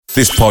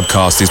This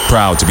podcast is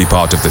proud to be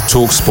part of the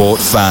TalkSport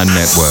Fan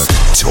Network.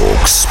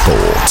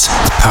 TalkSport.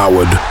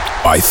 Powered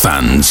by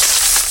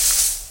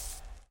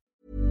fans.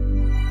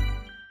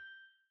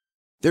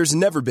 There's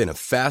never been a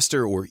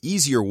faster or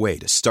easier way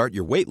to start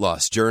your weight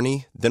loss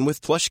journey than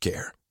with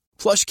PlushCare.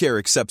 PlushCare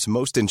accepts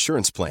most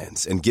insurance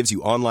plans and gives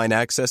you online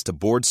access to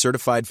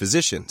board-certified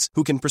physicians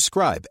who can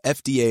prescribe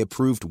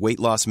FDA-approved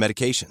weight loss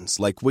medications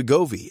like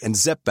Wegovy and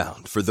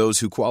Zepbound for those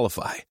who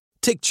qualify.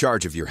 Take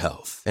charge of your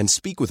health and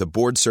speak with a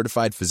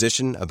board-certified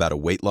physician about a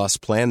weight loss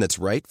plan that's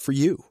right for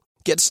you.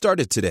 Get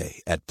started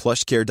today at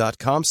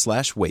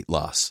plushcare.com/weight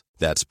loss.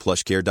 That's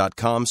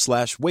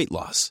plushcare.com/weight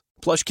loss.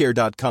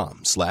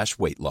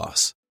 plushcare.com/weight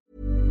loss.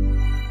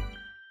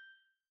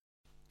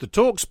 The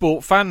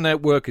TalkSport Fan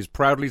Network is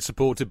proudly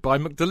supported by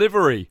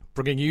McDelivery,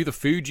 bringing you the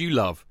food you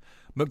love.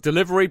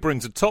 McDelivery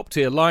brings a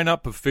top-tier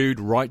lineup of food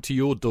right to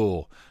your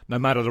door. No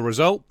matter the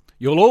result,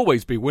 you'll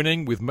always be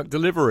winning with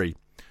McDelivery.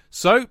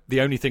 So,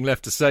 the only thing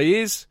left to say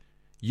is,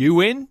 you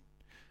win?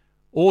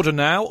 Order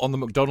now on the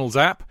McDonald's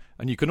app,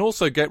 and you can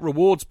also get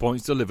rewards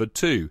points delivered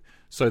too,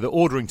 so that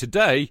ordering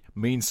today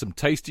means some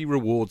tasty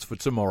rewards for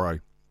tomorrow.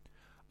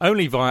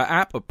 Only via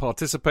app at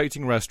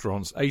participating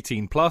restaurants.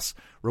 18 plus.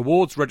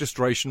 Rewards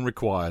registration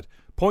required.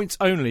 Points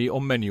only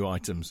on menu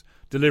items.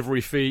 Delivery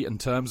fee and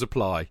terms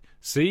apply.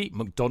 See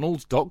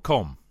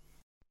mcdonalds.com.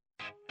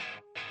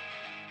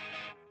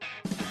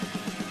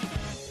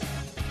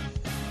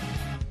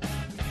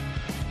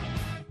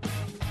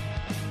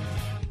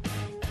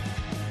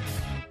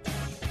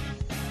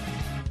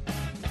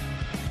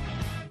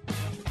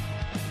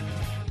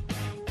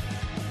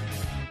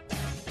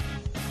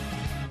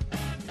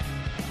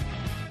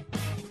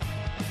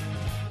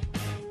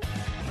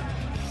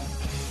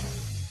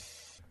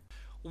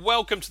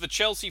 Welcome to the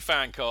Chelsea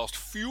Fancast,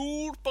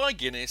 fueled by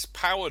Guinness,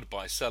 powered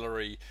by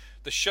celery,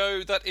 the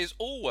show that is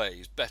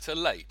always better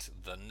late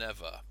than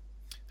never.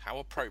 How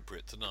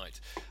appropriate tonight.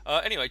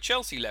 Anyway,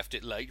 Chelsea left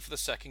it late for the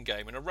second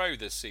game in a row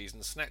this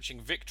season,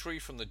 snatching victory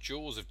from the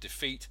jaws of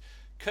defeat,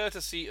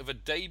 courtesy of a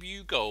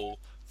debut goal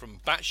from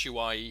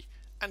Batshuayi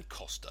and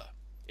Costa.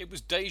 It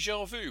was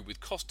deja vu, with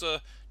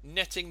Costa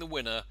netting the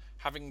winner,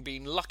 having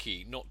been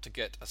lucky not to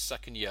get a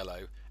second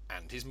yellow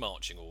and his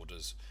marching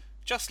orders.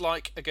 Just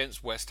like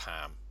against West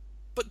Ham.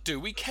 But do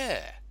we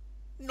care?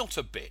 Not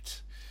a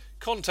bit.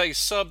 Conte's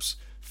subs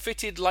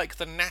fitted like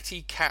the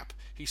natty cap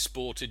he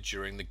sported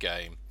during the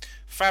game.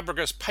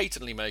 Fabregas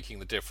patently making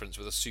the difference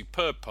with a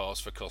superb pass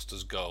for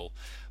Costa's goal.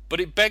 But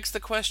it begs the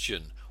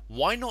question,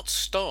 why not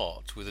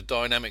start with a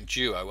dynamic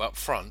duo up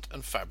front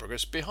and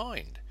Fabregas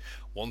behind?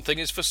 One thing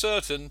is for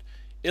certain,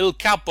 Il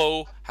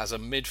Capo has a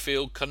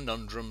midfield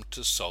conundrum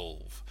to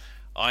solve.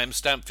 I am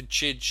Stamford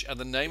Chidge, and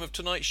the name of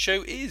tonight's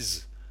show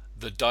is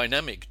The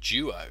Dynamic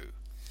Duo.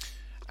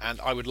 And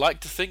I would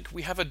like to think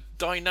we have a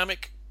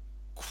dynamic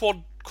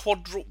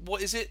what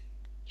is it?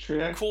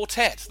 Trio.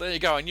 Quartet. There you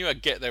go. I knew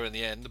I'd get there in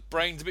the end. The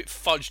brain's a bit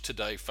fudged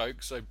today,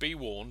 folks, so be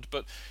warned.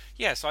 But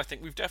yes, I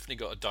think we've definitely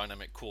got a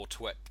dynamic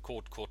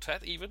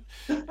quartet even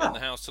in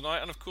the house tonight.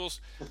 And of course,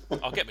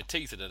 I'll get my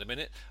teeth in a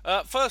minute.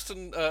 First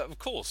and of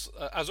course,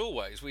 as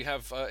always, we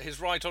have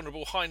His Right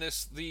Honourable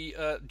Highness, the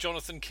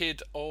Jonathan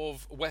Kidd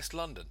of West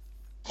London.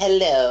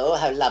 Hello,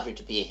 how lovely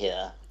to be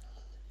here.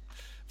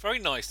 Very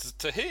nice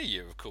to hear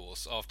you, of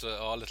course, after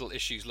our little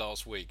issues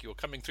last week. You're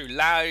coming through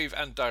live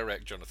and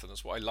direct, Jonathan.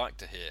 That's what I like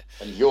to hear.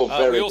 And you're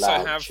very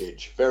loud,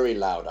 Chidge. Very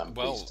loud, I'm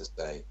pleased to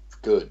say.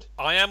 Good.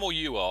 I am, or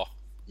you are?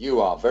 You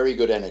are. Very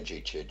good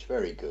energy, Chidge.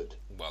 Very good.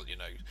 Well, you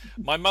know,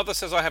 my mother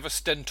says I have a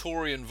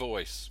stentorian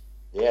voice.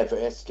 Yeah,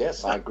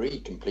 yes, I agree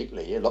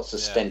completely. Yeah, lots of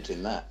stent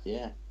in that,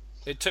 yeah.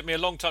 It took me a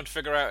long time to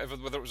figure out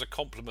whether it was a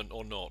compliment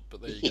or not,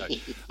 but there you go.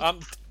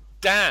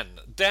 Dan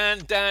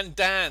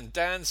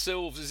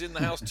Silves is in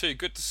the house too.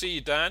 Good to see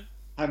you, Dan.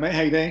 Hi mate,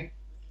 how you doing?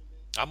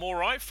 I'm all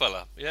right,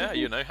 fella. Yeah,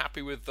 you know,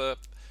 happy with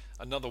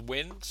another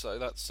win. So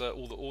that's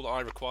all that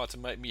I require to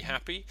make me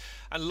happy.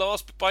 And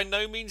last but by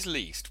no means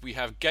least, we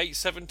have Gate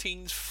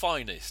 17's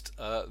finest,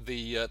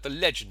 the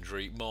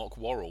legendary Mark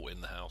Worrell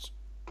in the house.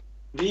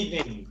 Good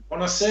evening,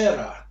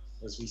 buonasera,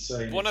 as we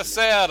say.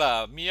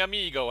 Buonasera, mi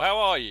amigo. How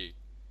are you?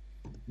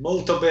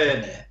 Molto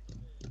bene.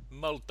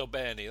 Molto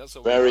bene. That's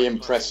what very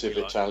impressive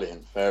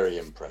Italian. Very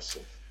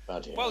impressive.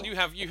 Well, you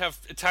have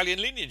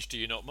Italian lineage, do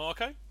you not,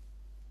 Marco?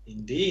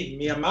 Indeed,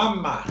 mia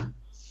mamma.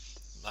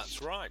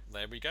 That's right.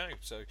 There we go.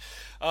 So,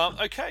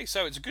 okay.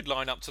 So it's a good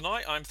lineup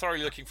tonight. I'm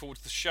thoroughly looking forward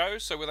to the show.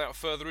 So without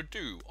further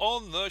ado,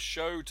 on the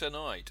show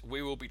tonight,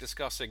 we will be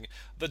discussing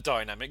the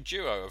dynamic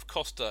duo of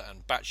Costa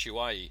and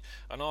Batshuayi,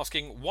 and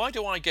asking why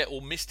do I get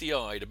all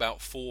misty-eyed about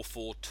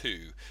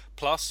 4-4-2.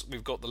 Plus,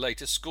 we've got the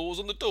latest scores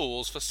on the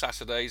doors for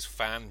Saturday's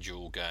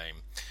FanDuel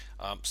game.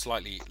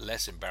 Slightly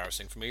less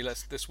embarrassing for me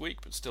this week,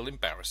 but still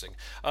embarrassing.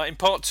 In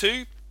part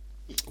 2,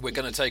 we're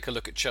going to take a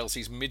look at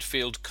Chelsea's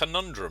midfield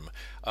conundrum,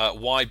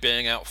 why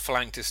being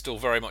outflanked is still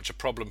very much a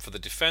problem for the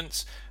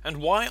defence, and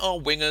why our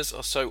wingers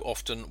are so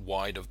often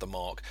wide of the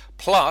mark.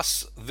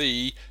 Plus,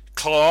 the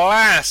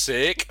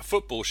classic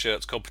football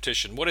shirts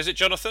competition. What is it,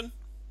 Jonathan?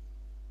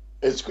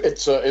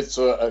 It's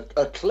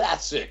a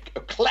classic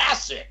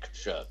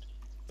shirt.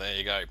 There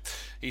you go.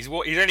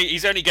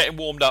 He's only getting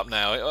warmed up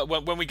now.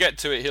 When we get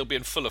to it, he'll be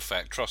in full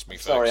effect. Trust me,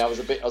 folks. Sorry, I was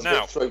a bit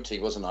throaty,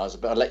 wasn't I?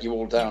 I let you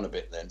all down a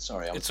bit then.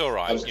 Sorry. It's all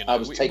right. I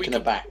was taken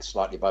aback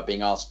slightly by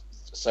being asked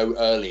so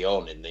early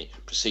on in the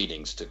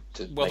proceedings to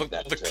well, make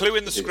that. The clue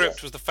in the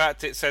script was the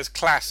fact it says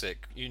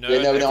classic.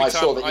 I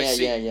saw that.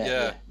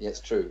 Yeah.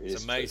 It's true.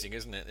 It's amazing,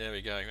 isn't it? There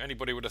we go.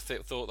 Anybody would have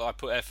thought that I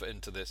put effort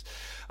into this.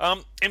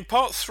 In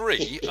part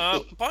 3,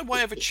 by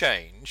way of a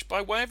change, a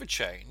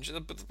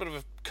bit of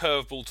a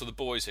curveball to the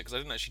boys here because I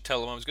didn't actually tell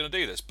them I was going to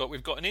do this, but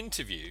we've got an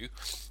interview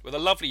with a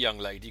lovely young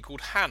lady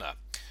called Hannah.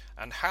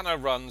 And Hannah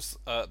runs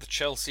the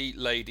Chelsea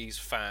Ladies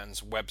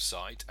Fans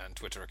website and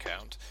Twitter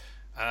account.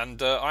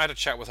 And I had a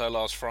chat with her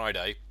last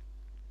Friday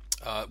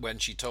when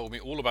she told me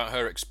all about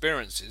her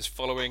experiences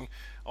following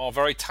our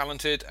very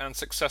talented and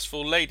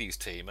successful ladies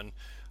team. And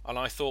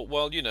I thought,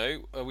 well,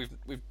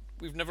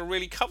 we've never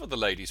really covered the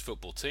ladies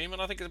football team,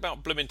 and I think it's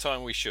about blooming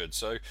time we should.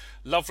 So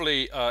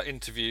lovely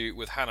interview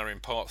with Hannah in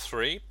part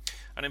 3.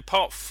 And in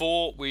part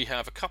 4, we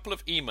have a couple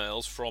of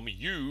emails from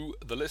you,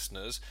 the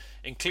listeners,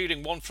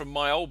 including one from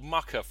my old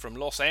mucker from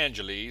Los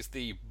Angeles,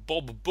 the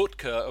Bob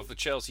Butker of the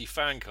Chelsea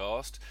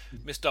Fancast,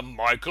 Mr.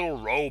 Michael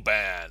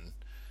Roban.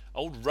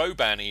 Old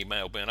Roban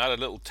emailed me, and I had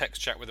a little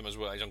text chat with him as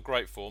well. He's on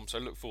great form, so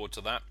look forward to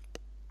that.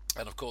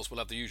 And of course, we'll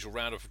have the usual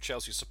roundup of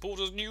Chelsea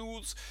supporters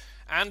news.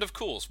 And of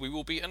course, we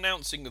will be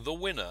announcing the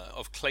winner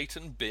of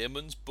Clayton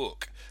Bierman's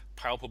book,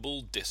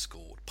 Palpable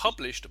Discord,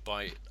 published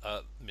by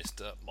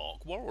Mr.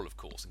 Mark Worrell, of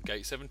course, in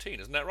Gate 17.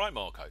 Isn't that right,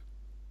 Marco?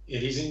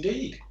 It is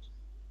indeed.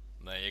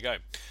 There you go.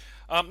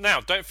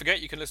 Now, don't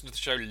forget you can listen to the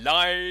show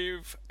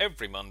live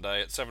every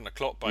Monday at 7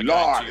 o'clock by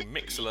going to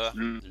Mixlr.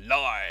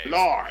 Live.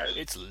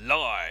 It's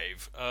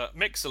live.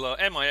 Mixlr,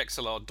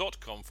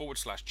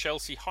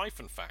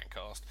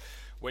 mixlr.com/Chelsea-fancast,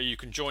 where you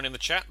can join in the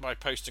chat by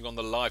posting on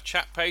the live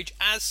chat page,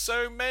 as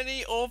so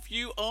many of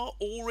you are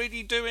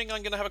already doing.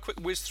 I'm going to have a quick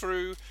whiz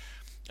through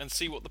and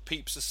see what the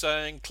peeps are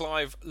saying.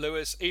 Clive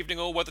Lewis, evening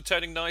all, weather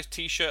turning nice,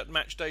 t-shirt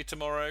match day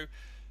tomorrow.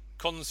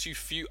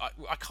 Consufuse,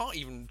 I can't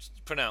even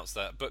pronounce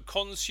that, but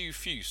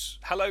Consufuse,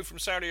 hello from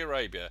Saudi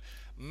Arabia.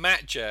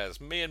 Matt Jazz,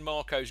 me and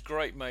Marco's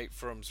great mate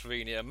from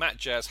Slovenia. Matt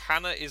Jazz,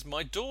 Hannah is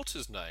my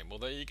daughter's name. Well,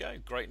 there you go,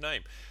 great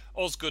name.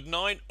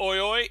 Osgood9, oi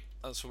oi,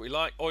 that's what we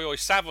like. Oi oi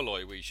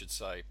Savaloy, we should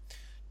say.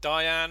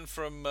 Diane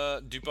from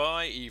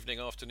Dubai, evening,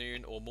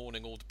 afternoon, or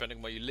morning, all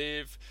depending where you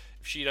live.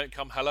 If she don't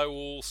come, hello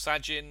all.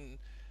 Sajin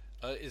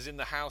is in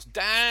the house.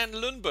 Dan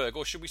Lundberg,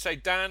 or should we say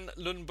Dan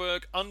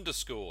Lundberg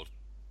 _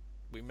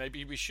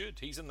 Maybe we should.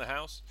 He's in the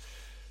house.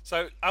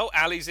 So,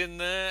 Ali's in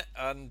there,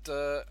 and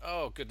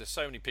oh goodness,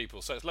 so many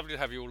people. So it's lovely to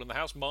have you all in the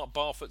house. Mark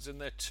Barfoot's in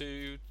there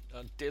too.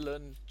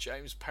 Dylan,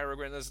 James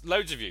Peregrine. There's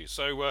loads of you.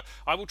 So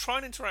I will try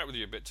and interact with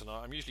you a bit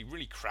tonight. I'm usually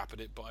really crap at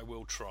it, but I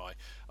will try.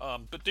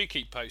 But do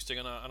keep posting,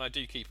 and I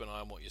do keep an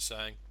eye on what you're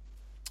saying.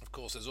 Of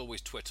course, there's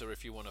always Twitter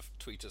if you want to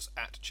tweet us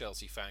at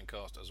Chelsea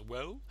Fancast as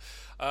well.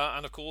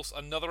 And of course,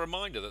 another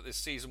reminder that this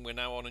season we're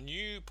now on a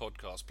new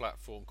podcast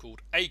platform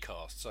called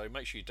Acast. So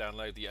make sure you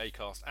download the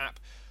Acast app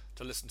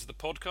to listen to the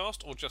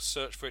podcast, or just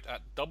search for it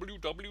at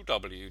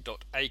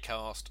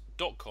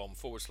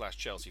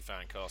www.acast.com/Chelsea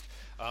Fancast.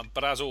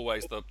 But as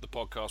always, the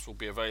podcast will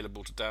be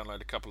available to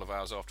download a couple of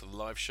hours after the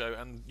live show,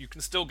 and you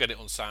can still get it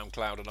on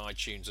SoundCloud and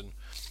iTunes and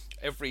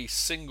every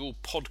single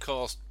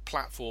podcast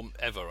platform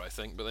ever, I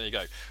think. But there you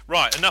go.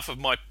 Right, enough of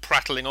my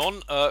prattling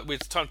on.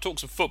 It's time to talk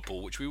some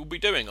football, which we will be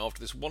doing after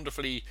this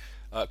wonderfully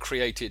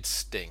created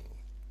sting.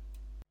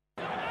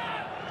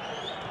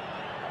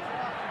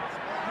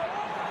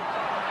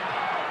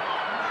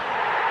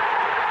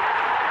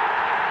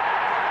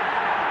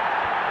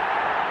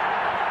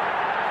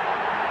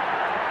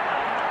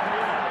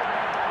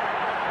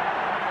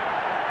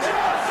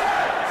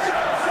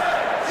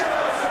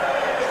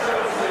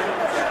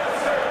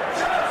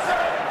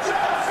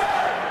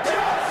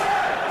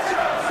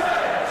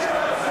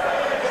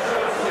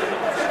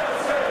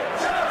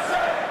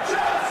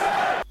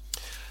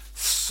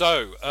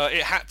 So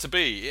it had to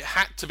be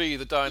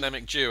the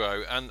dynamic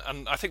duo, and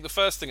I think the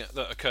first thing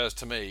that occurs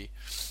to me,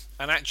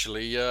 and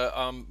actually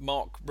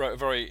Mark wrote a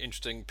very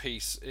interesting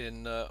piece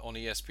on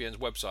ESPN's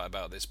website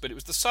about this, but it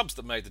was the subs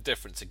that made the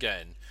difference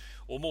again,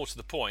 or more to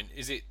the point,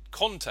 is it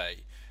Conte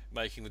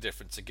making the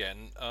difference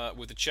again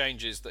with the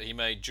changes that he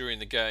made during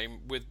the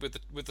game with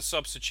the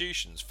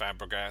substitutions.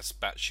 Fabregas,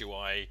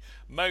 Batshuayi,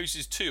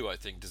 Moses too, I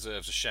think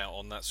deserves a shout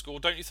on that score,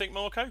 don't you think,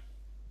 Marco?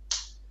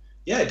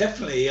 Yeah,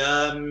 definitely.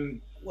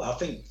 Well, I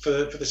think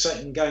for the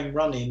second game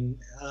running,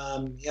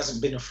 he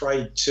hasn't been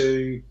afraid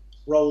to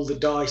roll the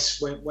dice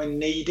when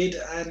needed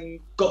and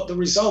got the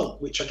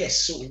result, which I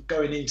guess sort of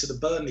going into the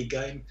Burnley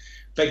game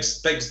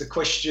begs the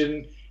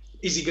question,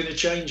 is he going to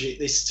change it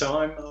this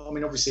time? I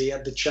mean, obviously he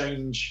had the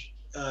change,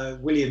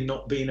 Willian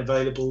not being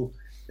available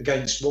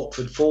against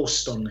Watford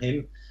forced on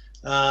him.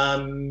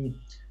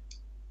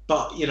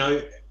 But, you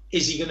know,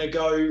 is he going to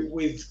go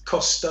with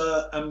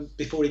Costa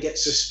before he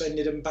gets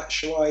suspended and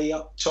Batshuayi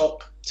up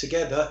top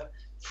together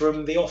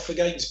from the off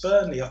against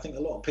Burnley? I think a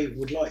lot of people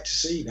would like to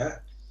see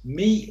that.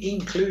 me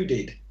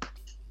included.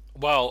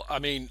 Well, I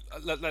mean,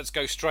 let's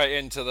go straight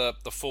into the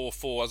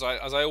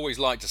 4-4, as I always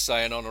like to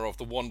say in honour of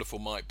the wonderful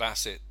Mike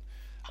Bassett,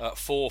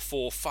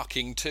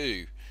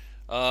 4-4-2.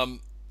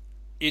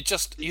 It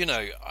just,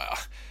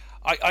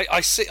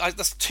 I see.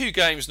 That's 2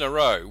 games in a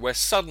row where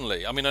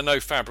suddenly, I mean, I know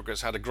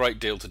Fabregas had a great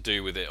deal to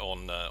do with it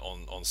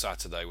on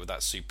Saturday with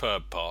that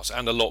superb pass,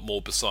 and a lot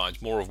more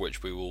besides, more of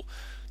which we will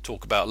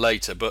talk about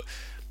later. But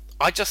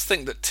I just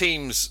think that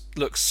teams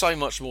look so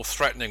much more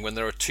threatening when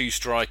there are 2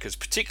 strikers,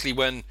 particularly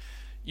when,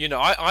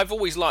 I've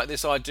always liked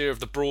this idea of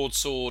the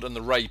broadsword and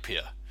the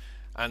rapier.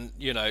 And,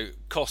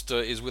 Costa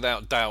is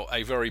without doubt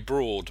a very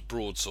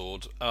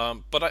broadsword.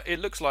 But it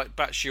looks like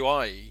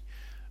Batshuayi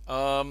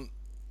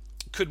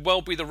could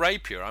well be the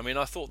rapier. I mean,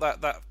 I thought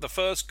that the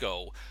first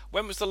goal,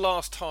 when was the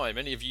last time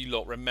any of you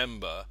lot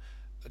remember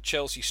a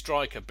Chelsea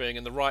striker being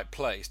in the right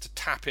place to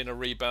tap in a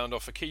rebound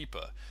off a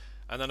keeper?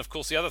 And then, of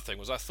course, the other thing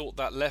was I thought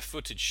that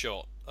left-footed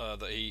shot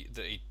that he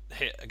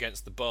hit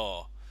against the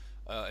bar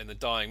in the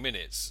dying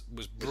minutes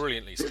was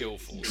brilliantly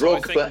skillful.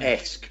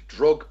 Drogba-esque.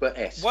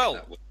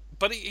 Well,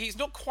 but he's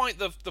not quite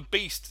the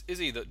beast, is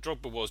he, that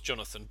Drogba was,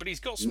 Jonathan? But he's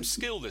got some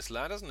skill, this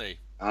lad, hasn't he?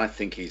 I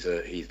think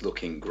he's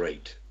looking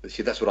great.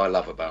 See, that's what I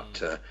love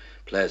about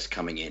players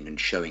coming in and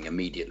showing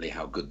immediately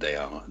how good they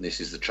are. And this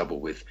is the trouble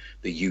with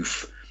the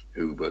youth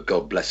who,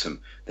 God bless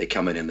them, they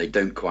come in and they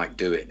don't quite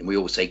do it. And we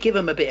all say, give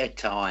them a bit of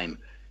time.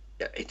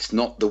 It's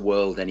not the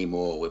world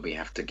anymore where we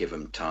have to give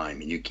him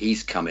time. And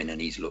he's come in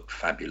and he's looked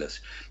fabulous.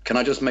 Can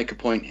I just make a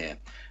point here?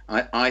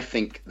 I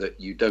think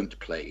that you don't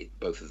play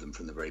both of them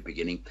from the very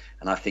beginning,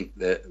 and I think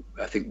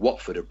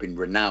Watford have been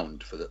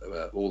renowned for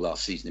all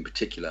last season, in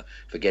particular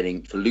for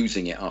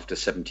losing it after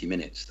 70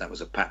 minutes. That was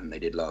a pattern they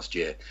did last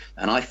year,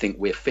 and I think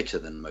we're fitter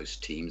than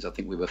most teams. I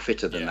think we were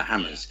fitter than the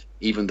Hammers,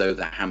 even though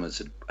the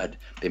Hammers had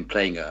been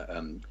playing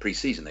a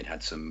pre-season. They'd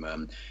had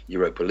some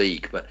Europa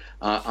League, but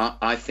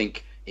I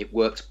think it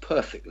works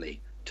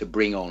perfectly to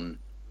bring on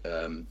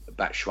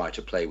Batshuayi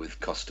to play with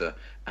Costa.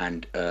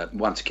 And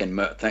once again,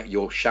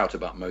 your shout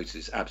about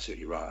Moses is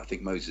absolutely right. I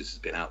think Moses has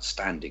been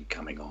outstanding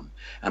coming on.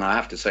 And I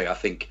have to say, I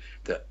think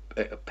that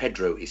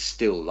Pedro is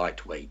still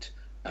lightweight.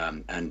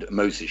 And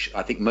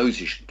I think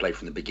Moses should play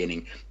from the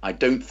beginning. I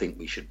don't think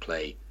we should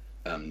play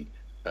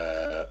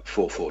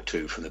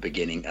 4-4-2 from the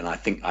beginning. And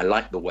I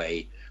like the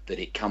way that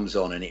it comes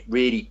on, and it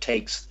really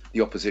takes the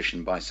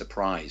opposition by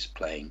surprise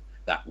playing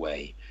that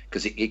way.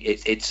 Because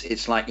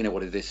it's like,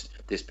 what is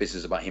this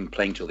business about him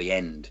playing till the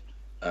end,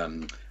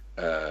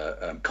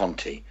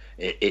 Conte.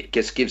 It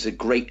just gives a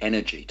great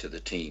energy to the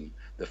team,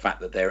 the fact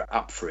that they're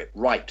up for it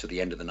right to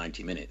the end of the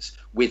 90 minutes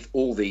with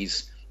all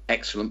these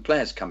excellent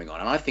players coming on.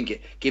 And I think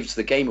it gives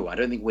the game away. I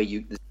don't think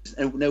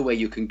there's no way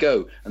you can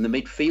go, and the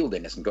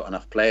midfielding hasn't got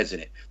enough players in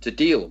it to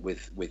deal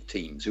with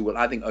teams who will,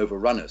 I think,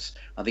 overrun us.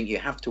 I think you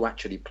have to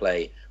actually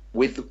play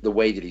with the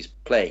way that he's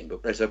playing,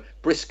 but there's a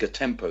brisker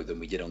tempo than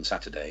we did on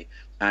Saturday,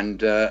 and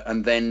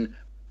then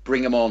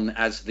bring them on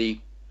as the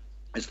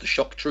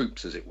shock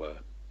troops, as it were.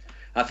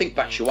 I think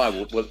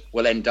Batshuayi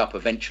will end up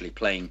eventually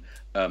playing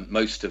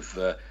most of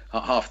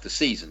half the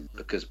season,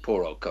 because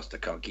poor old Costa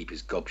can't keep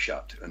his gob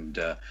shut, and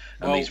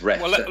these refs.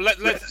 Well,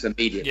 let's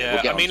immediately.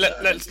 Yeah,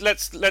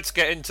 let's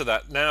get into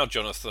that now,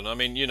 Jonathan. I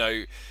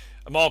mean,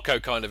 Marco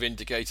kind of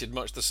indicated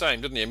much the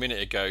same, didn't he, a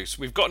minute ago? So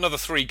we've got another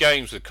 3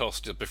 games with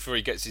Costa before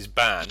he gets his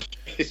ban.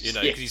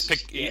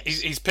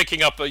 He's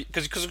picking up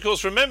because of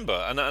course, remember,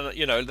 and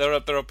there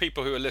are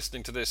people who are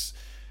listening to this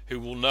who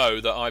will know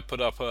that I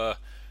put up a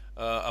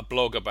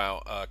blog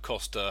about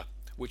Costa,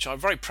 which I'm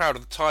very proud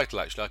of the title.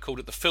 Actually, I called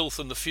it "The Filth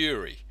and the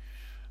Fury."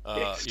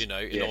 In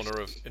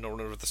honour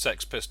of the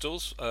Sex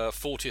Pistols,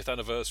 40th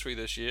anniversary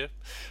this year.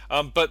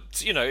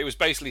 But it was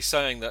basically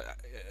saying that,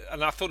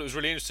 and I thought it was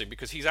really interesting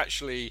because he's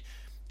actually,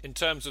 in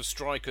terms of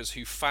strikers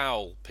who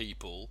foul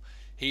people,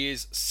 he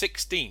is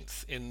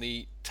 16th in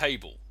the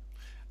table,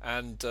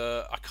 and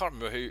I can't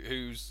remember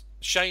who's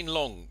Shane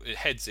Long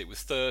heads it with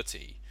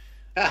 30,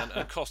 and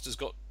Costa's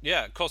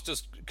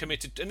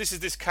committed, and this is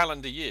this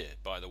calendar year,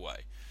 by the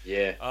way.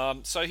 Yeah.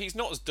 So he's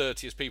not as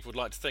dirty as people would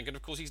like to think, and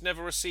of course he's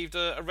never received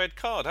a red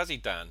card, has he,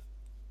 Dan?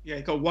 Yeah,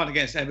 he got one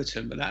against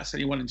Everton, but that's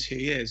only 1 in 2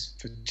 years.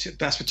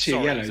 That's for 2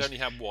 yellows. He's only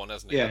had one,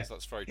 hasn't he? Yeah.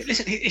 That's very true.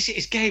 Listen,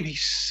 his game,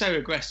 he's so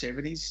aggressive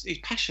and he's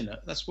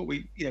passionate. That's what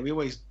we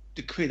always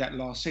decree that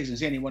last season.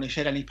 He's the only one who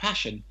showed any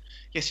passion.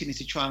 Yes, he needs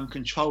to try and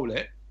control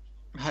it.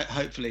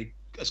 Hopefully,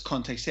 as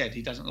Conte said,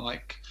 he doesn't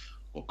like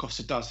what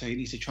Costa does, so he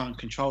needs to try and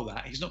control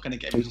that. He's not going to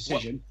get every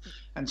decision.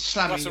 And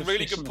slamming the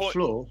fist on the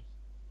floor.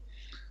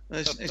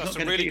 That's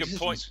a really good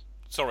point.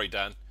 Sorry,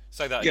 Dan.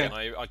 Say that again.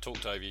 I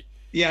talked over you.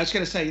 Yeah, I was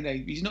going to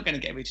say, he's not going to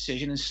get every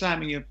decision, and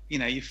slamming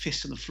your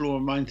fist on the floor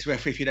and running to the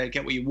referee if you don't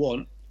get what you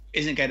want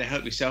isn't going to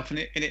help yourself,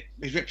 and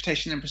his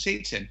reputation then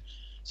precedes him.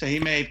 So he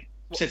may have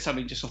said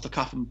something just off the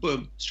cuff and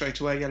boom, straight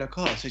away yellow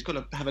card. So he's got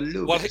to have a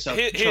little bit of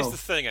self-control. Here's the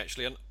thing,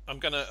 actually, and I'm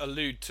going to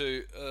allude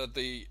to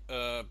the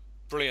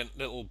brilliant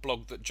little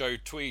blog that Joe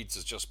Tweeds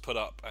has just put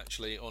up,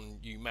 actually, on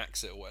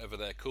UMaxit or whatever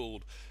they're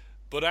called.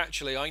 But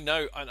actually, I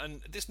know,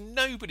 and there's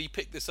nobody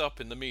picked this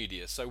up in the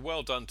media, so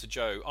well done to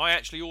Joe. I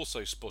actually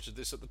also spotted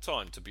this at the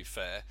time, to be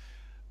fair.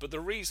 But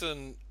the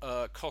reason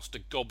Costa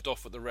gobbed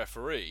off at the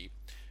referee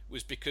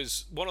was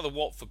because one of the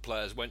Watford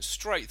players went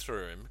straight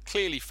through him,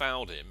 clearly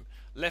fouled him,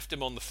 left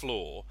him on the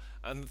floor,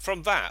 and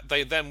from that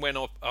they then went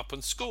up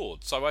and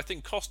scored. So I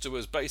think Costa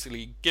was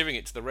basically giving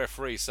it to the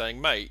referee,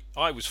 saying, mate,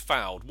 I was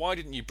fouled, why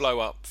didn't you blow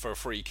up for a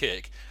free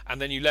kick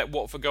and then you let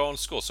Watford go on and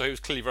score? So he was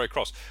clearly very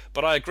cross.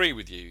 But I agree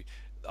with you.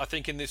 I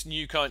think in this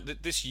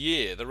this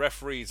year the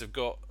referees have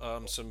got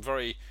some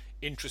very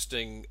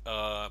interesting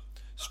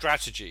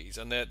strategies,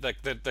 and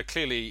they're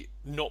clearly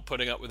not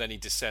putting up with any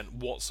dissent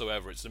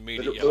whatsoever. It's an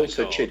immediate yellow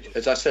also card. Chidge,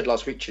 as I said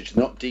last week, Chidge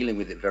not dealing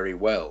with it very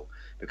well,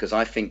 because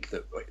I think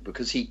that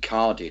because he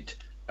carded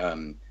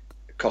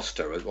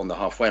Costa on the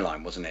halfway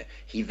line, wasn't it?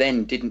 He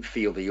then didn't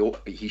feel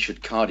he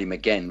should card him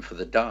again for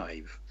the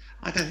dive.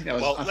 I don't think that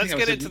was. Well, let's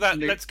get into that.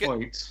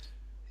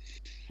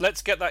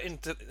 Let's get that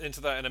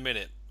into that in a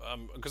minute,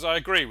 because I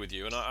agree with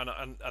you, and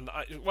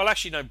I well,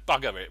 actually, no,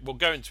 bugger it. We'll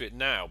go into it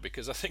now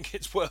because I think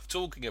it's worth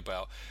talking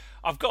about.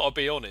 I've got to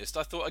be honest.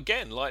 I thought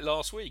again, like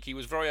last week, he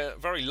was very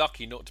very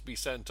lucky not to be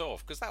sent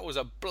off, because that was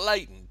a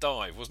blatant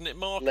dive, wasn't it,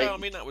 Marco? Blatant. I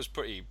mean, that was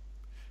pretty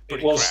It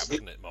crap,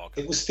 wasn't it, Marco?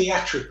 It was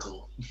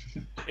theatrical.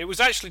 It was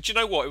actually. Do you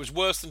know what? It was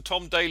worse than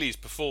Tom Daley's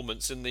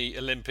performance in the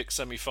Olympic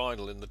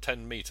semi-final in the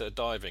 10-metre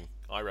diving,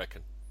 I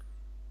reckon.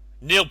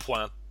 Nil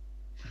point.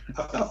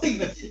 I think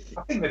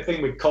the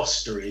thing with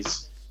Costa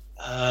is,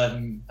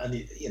 and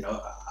you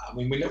know, I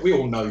mean, we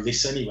all know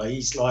this anyway.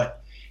 He's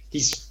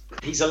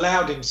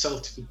allowed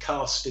himself to be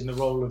cast in the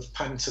role of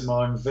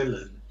pantomime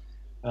villain.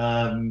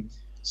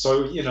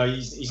 So you know,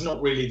 he's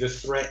not really the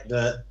threat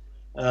that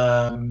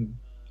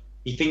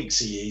he thinks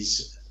he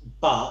is.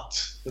 But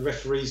the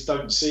referees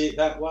don't see it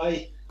that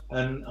way,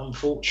 and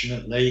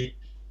unfortunately,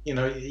 you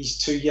know, he's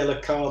 2 yellow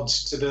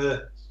cards to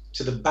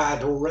the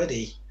bad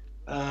already.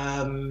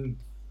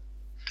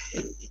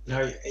 You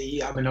know,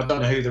 I mean, I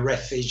don't know who the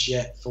ref is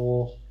yet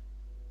for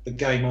the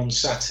game on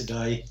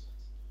Saturday.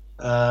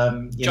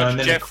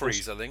 Judge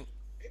Jeffries, I think.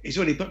 He's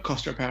already booked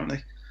Costa,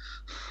 apparently.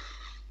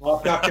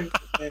 Yeah.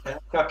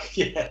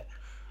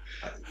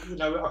 You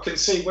know, I can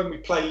see when we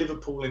play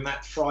Liverpool in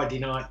that Friday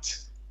night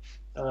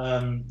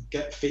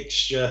get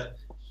fixture,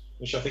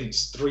 which I think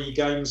is 3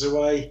 games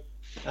away.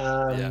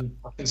 I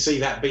can see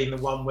that being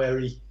the one where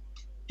he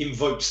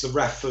invokes the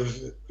wrath of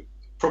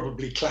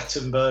probably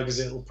Clattenburg, as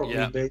it'll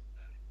probably be.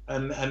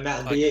 And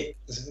that'll be it.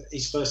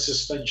 His first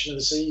suspension of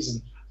the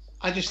season.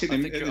 I just think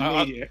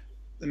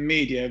the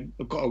media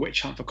have got a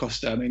witch hunt for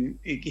Costa. I mean,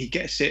 he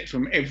gets it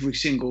from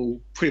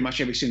pretty much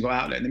every single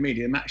outlet in the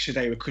media. Match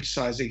today were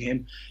criticising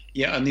him.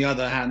 Yet on the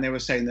other hand, they were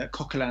saying that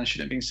Coquelin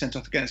shouldn't have been sent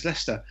off against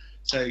Leicester.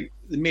 So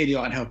the media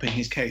aren't helping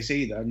his case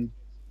either. And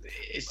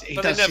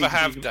but they never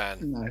have,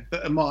 Dan. No,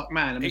 but a marked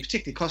man. I mean,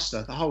 particularly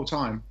Costa, the whole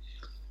time.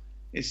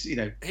 It's, you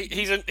know,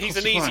 he's an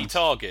easy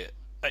target.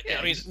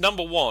 I mean,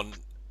 number one.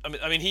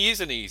 I mean, he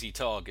is an easy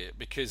target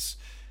because,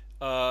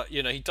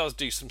 you know, he does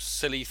do some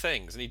silly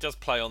things and he does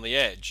play on the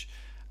edge,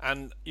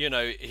 and you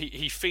know,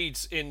 he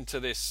feeds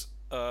into this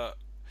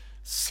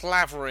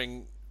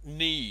slavering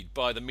need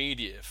by the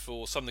media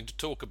for something to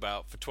talk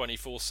about for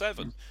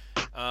 24/7,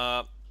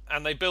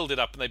 and they build it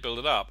up and they build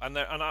it up, and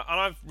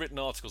I've written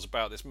articles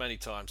about this many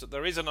times, that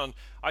there is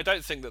I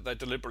don't think that they're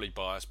deliberately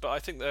biased, but I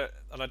think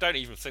and I don't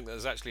even think that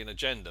there's actually an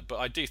agenda, but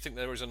I do think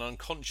there is an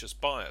unconscious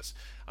bias.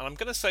 And I'm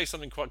going to say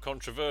something quite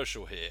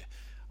controversial here.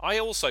 I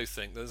also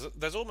think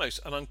there's almost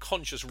an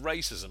unconscious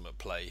racism at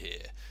play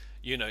here.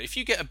 You know, if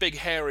you get a big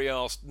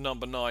hairy-ass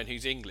number 9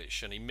 who's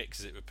English and he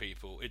mixes it with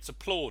people, it's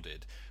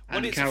applauded.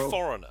 When it's a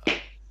foreigner,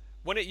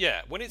 when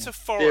it's a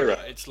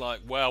foreigner, it's like,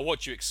 well,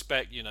 what do you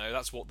expect? You know,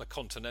 that's what the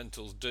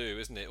Continentals do,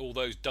 isn't it? All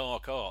those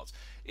dark arts.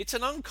 It's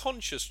an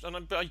unconscious,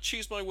 and I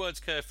choose my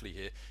words carefully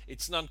here.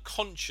 It's an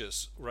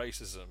unconscious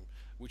racism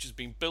which has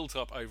been built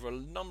up over a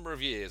number of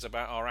years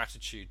about our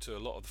attitude to a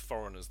lot of the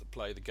foreigners that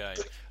play the game.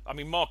 I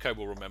mean, Marco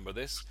will remember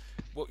this.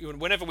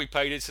 Whenever we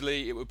played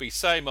Italy, it would be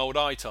same old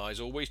Itai's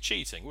always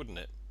cheating, wouldn't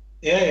it?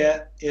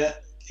 Yeah. You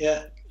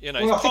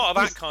know, well, it's part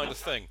of that kind of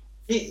thing.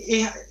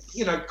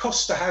 You know,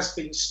 Costa has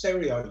been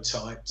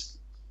stereotyped,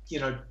 you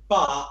know,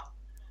 but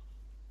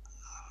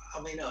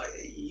I mean,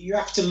 you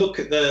have to look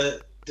at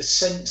the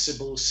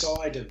sensible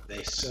side of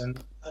this, and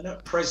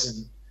at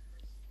present,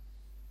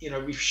 you know,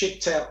 we've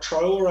shipped out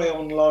Traore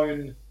on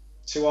loan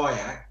to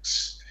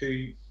Ajax,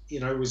 who,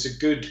 you know, was a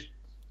good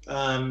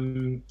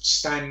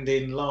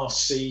stand-in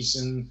last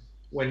season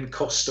when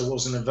Costa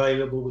wasn't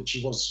available, which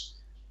he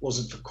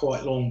wasn't for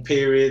quite long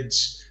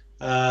periods.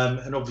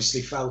 And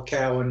obviously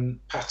Falcao and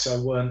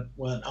Pato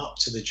weren't up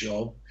to the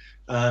job,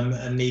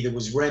 and neither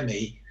was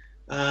Remy.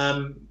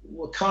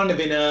 We're kind of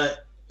in a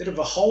bit of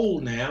a hole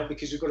now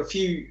because we've got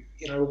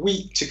a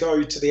week to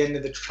go to the end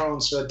of the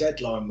transfer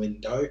deadline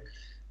window.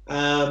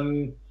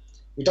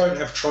 We don't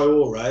have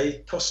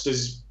Traore.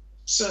 Costa's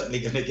certainly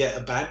going to get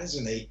a ban,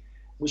 isn't he?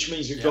 Which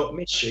means we've got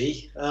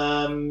Michy.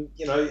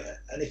 You know,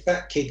 and if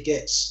that kid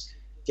gets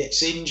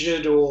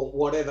injured or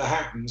whatever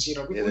happens, you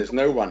know, there's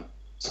no one.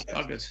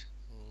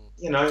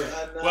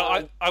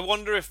 Well, I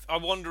wonder if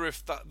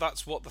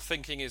that's what the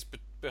thinking is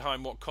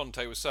behind what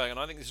Conte was saying, and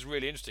I think this is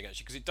really interesting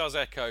actually, because it does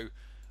echo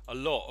a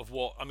lot of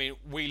what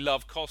we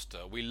love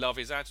Costa, we love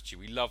his attitude,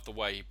 we love the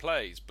way he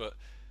plays, but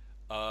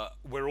I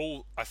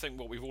think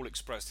what we've all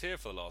expressed here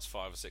for the last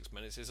 5 or 6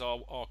 minutes is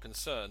our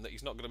concern that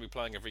he's not going to be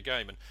playing every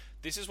game. And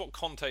this is what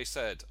Conte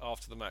said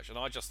after the match, and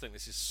I just think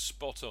this is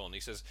spot on.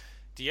 He says,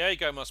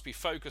 Diego must be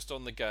focused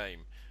on the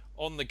game.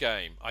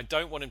 I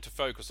don't want him to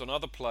focus on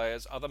other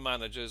players, other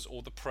managers,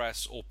 or the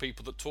press, or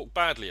people that talk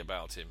badly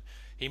about him.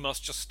 He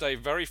must just stay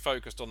very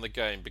focused on the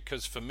game,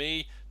 because for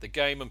me, the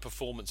game and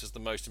performance is the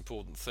most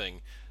important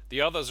thing. The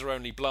others are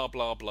only blah,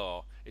 blah,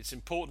 blah. It's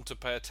important to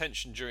pay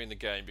attention during the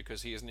game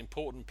because he is an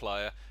important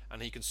player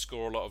and he can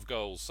score a lot of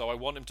goals. So I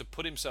want him to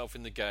put himself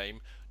in the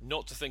game,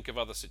 not to think of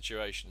other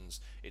situations.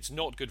 It's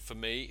not good for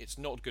me, it's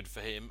not good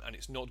for him, and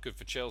it's not good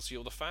for Chelsea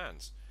or the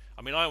fans.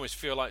 I mean, I always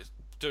feel like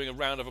doing a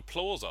round of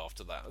applause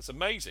after that. It's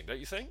amazing, don't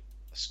you think?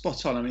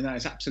 Spot on. I mean, that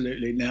is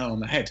absolutely nail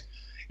on the head.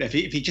 If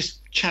he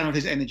just channeled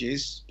his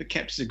energies but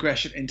kept his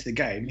aggression into the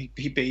game,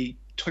 he'd be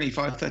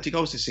 25, 30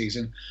 goals this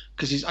season,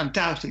 because he's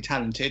undoubtedly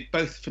talented.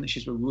 Both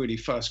finishes were really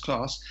first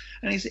class,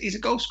 and he's a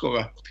goal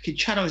scorer. If he can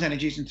channel his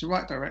energies into the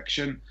right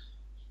direction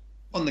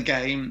on the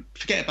game,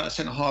 forget about the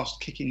centre halves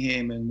kicking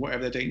him and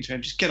whatever they're doing to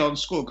him, just get on,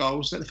 score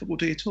goals, let the football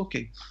do your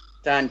talking.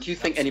 Dan, do you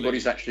think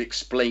anybody's actually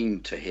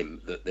explained to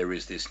him that there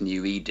is this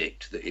new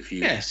edict that if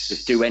you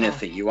just do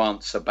anything, you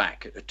answer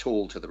back at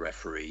all to the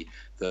referee,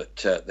 that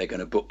they're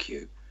going to book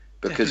you?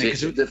 Because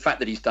the fact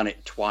that he's done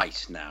it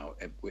twice now,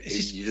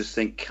 you just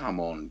think, come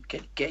on,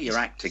 get your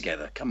act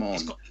together, come on.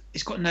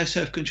 He's got no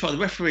self-control. The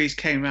referees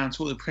came around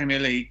to all the Premier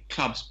League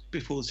clubs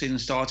before the season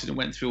started and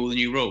went through all the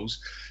new rules.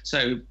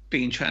 So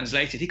being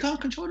translated, he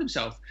can't control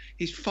himself.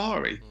 He's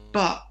fiery.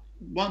 But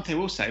one thing I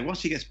will say,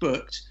 once he gets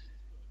booked,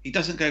 he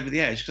doesn't go over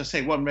the edge. Because I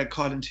say 1 red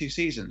card in 2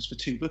 seasons for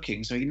 2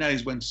 bookings, so he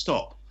knows when to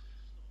stop.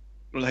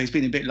 Although he's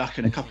been a bit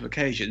lucky on a couple of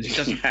occasions, he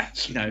doesn't.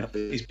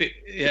 He's a bit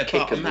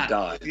kick of the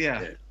die.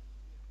 Yeah.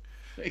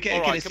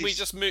 Again, all right, can we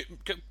just move?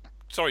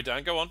 Sorry,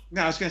 Dan, go on.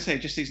 No, I was going to say,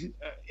 just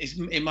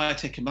it might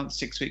take a month,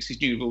 6 weeks,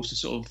 these new rules to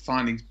sort of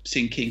finally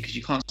sink in, because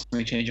you can't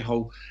suddenly change your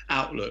whole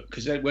outlook,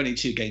 because we're only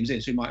 2 games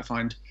in, so we might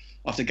find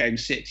after game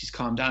 6 he's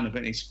calmed down a bit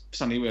and he's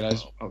suddenly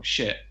realised, oh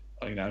shit,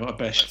 I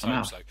better shut him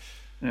out. So.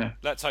 Yeah.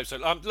 Let's hope so.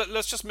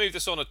 Let's just move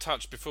this on a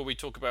touch before we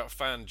talk about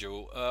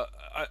FanDuel.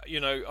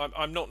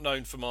 I'm not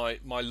known for my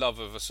love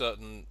of a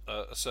certain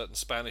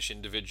Spanish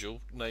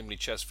individual, namely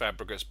Cesc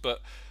Fabregas,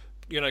 but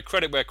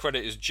credit where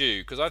credit is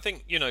due, because I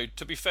think,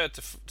 to be fair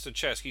to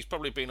Cesc, he's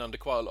probably been under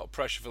quite a lot of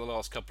pressure for the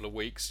last couple of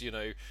weeks.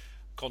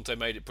 Conte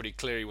made it pretty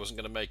clear he wasn't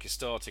going to make his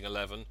starting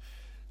 11.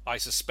 I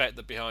suspect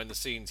that behind the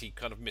scenes he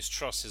kind of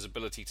mistrusts his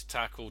ability to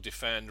tackle,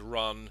 defend,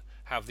 run,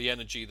 have the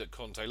energy that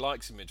Conte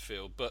likes in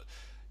midfield. But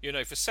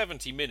for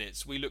 70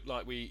 minutes we looked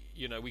like we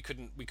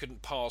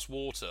couldn't pass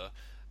water,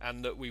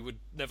 and that we would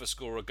never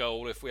score a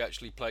goal if we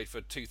actually played for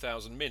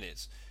 2,000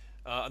 minutes.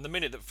 And the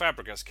minute that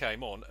Fabregas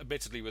came on,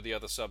 admittedly with the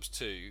other subs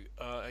too,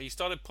 he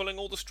started pulling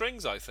all the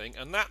strings, I think.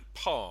 And that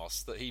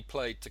pass that he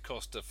played to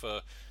Costa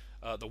for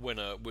the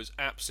winner was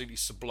absolutely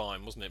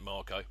sublime, wasn't it,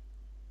 Marco?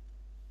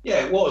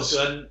 Yeah, it was.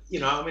 And,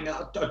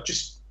 I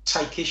just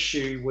take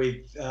issue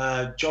with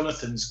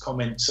Jonathan's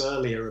comments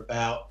earlier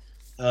about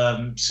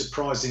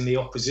surprising the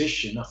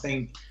opposition. I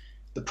think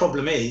the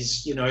problem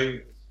is,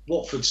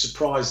 Watford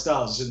surprised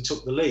us and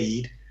took the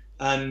lead.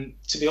 And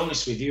to be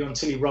honest with you,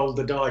 until he rolled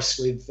the dice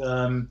with,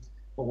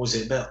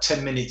 about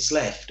 10 minutes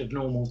left of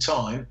normal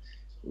time,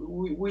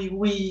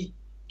 we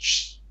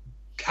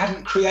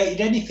hadn't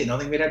created anything. I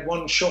think we'd had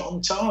 1 shot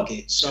on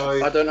target.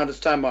 So I don't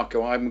understand,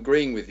 Marco. I'm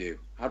agreeing with you.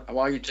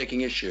 Why are you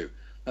taking issue?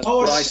 That's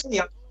I see.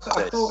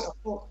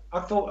 I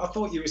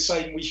thought you were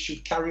saying we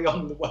should carry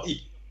on the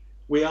way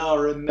we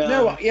are. And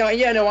no,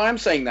 I am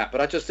saying that,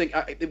 but I just think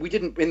we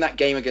didn't in that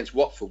game against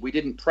Watford. We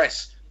didn't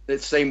press the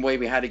same way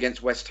we had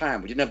against West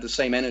Ham. We didn't have the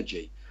same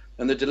energy.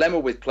 And the dilemma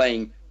with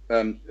playing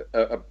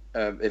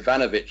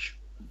Ivanovic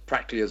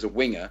practically as a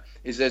winger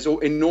is there's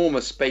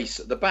enormous space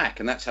at the back,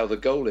 and that's how the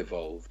goal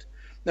evolved.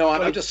 No,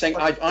 I'm just saying.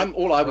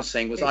 All I was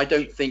saying was I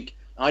don't think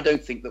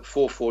that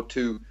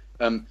 4-4-2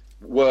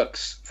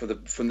 works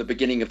from the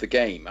beginning of the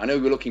game. I know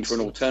we're looking for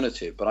an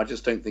alternative, but I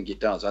just don't think it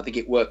does. I think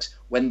it works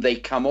when they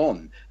come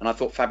on, and I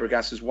thought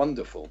Fabregas was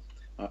wonderful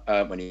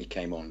when he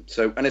came on.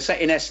 So, and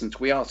in essence,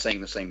 we are saying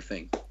the same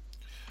thing.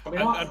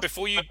 And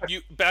before you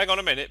hang on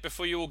a minute,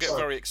 before you all get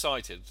very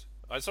excited,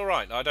 it's all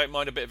right. I don't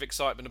mind a bit of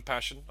excitement and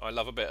passion. I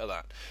love a bit of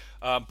that.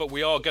 But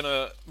we are going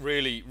to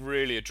really,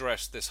 really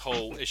address this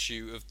whole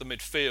issue of the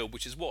midfield,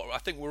 which is what I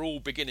think we're all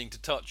beginning to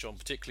touch on,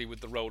 particularly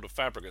with the role of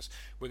Fabregas.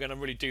 We're going to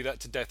really do that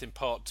to death in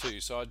part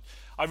 2. So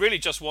I really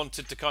just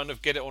wanted to kind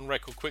of get it on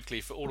record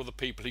quickly for all of the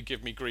people who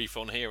give me grief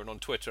on here and on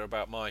Twitter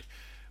about my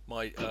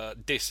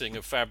dissing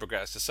of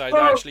Fabregas, to say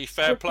that actually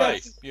fair play.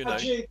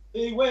 Magic.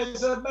 He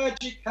wears a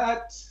magic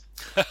hat.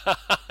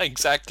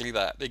 Exactly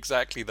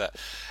that.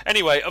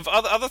 Anyway, of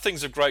other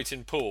things of great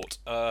import,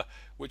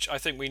 which I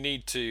think we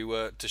need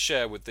to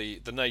share with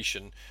the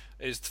nation,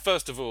 is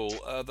first of all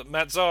that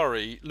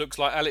Mazzari looks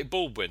like Alec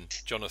Baldwin,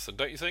 Jonathan,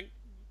 don't you think?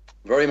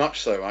 Very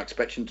much so. I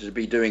expect him to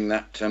be doing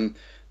that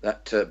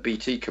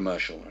BT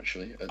commercial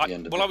actually at the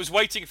end of it. Well, I was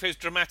waiting for his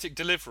dramatic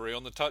delivery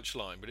on the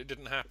touchline, but it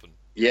didn't happen.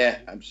 Yeah,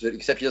 absolutely.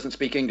 Except he doesn't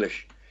speak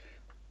English.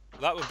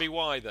 That would be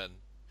why then.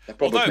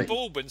 Probably. Although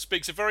Baldwin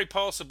speaks a very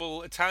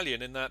passable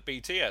Italian in that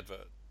BT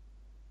advert.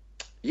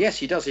 Yes,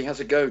 he does. He has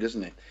a go,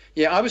 doesn't he?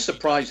 Yeah, I was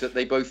surprised that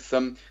they both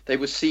they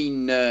were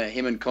seen,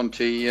 him and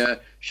Conte,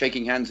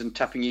 shaking hands and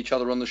tapping each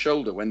other on the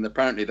shoulder when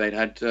apparently they'd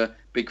had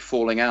big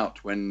falling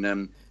out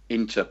when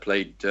Inter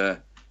played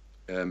Juve.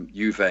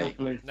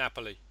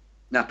 Napoli,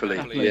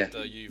 yeah.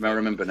 I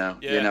remember now.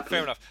 Yeah, Napoli.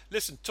 Fair enough.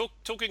 Listen,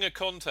 talking of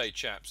Conte,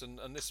 chaps, and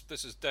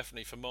this is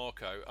definitely for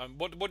Marco.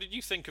 What did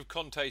you think of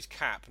Conte's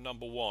cap,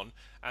 number 1?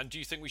 And do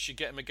you think we should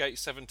get him a Gate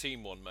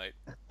 17 one, mate?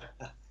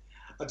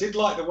 I did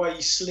like the way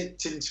he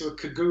slipped into a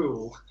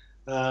cagoule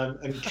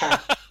and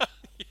cap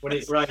when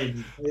it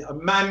rained. A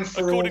man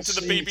for according all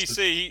to the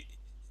BBC,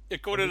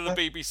 according to the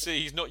BBC,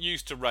 he's not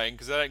used to rain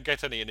because they don't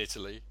get any in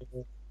Italy.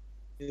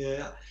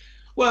 Yeah.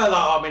 Well,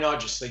 I mean, I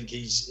just think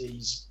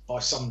he's by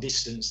some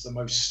distance the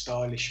most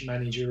stylish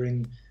manager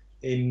in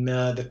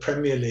the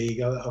Premier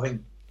League. I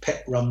think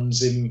Pep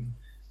runs him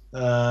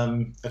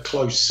a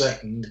close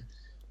second.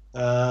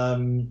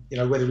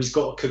 Whether he's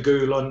got a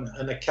cagoule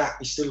and a cap,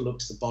 he still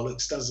looks the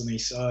bollocks, doesn't he?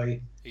 So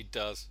he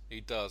does.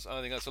 I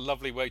think that's a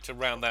lovely way to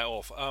round that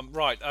off.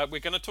 Right, we're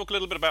going to talk a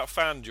little bit about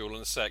FanDuel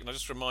in a sec, and I'll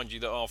just remind you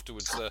that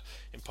afterwards,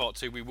 in part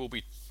 2, we will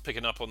be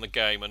picking up on the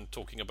game and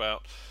talking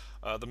about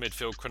the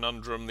midfield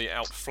conundrum, the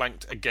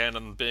outflanked again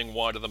and being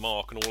wide of the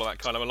mark and all of that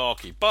kind of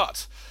malarkey.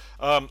 But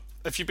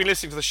if you've been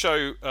listening to the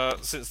show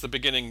since the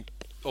beginning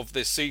of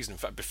this season, in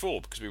fact before,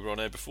 because we were on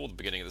air before the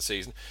beginning of the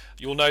season,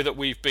 you'll know that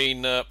we've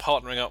been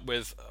partnering up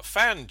with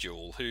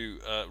FanDuel, who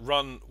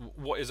run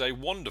what is a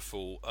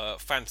wonderful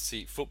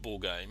fantasy football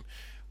game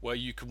where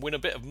you can win a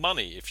bit of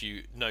money if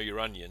you know your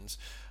onions.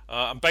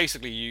 And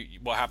basically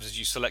what happens is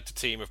you select a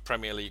team of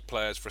Premier League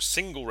players for a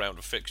single round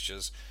of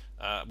fixtures,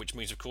 which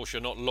means, of course,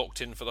 you're not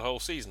locked in for the whole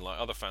season like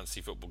other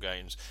fantasy football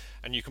games.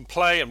 And you can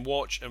play and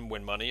watch and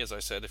win money, as I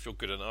said, if you're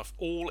good enough,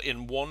 all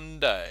in one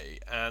day.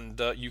 And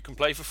you can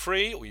play for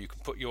free, or you can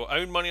put your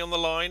own money on the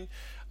line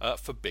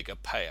for bigger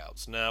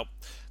payouts. Now,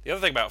 the other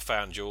thing about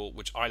FanDuel,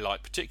 which I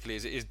like particularly,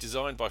 is it is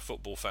designed by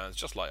football fans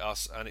just like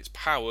us, and it's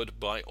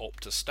powered by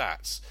Opta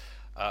Stats.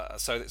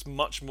 So it's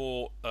much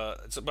more.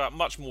 It's about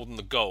much more than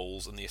the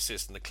goals and the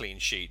assists and the clean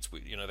sheets.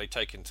 They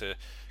take into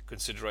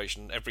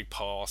consideration every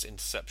pass,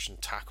 interception,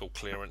 tackle,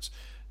 clearance,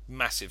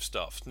 massive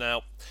stuff.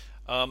 Now,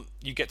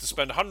 you get to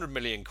spend 100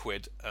 million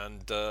quid,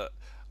 and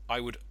I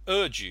would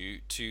urge you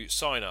to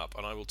sign up,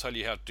 and I will tell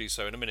you how to do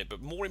so in a minute.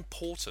 But more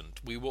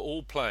important, we were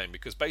all playing,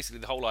 because basically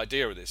the whole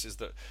idea of this is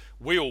that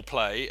we all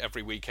play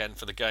every weekend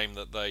for the game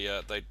that they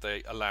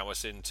allow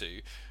us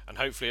into, and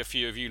hopefully a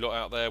few of you lot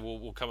out there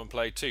will come and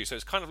play too. So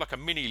it's kind of like a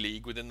mini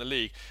league within the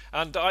league,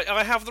 and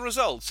I have the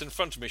results in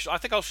front of me. I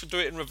think I should do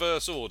it in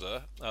reverse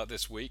order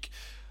this week.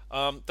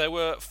 There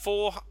were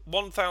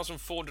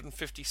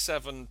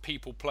 1,457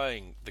 people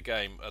playing the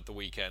game at the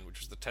weekend, which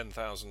was the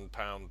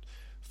 £10,000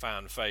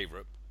 fan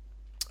favourite.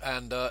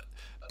 And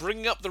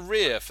bringing up the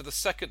rear for the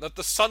second,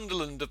 the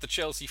Sunderland of the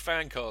Chelsea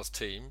Fancast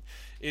team,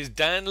 is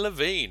Dan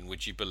Levine,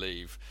 would you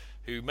believe,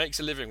 who makes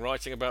a living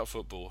writing about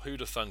football. Who'd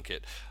have thunk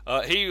it?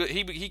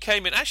 He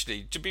came in,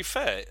 actually, to be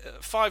fair,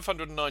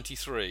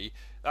 593.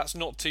 That's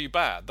not too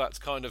bad. That's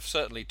kind of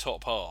certainly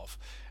top half.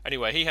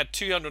 Anyway, he had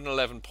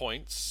 211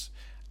 points,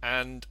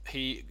 and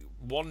he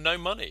won no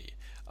money.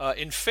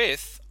 In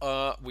fifth,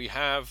 we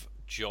have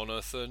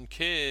Jonathan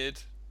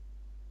Kidd.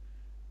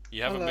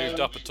 You haven't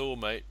moved up at all,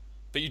 mate.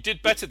 But you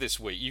did better this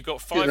week. You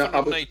got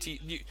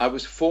 580. I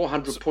was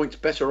 400 points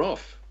better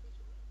off.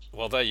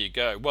 Well, there you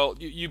go. Well,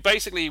 you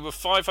basically were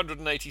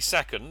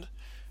 582nd,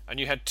 and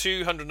you had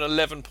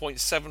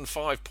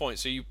 211.75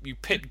 points. So you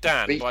pipped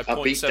Dan by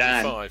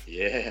 0.75.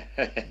 Yeah.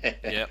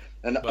 Yeah.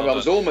 And well, I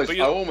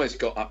almost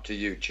got up to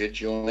you, Chidge.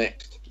 You're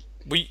next.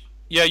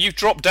 Yeah, you've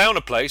dropped down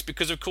a place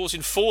because, of course,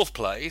 in fourth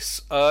place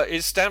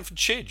is Stanford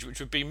Chidge, which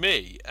would be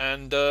me.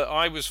 And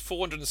I was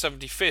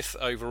 475th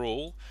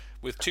overall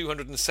with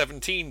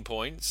 217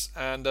 points,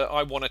 and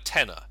I won a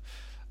tenner.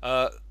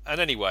 And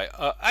anyway,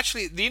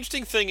 actually, the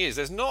interesting thing is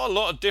there's not a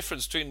lot of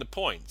difference between the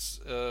points,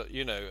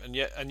 and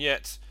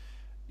yet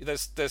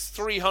there's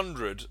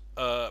 300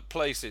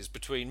 places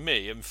between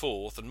me in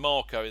fourth and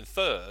Marco in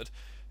third,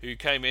 who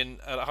came in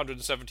at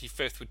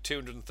 175th with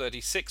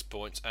 236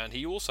 points, and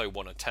he also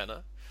won a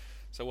tenner.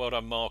 So well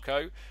done,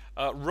 Marco.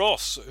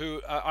 Ross,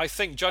 who I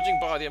think, judging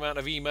by the amount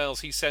of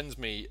emails he sends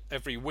me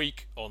every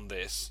week on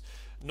this,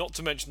 not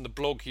to mention the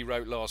blog he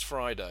wrote last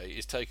Friday,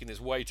 is taking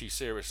this way too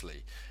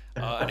seriously.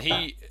 And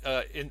he,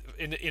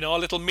 in our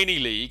little mini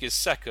league, is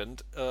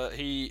second.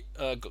 He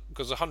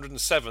goes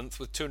 107th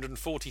with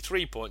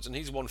 243 points, and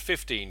he's won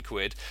 15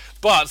 quid.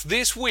 But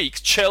this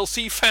week's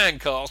Chelsea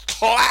Fancast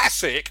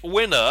classic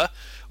winner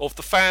of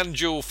the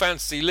FanDuel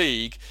Fantasy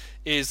League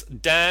is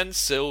Dan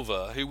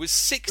Silver, who was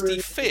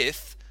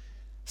 65th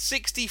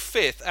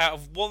 65th out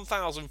of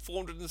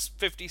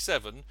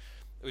 1,457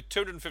 with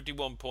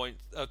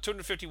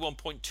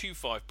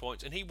 251.25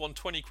 points, and he won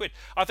 20 quid.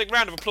 I think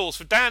round of applause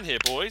for Dan here,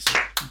 boys.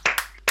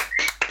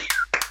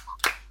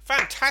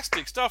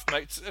 Fantastic stuff,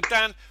 mate.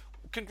 Dan,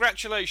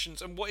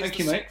 congratulations. And what is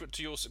the secret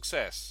to your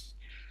success?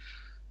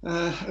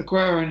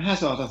 Aguero and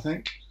Hazard, I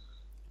think.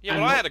 Yeah,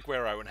 well, I had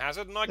Aguero and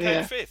Hazard, and I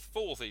came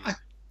fourth even.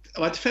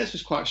 My defence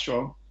was quite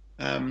strong.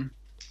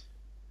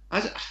 I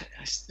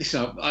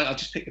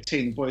just pick the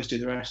team, the boys do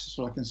the rest. That's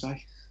all I can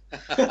say.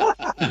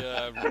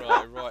 Yeah,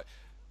 right.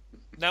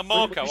 Now,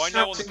 Marco, I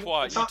know on the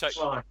quiet you take.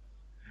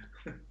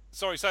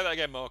 Sorry, say that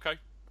again, Marco.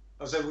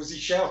 I said, was he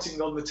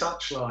shouting on the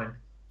touchline?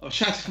 I was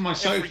shouting from my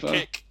sofa. Every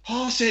kick.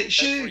 Pass it,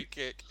 shoot. Every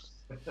kick.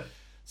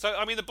 So,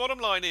 I mean, the bottom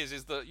line is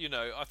that, you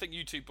know, I think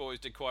you two boys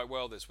did quite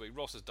well this week.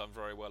 Ross has done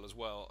very well as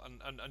well.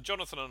 And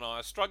Jonathan and I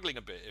are struggling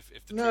a bit. If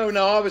the No,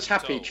 I was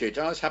happy, Chid.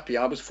 I was happy.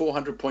 I was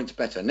 400 points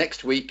better.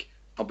 Next week,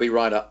 I'll be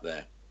right up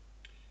there.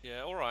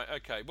 Yeah, all right,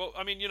 okay. Well,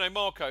 I mean, you know,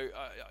 Marco,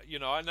 you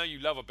know, I know you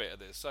love a bit of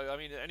this. So, I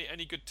mean,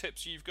 any good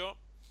tips you've got?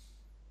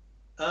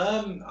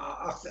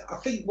 I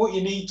think what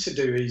you need to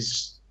do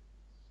is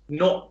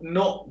not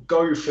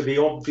go for the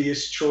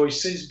obvious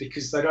choices,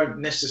 because they don't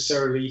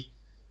necessarily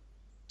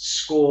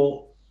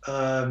score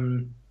as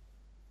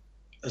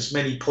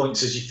many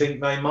points as you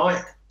think they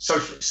might. So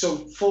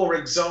for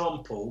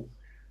example,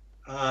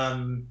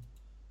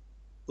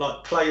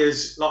 like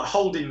players like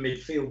holding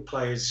midfield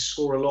players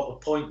score a lot of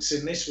points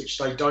in this, which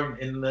they don't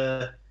in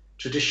the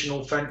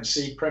traditional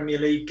fantasy Premier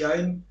League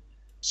game.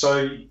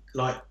 So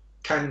like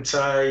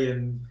Kante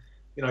and,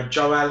 you know,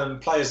 Joe Allen,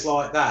 players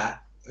like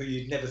that who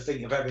you'd never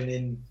think of having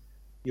in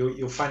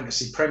your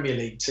fantasy Premier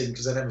League team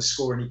because they never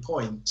score any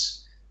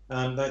points.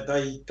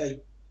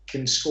 They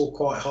can score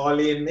quite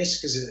highly in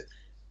this because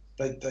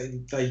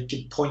they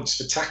give points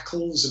for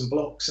tackles and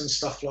blocks and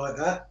stuff like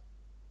that.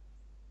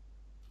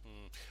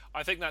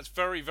 I think that's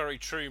very, very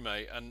true,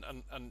 mate. And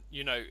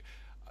you know,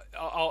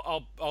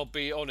 I'll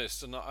be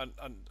honest. And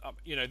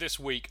you know, this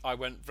week I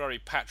went very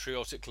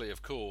patriotically,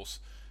 of course,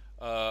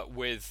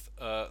 with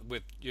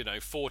you know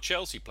 4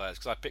 Chelsea players,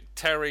 because I picked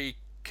Terry,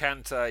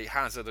 Kante,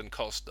 Hazard, and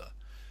Costa.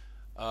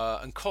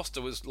 And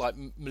Costa was like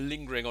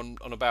malingering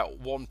on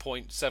about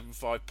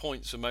 1.75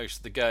 points for most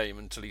of the game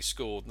until he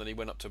scored, and then he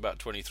went up to about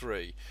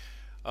 23.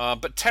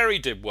 But Terry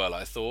did well,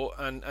 I thought,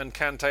 and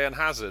Kante and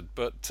Hazard.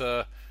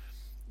 But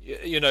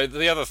you know,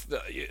 the other,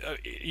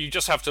 you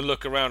just have to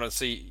look around and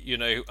see. You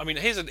know, I mean,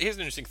 here's an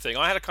interesting thing.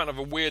 I had a kind of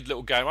a weird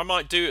little game. I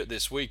might do it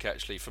this week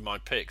actually for my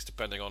picks,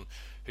 depending on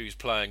who's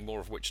playing. More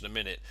of which in a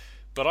minute.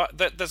 But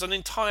there's an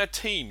entire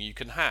team you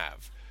can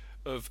have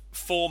of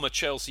former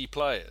Chelsea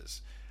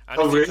players.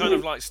 And if you kind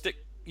of like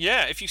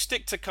if you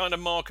stick to kind of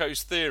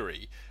Marco's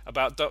theory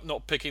about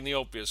not picking the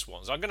obvious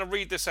ones, I'm going to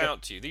read this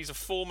out to you. These are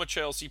former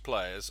Chelsea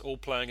players, all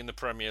playing in the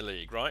Premier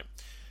League, right?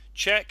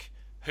 Cech,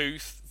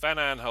 Huth, Van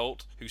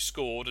Aanholt, who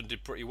scored and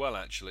did pretty well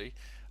actually,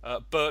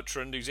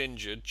 Bertrand, who's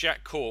injured,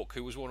 Jack Cork,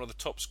 who was one of the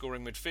top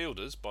scoring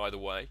midfielders, by the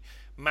way,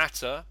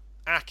 Mata,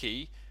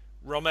 Aki,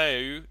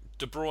 Romeu,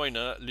 De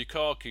Bruyne,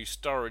 Lukaku,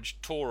 Sturridge,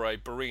 Toure,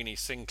 Barini,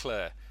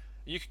 Sinclair.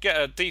 You could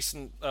get a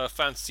decent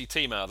fantasy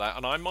team out of that,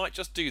 and I might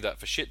just do that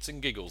for shits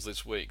and giggles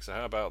this week. So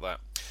how about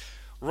that?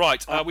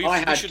 Right, we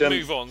should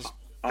move on.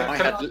 I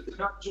had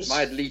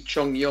Lee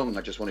Chung-Yong.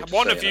 I just wanted to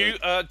one say of you,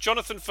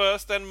 Jonathan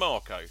first, then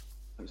Marco.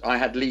 I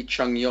had Lee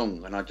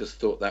Chung-Yong, and I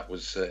just thought that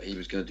was he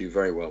was going to do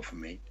very well for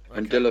me. Okay.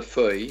 And De La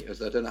Foy, I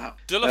don't know how.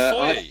 De La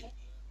Foy.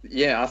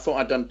 I thought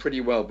I'd done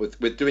pretty well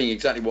with doing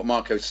exactly what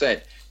Marco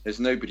said. There's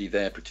nobody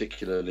there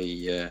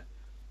particularly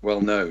well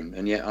known,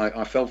 and yet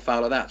I fell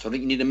foul of that. So I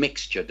think you need a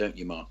mixture, don't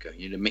you, Marco?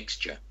 You need a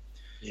mixture.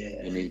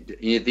 Yeah. You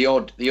need the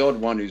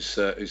odd one who's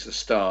a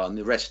star, and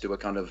the rest who are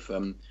kind of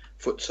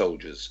foot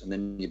soldiers, and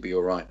then you'd be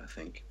all right, I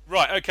think.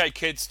 Right, okay,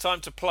 kids.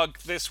 Time to plug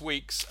this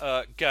week's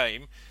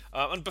game.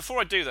 And before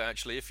I do that,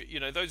 actually, if you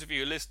know those of you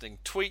who are listening,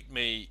 tweet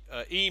me,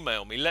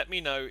 email me, let me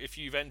know if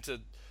you've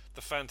entered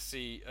the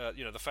fantasy,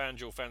 the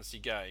FanDuel fantasy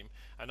game,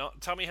 and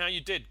tell me how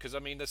you did, because I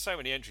mean, there's so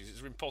many entries,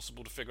 it's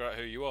impossible to figure out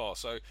who you are.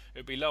 So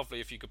it'd be lovely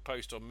if you could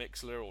post on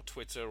Mixlr or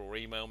Twitter or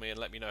email me and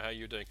let me know how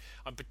you're doing.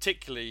 I'm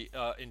particularly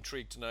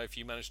intrigued to know if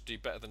you managed to do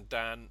better than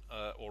Dan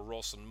or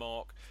Ross and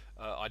Mark.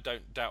 I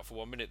don't doubt for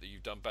 1 minute that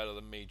you've done better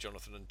than me,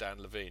 Jonathan, and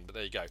Dan Levine, but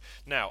there you go.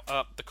 Now,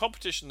 the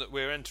competition that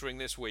we're entering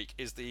this week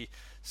is the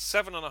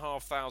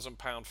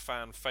 £7,500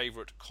 fan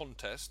favourite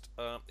contest.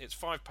 It's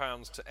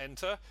 £5 to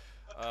enter.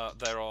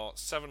 There are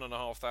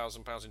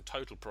 £7,500 in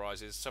total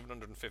prizes,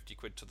 750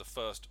 quid to the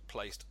first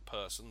placed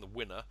person, the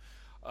winner.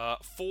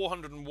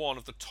 401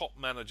 of the top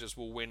managers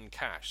will win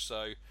cash.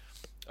 So,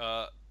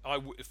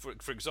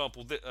 for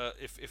example,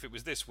 if it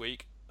was this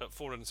week, at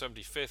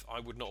 475th, I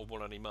would not have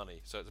won any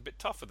money. So it's a bit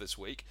tougher this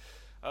week.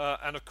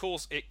 And of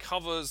course, it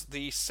covers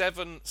the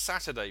 7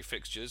 Saturday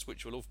fixtures,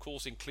 which will of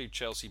course include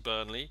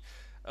Chelsea-Burnley,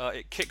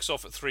 It kicks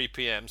off at 3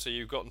 p.m, so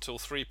you've got until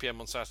 3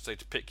 p.m on Saturday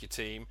to pick your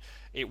team.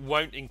 It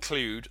won't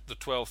include the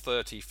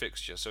 12:30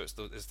 fixture, so it's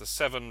the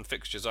 7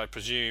 fixtures, I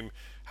presume,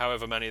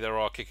 however many there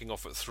are, kicking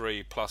off at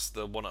 3 plus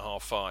the 1 at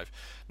half 5.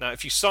 Now,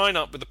 if you sign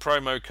up with the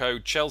promo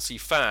code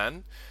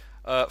ChelseaFan,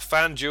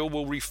 FanDuel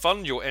will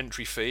refund your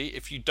entry fee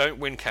if you don't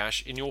win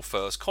cash in your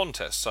first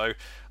contest. So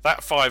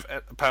that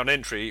 £5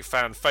 entry,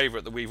 fan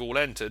favourite that we've all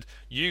entered,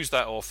 use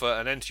that offer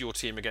and enter your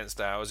team against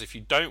ours. If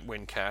you don't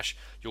win cash,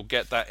 you'll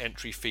get that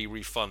entry fee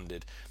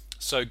refunded.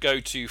 So go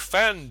to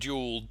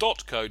fanduel.co.uk,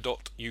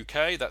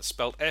 that's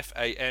spelled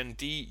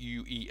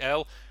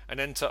FANDUEL, and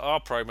enter our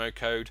promo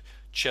code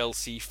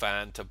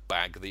ChelseaFan to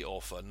bag the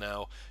offer.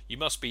 Now, you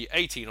must be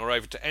 18 or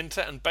over to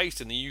enter, and based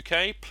in the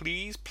UK,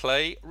 please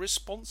play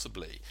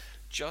responsibly,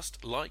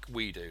 just like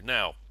we do.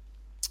 Now,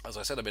 as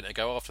I said a minute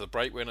ago, after the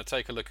break, we're going to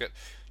take a look at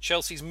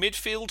Chelsea's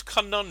midfield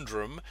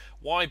conundrum,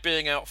 why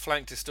being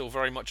outflanked is still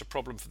very much a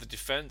problem for the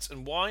defence,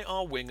 and why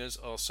our wingers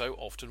are so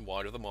often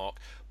wide of the mark.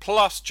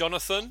 Plus,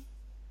 Jonathan,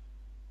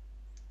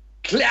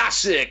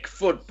 classic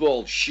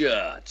football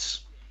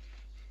shirts.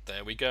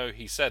 There we go,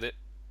 he said it.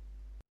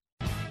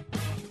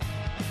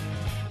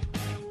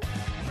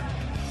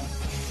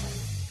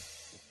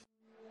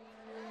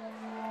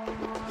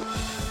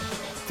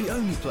 The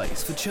only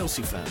place for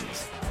Chelsea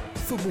fans.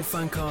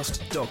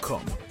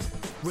 Footballfancast.com.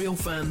 Real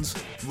fans,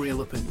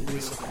 real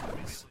opinions.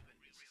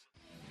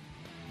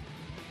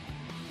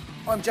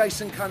 I'm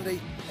Jason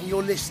Cundy, and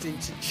you're listening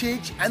to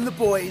Chidge and the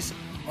boys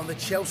on the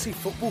Chelsea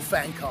Football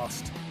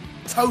Fancast.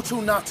 Total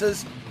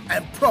nutters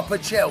and proper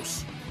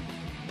Chelsea.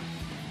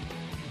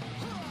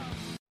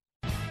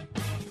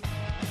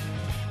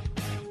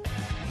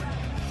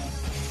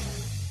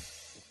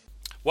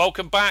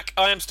 Welcome back.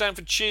 I am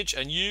Stanford Chidge,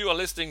 and you are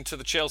listening to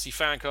the Chelsea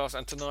Fancast.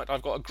 And tonight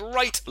I've got a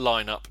great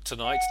lineup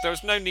tonight. There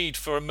is no need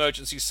for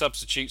emergency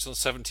substitutes on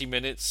 70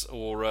 minutes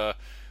or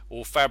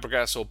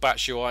Fabregas or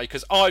Batshuayi,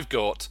 because I've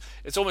got.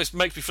 It almost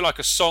makes me feel like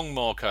a song,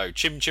 Marco.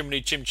 Chim chimney,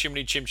 chim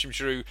chimney, chim chim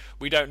chiroo.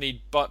 We don't need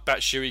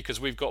Batshuayi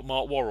because we've got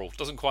Mark Worrell.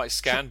 Doesn't quite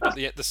scan, but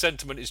the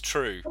sentiment is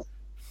true.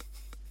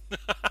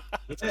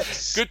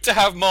 Yes. Good to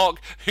have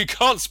Mark, who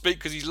can't speak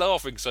because he's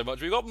laughing so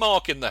much. We've got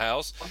Mark in the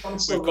house.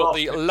 We've got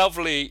the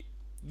lovely.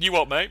 You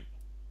what, mate?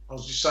 I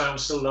was just saying I'm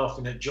still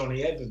laughing at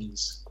Johnny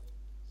Evans.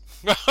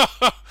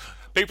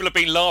 People have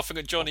been laughing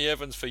at Johnny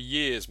Evans for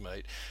years,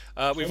 mate.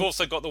 We've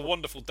also got the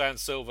wonderful Dan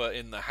Silver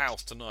in the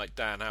house tonight.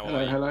 Dan, how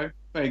are you? Hello.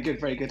 Very good,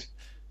 very good.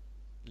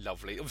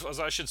 Lovely. As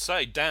I should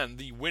say, Dan,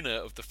 the winner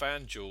of the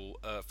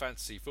FanDuel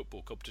fantasy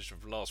football competition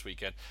from last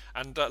weekend.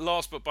 And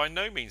last but by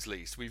no means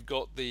least, we've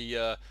got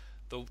the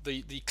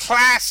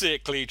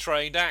classically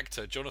trained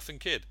actor, Jonathan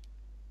Kidd.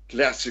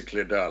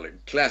 Classically, darling.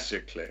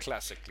 Classically.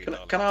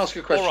 Darling. Can I ask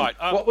a question? All right,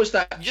 what was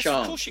that yes,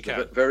 chant of course you can.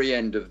 at the very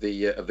end of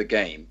the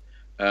game,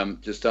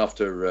 just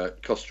after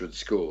Costa had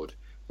scored,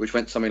 which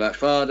went something like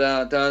fa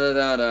da da da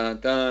da da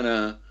da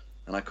da,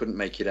 and I couldn't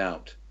make it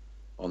out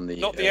on the.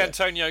 Not the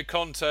Antonio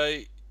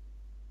Conte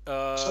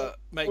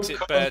makes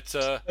it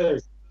better.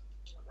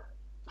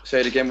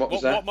 Say it again. What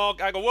was that? What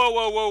Mark? I go.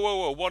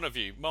 Whoa! One of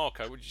you,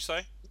 Marco. What did you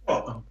say?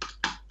 Oh.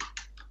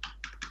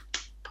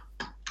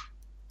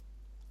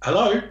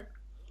 Hello.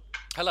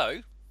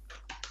 Hello.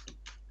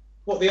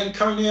 What, the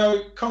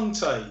Antonio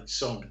Conte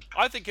song?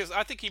 I think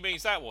he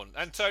means that one.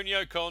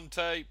 Antonio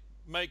Conte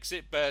makes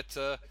it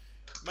better,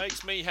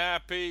 makes me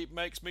happy,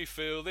 makes me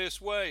feel this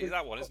way.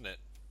 That one, isn't it?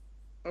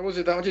 Oh, was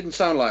it that one? Didn't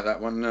sound like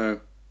that one. No.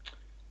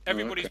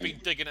 Everybody's been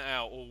digging it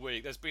out all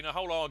week. There's been a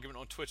whole argument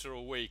on Twitter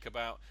all week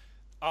about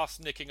us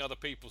nicking other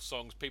people's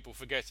songs, people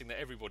forgetting that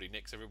everybody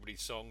nicks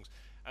everybody's songs.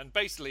 And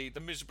basically, the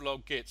miserable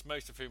old gits,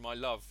 most of whom I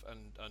love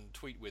and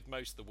tweet with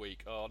most of the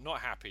week, are not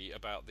happy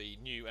about the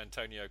new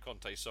Antonio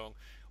Conte song.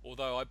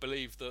 Although I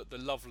believe that the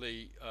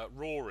lovely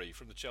Rory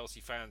from the Chelsea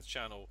Fans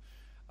channel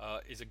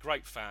is a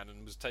great fan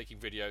and was taking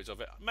videos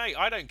of it. Mate,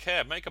 I don't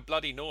care. Make a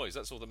bloody noise.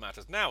 That's all that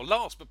matters. Now,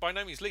 last but by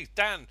no means least,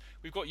 Dan,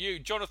 we've got you.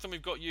 Jonathan,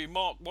 we've got you.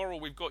 Mark Worrell,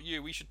 we've got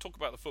you. We should talk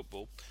about the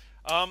football.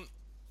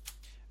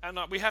 And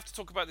we have to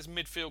talk about this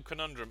midfield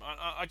conundrum.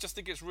 I just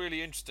think it's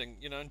really interesting,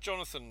 you know. And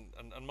Jonathan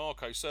and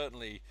Marco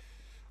certainly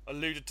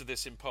alluded to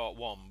this in part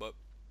one, but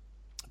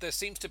there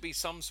seems to be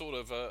some sort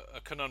of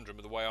a conundrum,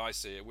 the way I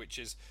see it, which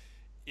is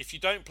if you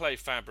don't play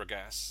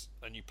Fabregas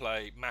and you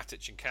play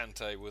Matic and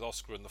Kante with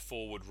Oscar in the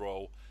forward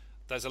role,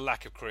 there's a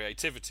lack of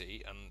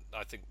creativity, and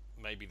I think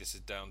maybe this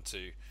is down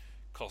to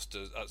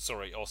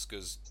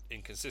Oscar's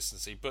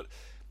inconsistency. But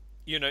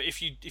you know,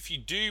 if you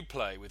do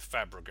play with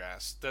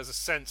Fabregas, there's a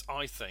sense,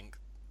 I think.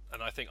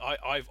 And I think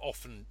I've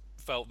often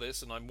felt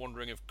this, and I'm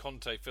wondering if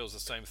Conte feels the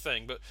same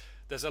thing, but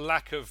there's a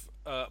lack of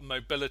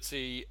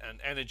mobility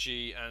and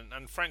energy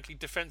and frankly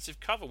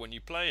defensive cover when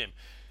you play him.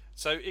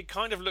 So it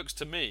kind of looks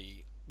to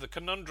me, the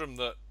conundrum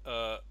that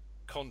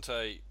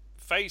Conte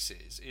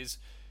faces is,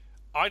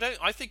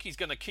 I think he's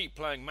going to keep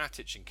playing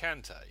Matic and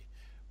Kante,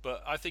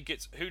 but I think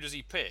it's, who does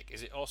he pick?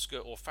 Is it Oscar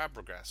or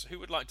Fabregas? Who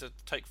would like to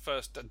take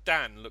first?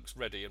 Dan looks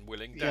ready and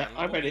willing. Dan,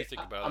 what do you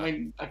think about that? I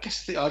mean, I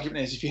guess the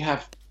argument is if you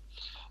have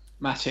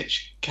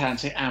Matic,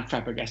 Kante and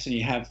Fabregas and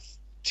you have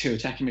two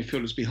attacking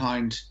midfielders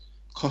behind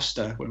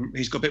Costa, when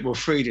he's got a bit more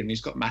freedom,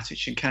 he's got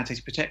Matic and Kante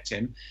to protect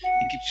him,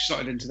 he gets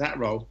slotted into that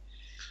role.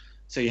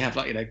 So you have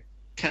Kante,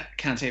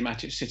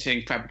 Matic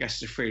sitting, Fabregas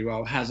is a free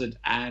role, Hazard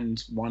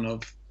and one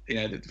of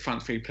the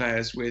front three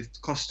players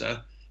with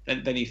Costa,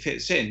 then he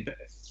fits in. But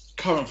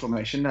current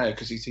formation, no,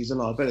 because he's a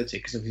liability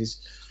because of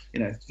his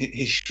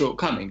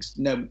shortcomings.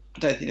 No, I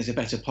don't think there's a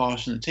better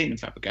passer in the team than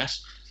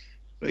Fabregas,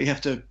 but you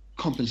have to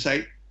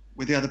compensate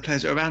with the other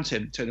players that are around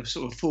him to a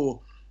sort of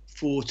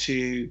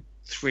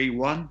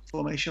 4-2-3-1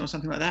 formation or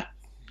something like that.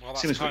 Well,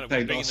 that's kind of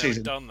been there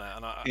and done that.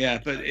 And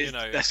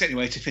that's the only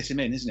way to fit him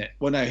in, isn't it?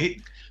 Well, no,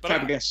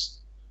 Fabregas,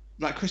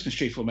 like Christmas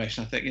tree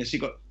formation, I think. So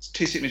you've got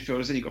two centre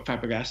midfielders, then you've got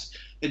Fabregas,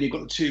 then you've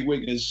got the two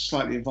wingers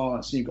slightly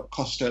advanced, and you've got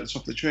Costa at the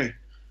top of the tree.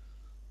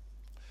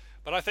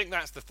 But I think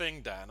that's the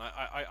thing, Dan.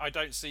 I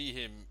don't see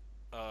him,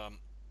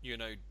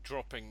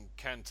 dropping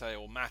Kante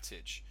or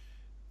Matic.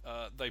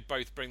 They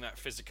both bring that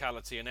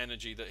physicality and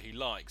energy that he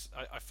likes.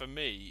 For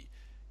me,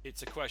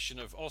 it's a question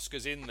of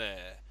Oscar's in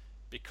there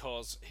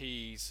because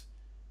he's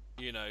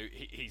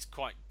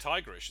quite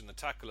tigerish in the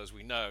tackle, as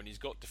we know, and he's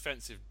got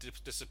defensive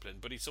discipline,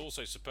 but he's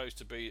also supposed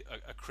to be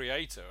a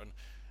creator, and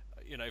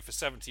for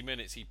 70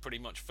 minutes he pretty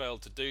much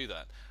failed to do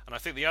that. And I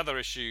think the other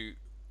issue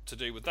to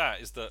do with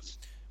that is that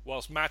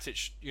whilst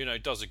Matic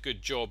does a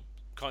good job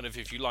kind of,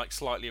 if you like,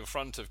 slightly in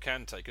front of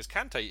Kante, because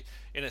Kante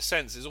in a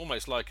sense is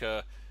almost like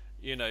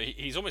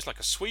he's almost like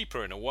a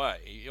sweeper in a way.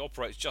 He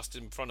operates just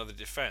in front of the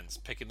defence,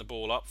 picking the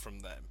ball up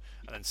from them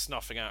and then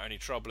snuffing out any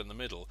trouble in the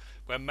middle,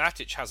 where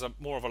Matic has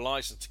more of a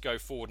licence to go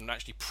forward and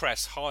actually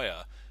press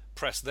higher,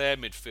 press their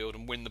midfield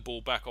and win the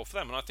ball back off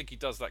them, and I think he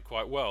does that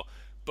quite well.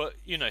 But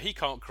he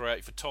can't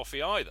create for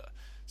toffee either.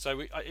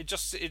 So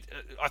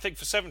I think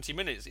for 70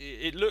 minutes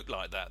it looked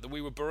like that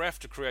we were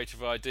bereft of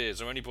creative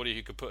ideas or anybody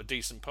who could put a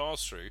decent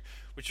pass through,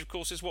 which of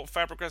course is what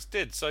Fabregas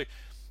did. So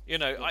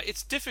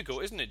it's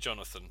difficult, isn't it,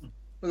 Jonathan?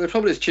 Well, the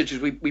problem is,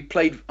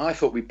 Chidge, I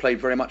thought we played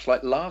very much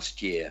like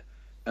last year.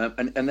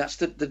 And that's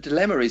the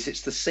dilemma is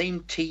it's the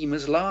same team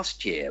as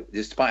last year,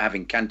 despite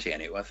having Kante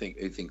in it,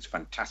 who think's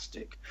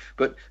fantastic.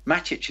 But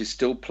Matic is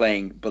still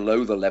playing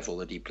below the level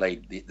that he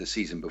played the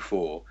season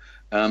before.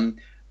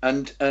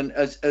 And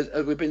as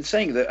we've been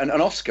saying, that and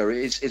Oscar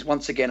is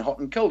once again hot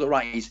and cold. All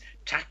right, he's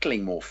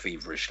tackling more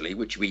feverishly,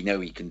 which we know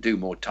he can do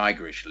more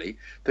tigerishly,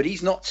 but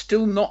he's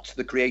still not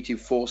the creative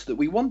force that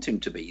we want him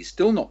to be. He's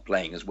still not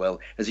playing as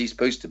well as he's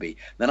supposed to be.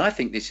 Then I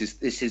think this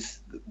is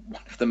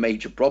one of the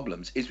major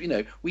problems. Is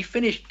we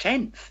finished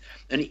 10th,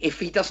 and if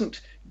he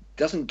doesn't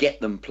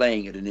get them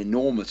playing at an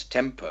enormous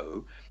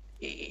tempo,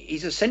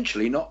 he's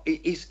essentially not.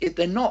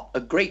 They're not a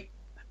great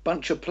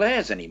bunch of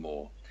players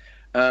anymore.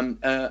 And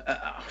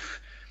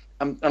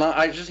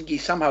I just think he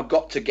somehow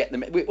got to get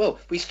them.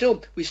 We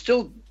still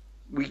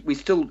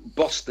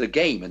bossed the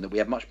game, and that we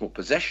had much more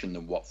possession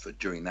than Watford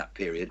during that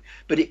period.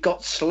 But it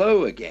got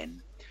slow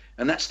again,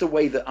 and that's the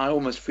way that I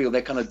almost feel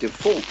their kind of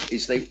default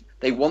is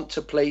they want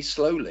to play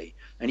slowly,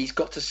 and he's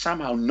got to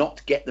somehow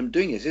not get them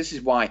doing this. This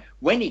is why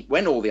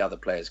when all the other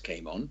players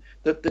came on,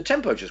 the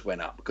tempo just went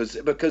up because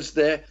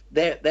they're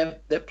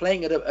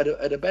playing at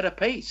a better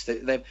pace.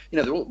 They're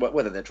all,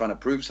 whether they're trying to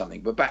prove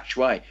something, but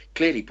Batshuayi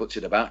clearly puts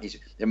it about.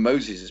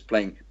 Moses is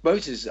playing.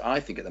 Moses, I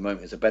think at the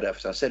moment is a better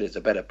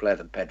player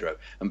than Pedro.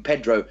 And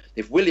Pedro,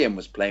 if Willian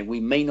was playing,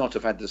 we may not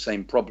have had the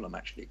same problem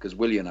actually, because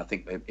Willian I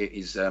think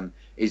is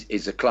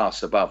a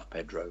class above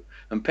Pedro,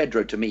 and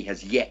Pedro to me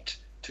has yet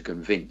to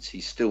convince.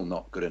 He's still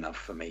not good enough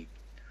for me.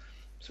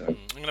 So I'm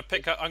going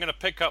to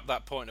pick up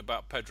that point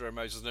about Pedro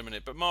Moses in a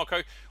minute. But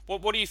Marco,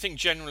 what do you think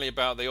generally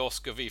about the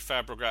Oscar v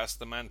Fabregas,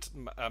 the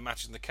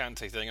Matic and the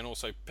Kante thing, and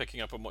also picking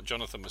up on what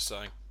Jonathan was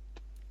saying?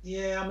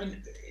 Yeah, I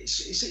mean,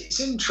 it's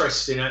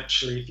interesting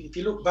actually. If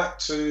you look back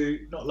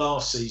to not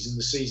last season,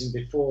 the season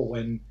before,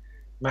 when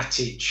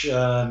Matic,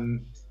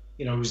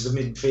 was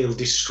the midfield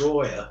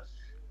destroyer.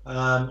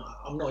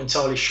 I'm not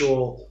entirely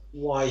sure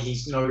why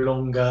he's no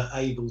longer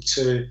able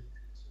to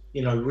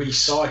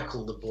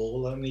recycle the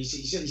ball. I mean,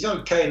 he's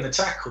okay in the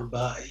tackle,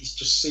 but he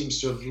just seems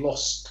to have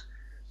lost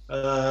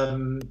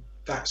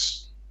that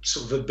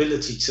sort of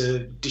ability to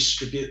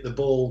distribute the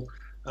ball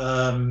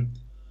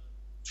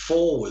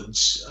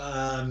forwards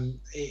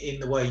in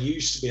the way he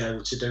used to be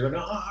able to do. And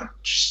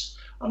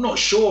I'm not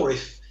sure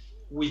if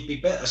we'd be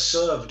better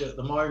served at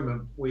the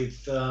moment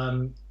with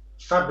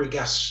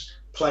Fabregas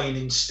playing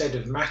instead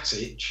of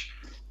Matic,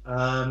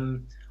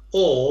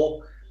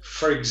 or,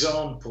 for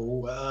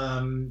example,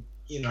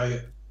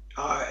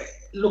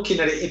 looking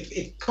at it,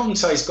 if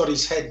Conte's got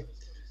his head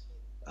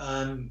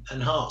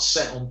and heart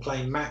set on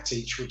playing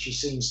Matic, which he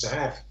seems to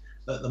have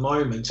at the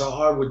moment,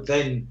 I would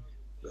then,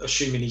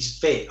 assuming he's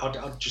fit,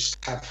 I'd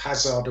just have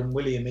Hazard and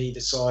Willian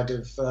either side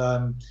of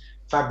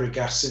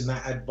Fabregas in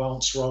that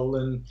advanced role,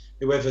 and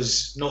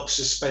whoever's not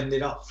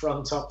suspended up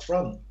front.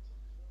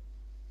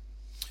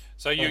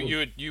 So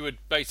you would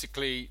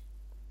basically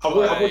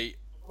play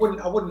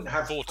I wouldn't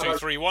have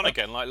 4-2-3-1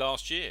 again like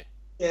last year.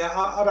 Yeah,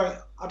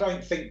 I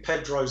don't think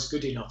Pedro's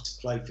good enough to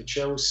play for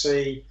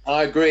Chelsea.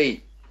 I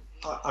agree.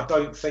 I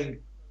don't think.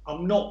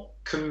 I'm not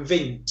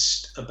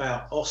convinced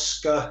about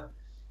Oscar.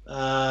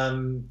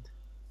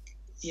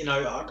 You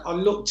know, I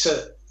looked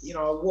at, you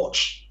know, I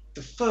watched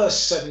the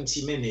first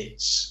 70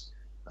 minutes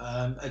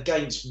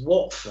against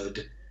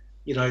Watford.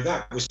 You know,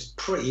 that was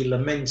pretty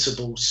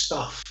lamentable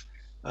stuff,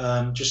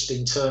 just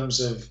in terms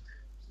of,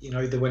 you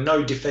know, there were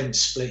no defence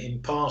splitting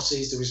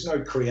passes, there was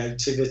no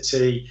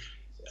creativity.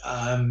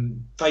 Their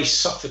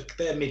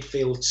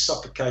midfield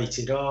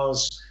suffocated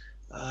ours.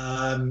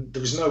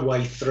 There was no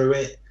way through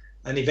it.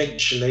 And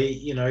eventually,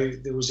 you know,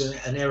 there was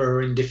an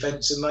error in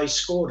defence and they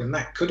scored, and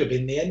that could have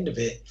been the end of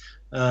it.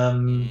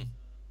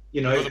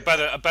 You know,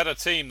 well, a better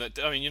team that,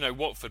 I mean, you know,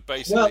 Watford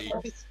basically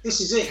this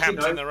is it,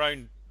 camped you know, in their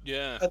own.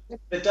 Yeah. At the end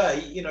of the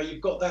day, you know,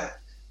 you've got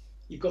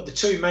the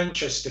two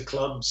Manchester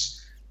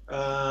clubs,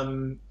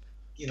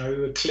 you know,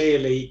 who are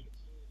clearly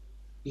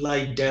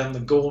laid down the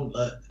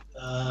gauntlet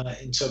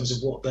in terms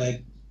of what they're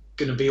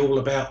going to be all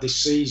about this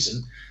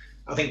season.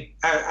 I think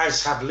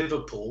as have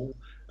Liverpool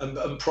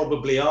and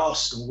probably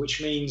Arsenal,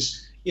 which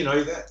means, you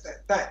know,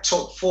 that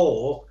top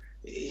four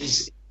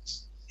is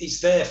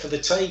there for the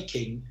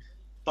taking,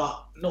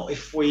 but not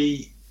if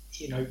we,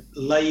 you know,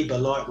 labour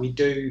like we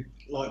did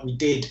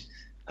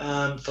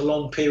for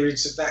long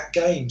periods of that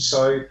game.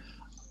 So,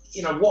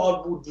 you know, what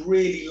I would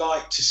really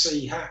like to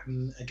see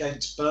happen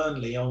against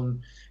Burnley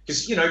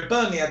because, you know,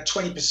 Burnley had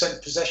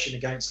 20% possession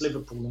against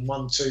Liverpool and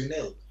won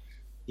 2-0,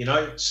 you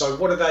know, so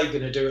what are they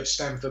going to do at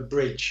Stamford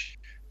Bridge?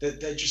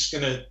 They're just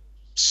going to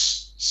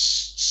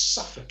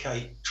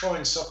try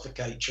and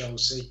suffocate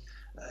Chelsea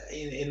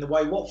in the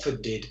way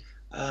Watford did.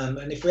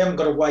 And if we haven't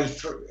got a way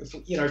through,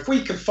 if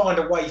we can find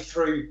a way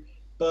through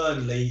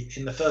Burnley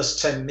in the first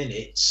 10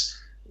 minutes,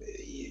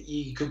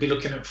 you could be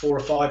looking at 4 or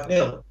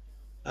 5-0.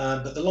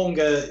 But the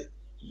longer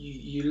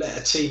you let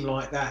a team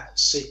like that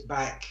sit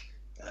back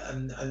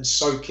and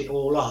soak it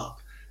all up,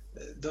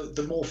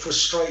 the more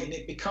frustrating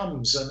it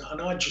becomes.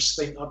 And I just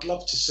think I'd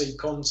love to see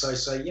Conte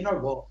say, you know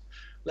what,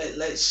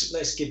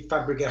 let's give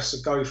Fabregas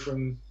a go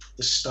from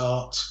the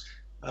start.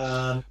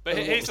 But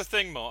here's the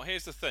thing, Mark.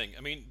 Here's the thing.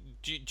 I mean,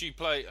 do you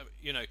play?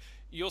 You know,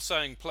 you're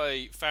saying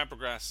play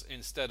Fabregas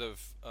instead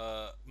of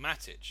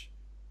Matic,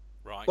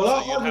 right?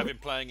 Well, so you'd have him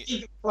playing.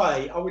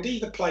 I would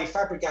either play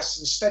Fabregas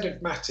instead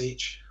of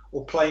Matic,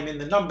 or play him in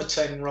the number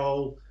 10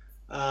 role.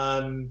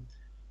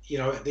 You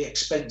know, at the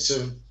expense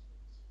of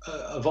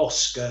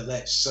Oscar,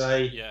 let's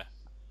say. Yeah.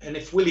 And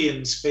if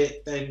Willian's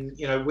fit, then,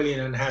 you know,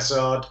 Willian and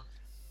Hazard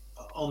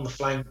on the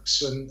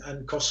flanks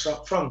and Costa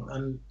up front.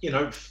 And, you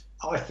know,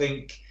 I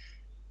think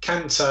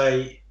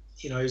Kante,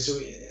 you know, is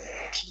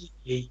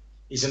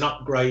an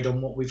upgrade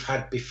on what we've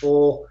had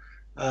before,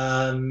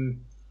 and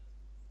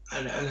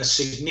a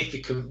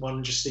significant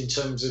one just in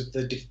terms of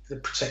the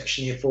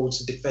protection he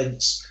affords the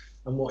defence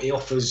and what he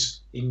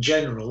offers in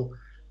general.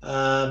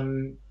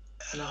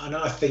 And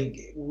I think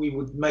we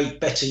would make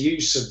better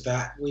use of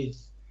that with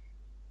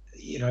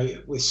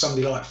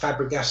somebody like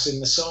Fabregas in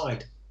the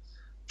side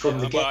from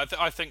the game.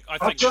 I think.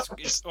 I'd like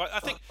sorry,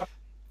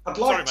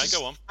 to mate.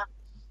 Go on.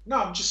 No,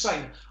 I'm just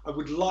saying I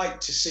would like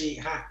to see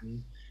it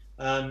happen,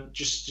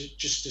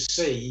 just to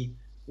see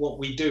what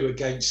we do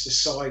against a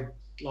side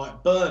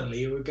like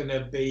Burnley, who are going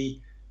to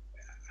be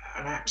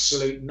an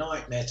absolute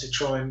nightmare to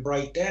try and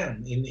break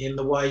down in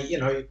the way, you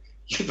know,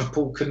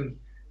 Liverpool can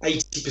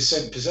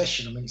 80%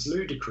 possession. I mean, it's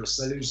ludicrous.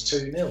 They lose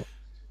 2-0.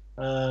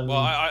 Well,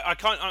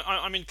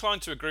 I'm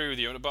inclined to agree with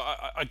you,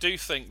 but I do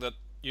think that,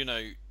 you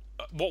know,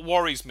 what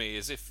worries me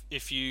is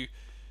if you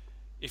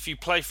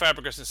play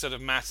Fabregas instead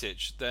of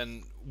Matic,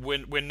 then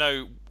we're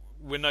no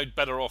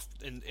better off.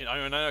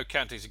 I know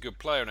Kante's a good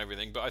player and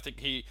everything, but I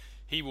think he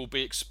will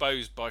be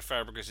exposed by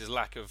Fabregas'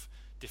 lack of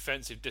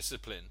defensive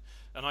discipline.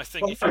 And I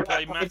think if you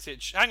play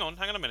Matic, hang on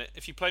a minute.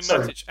 If you play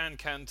Matic and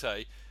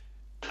Kante,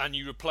 and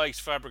you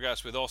replace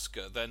Fabregas with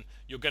Oscar, then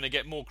you're going to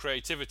get more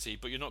creativity,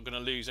 but you're not going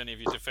to lose any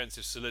of your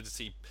defensive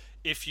solidity.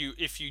 If you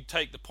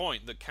take the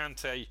point that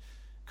Kante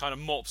kind of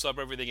mops up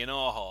everything in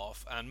our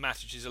half, and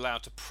Matic is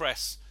allowed to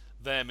press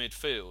their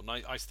midfield, and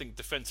I think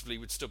defensively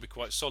would still be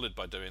quite solid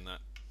by doing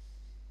that.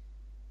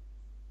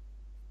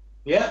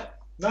 Yeah,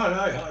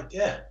 I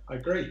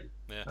agree.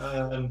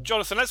 Yeah.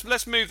 Jonathan,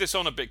 let's move this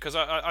on a bit, because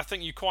I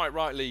think you quite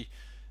rightly,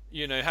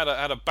 you know, had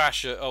a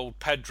bash at old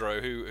Pedro,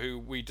 who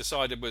we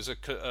decided was a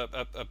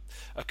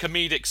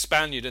comedic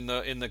Spaniard in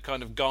the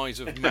kind of guise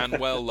of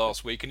Manuel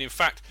last week. And in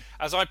fact,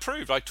 as I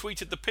proved, I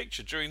tweeted the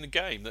picture during the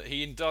game that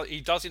he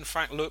does in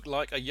fact look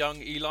like a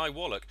young Eli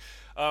Wallach.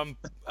 And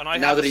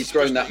now that he's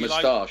grown that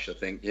moustache, I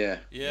think, yeah.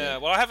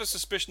 Well, I have a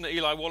suspicion that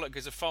Eli Wallach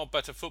is a far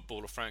better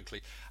footballer,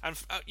 frankly.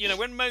 And you know,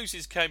 when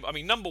Moses came, I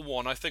mean, number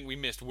one, I think we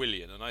missed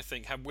Willian, and I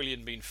think had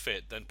Willian been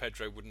fit, then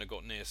Pedro wouldn't have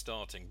got near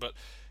starting. But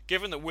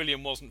given that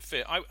William wasn't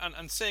fit,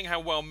 and seeing how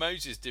well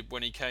Moses did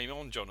when he came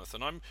on,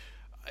 Jonathan,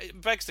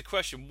 it begs the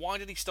question: why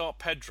did he start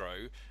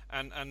Pedro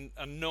and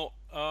not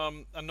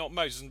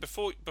Moses? And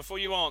before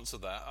you answer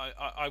that,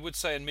 I would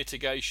say in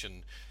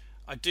mitigation,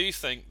 I do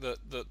think that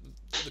the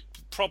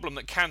problem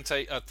that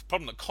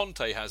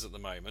Conte has at the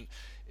moment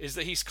is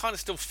that he's kind of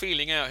still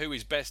feeling out who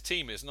his best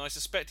team is, and I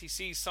suspect he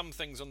sees some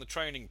things on the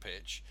training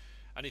pitch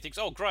and he thinks,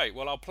 oh great,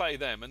 well I'll play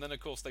them, and then of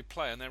course they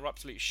play and they're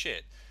absolute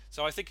shit.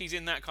 So I think he's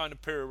in that kind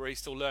of period where he's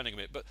still learning a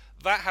bit. But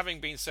that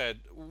having been said,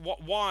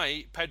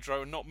 why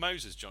Pedro and not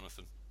Moses,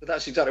 Jonathan? But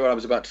that's exactly what I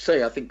was about to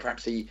say. I think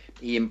perhaps he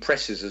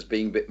impresses as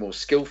being a bit more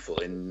skillful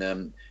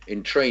in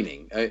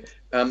training.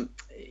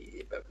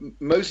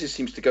 Moses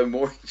seems to go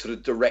more in sort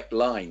of direct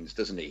lines,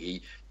 doesn't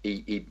he?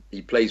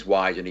 He plays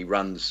wide and he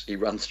runs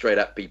straight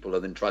at people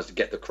and then tries to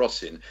get the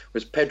cross in.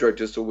 Whereas Pedro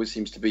just always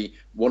seems to be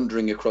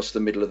wandering across the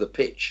middle of the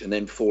pitch and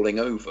then falling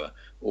over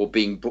or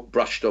being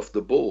brushed off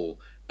the ball.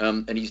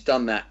 And he's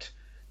done that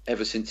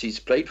ever since he's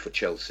played for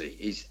Chelsea.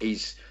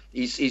 He's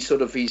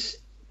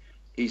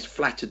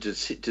flattered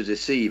to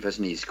deceive,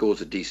 hasn't he? He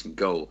scores a decent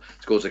goal,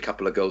 scores a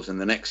couple of goals, and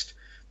the next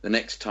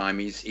time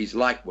he's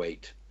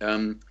lightweight.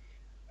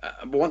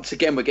 Once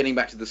again, we're getting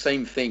back to the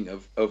same thing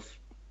of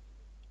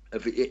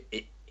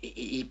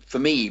he, for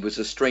me, he was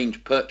a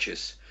strange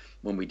purchase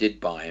when we did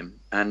buy him,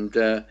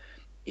 and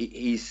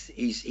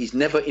he's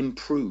never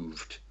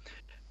improved.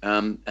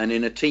 And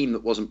in a team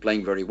that wasn't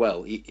playing very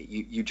well,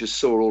 you just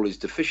saw all his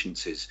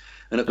deficiencies.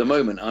 And at the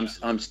moment,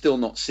 I'm still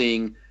not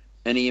seeing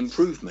any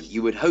improvement.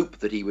 You would hope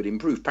that he would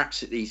improve. Perhaps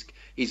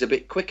he's a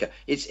bit quicker.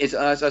 It's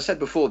as I said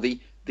before,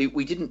 we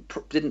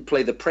didn't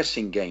play the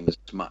pressing game as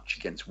much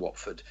against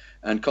Watford,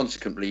 and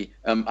consequently,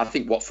 I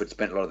think Watford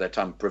spent a lot of their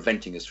time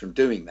preventing us from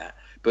doing that.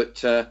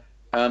 But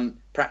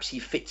perhaps he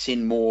fits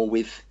in more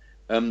with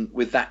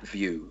that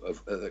view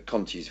of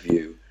Conte's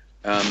view.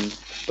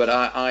 But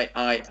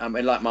I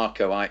mean, like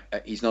Marco,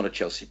 he's not a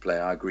Chelsea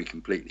player. I agree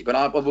completely. But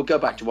I will go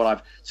back to what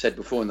I've said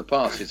before in the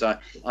past. Is I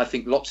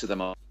think lots of them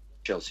are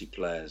Chelsea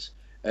players.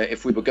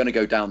 If we were going to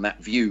go down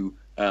that view,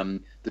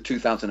 the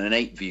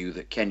 2008 view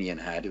that Kenyon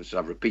had,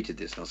 I've repeated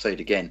this and I'll say it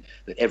again,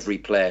 that every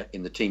player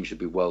in the team should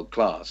be world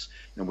class,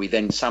 and we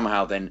then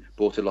somehow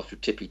bought a lot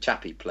of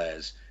tippy-tappy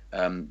players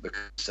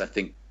because I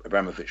think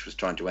Abramovich was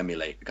trying to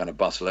emulate the kind of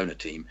Barcelona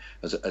team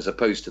as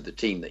opposed to the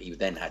team that he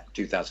then had in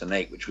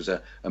 2008, which was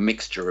a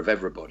mixture of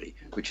everybody,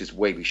 which is the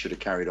way we should have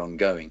carried on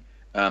going.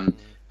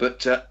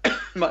 But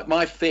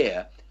my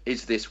fear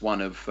is this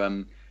one of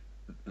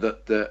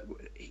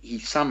he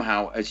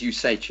somehow, as you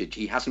say, Chidge,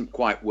 he hasn't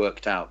quite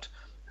worked out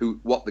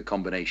what the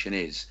combination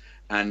is,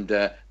 and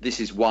this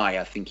is why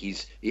I think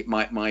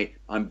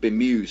I'm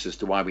bemused as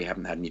to why we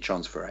haven't had any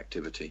transfer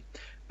activity.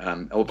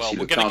 Obviously,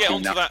 we're going to get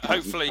onto that.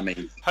 Hopefully,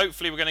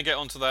 we're going to get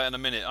onto that in a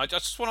minute. I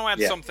just want to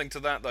add something to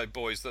that, though,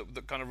 boys,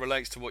 that kind of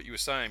relates to what you were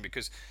saying,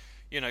 because,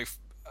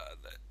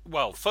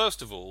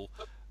 first of all,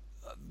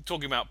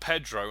 talking about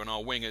Pedro and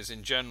our wingers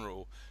in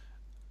general,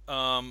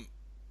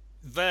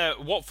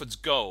 Watford's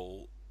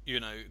goal,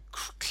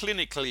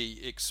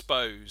 clinically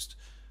exposed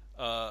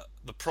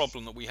the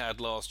problem that we had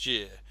last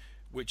year,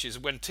 which is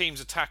when teams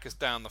attack us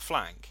down the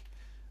flank.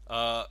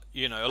 A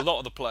lot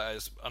of the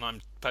players,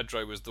 and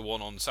Pedro was the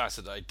one on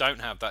Saturday, don't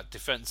have that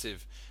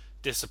defensive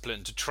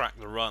discipline to track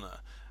the runner.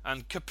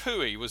 And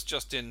Capuy was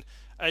just in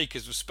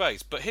acres of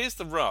space. But here's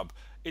the rub.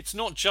 It's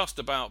not just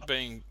about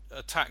being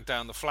attacked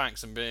down the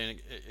flanks and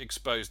being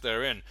exposed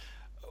therein.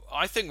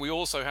 I think we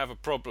also have a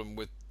problem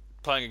with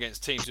playing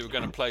against teams who are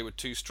going to play with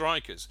two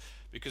strikers.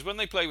 Because when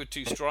they play with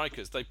two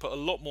strikers, they put a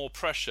lot more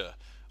pressure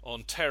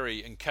on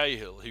Terry and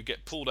Cahill, who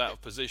get pulled out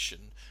of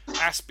position.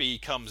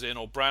 Aspie comes in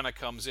or Branner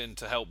comes in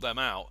to help them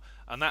out,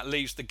 and that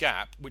leaves the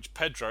gap which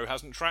Pedro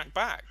hasn't tracked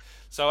back.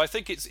 So I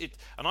think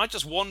and I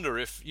just wonder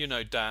if,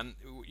 Dan,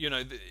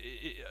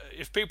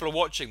 if people are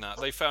watching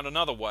that, they found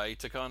another way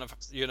to kind of,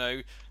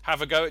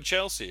 have a go at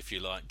Chelsea, if you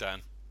like,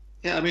 Dan.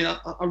 Yeah, I mean,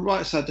 our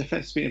right side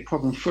defence has been a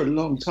problem for a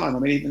long time. I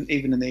mean,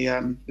 even in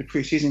the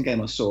pre-season game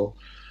I saw,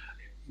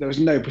 there was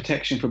no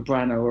protection for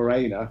Branner or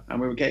Reina, and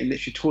we were getting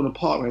literally torn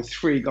apart when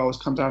 3 goals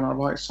come down our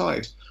right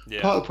side.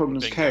 Yeah, part of the problem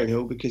is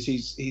Cahill, because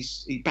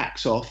he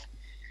backs off,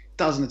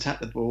 doesn't attack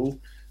the ball.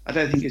 I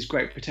don't think it's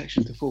great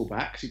protection to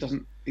full-back because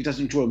he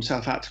doesn't draw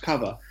himself out to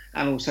cover,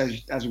 and also,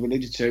 as we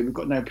alluded to, we've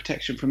got no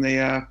protection from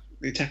the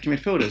attacking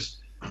midfielders.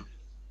 I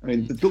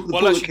mean,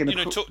 talking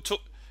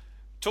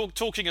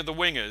of the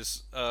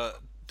wingers,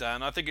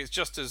 Dan, I think it's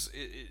just as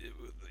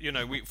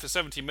we for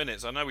 70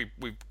 minutes. I know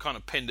we've kind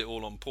of pinned it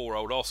all on poor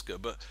old Oscar,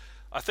 but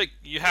I think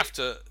you have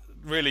to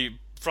really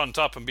front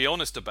up and be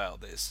honest about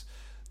this.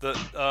 That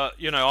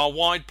our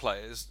wide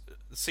players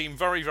seem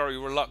very, very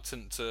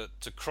reluctant to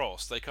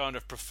cross. They kind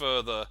of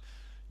prefer the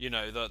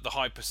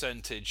high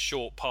percentage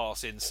short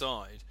pass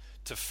inside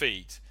to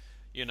feet.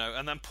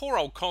 And then poor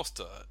old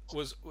Costa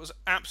was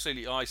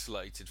absolutely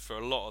isolated for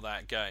a lot of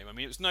that game. I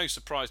mean, it was no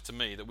surprise to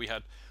me that we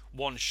had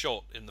one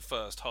shot in the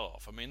first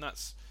half. I mean,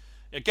 that's,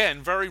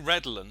 again, very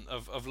redolent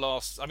of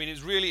last... I mean,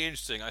 it's really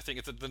interesting. I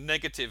think the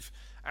negative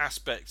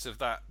aspects of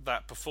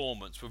that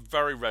performance were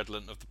very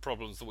redolent of the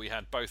problems that we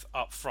had both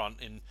up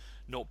front in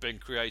not being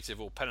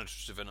creative or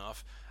penetrative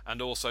enough,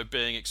 and also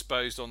being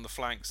exposed on the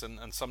flanks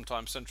and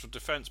sometimes central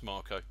defence,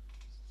 Marco.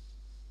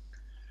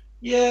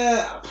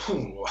 Yeah.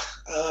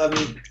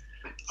 I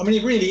mean,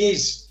 it really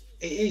is.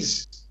 It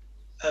is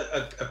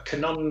a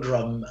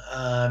conundrum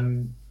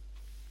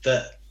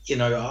that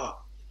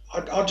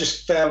I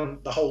just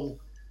found the whole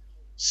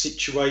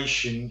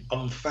situation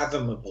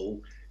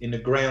unfathomable in a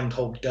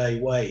Groundhog Day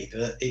way,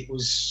 that it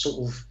was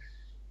sort of,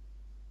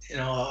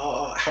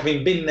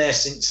 having been there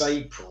since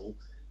April,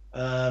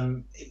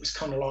 it was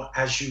kind of like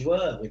as you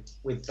were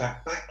with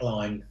that back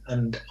line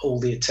and all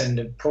the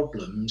attendant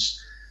problems.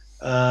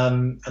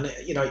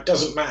 It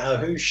doesn't matter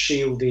who's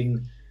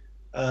shielding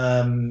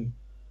the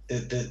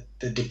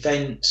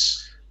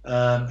defence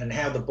and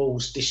how the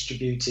ball's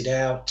distributed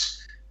out.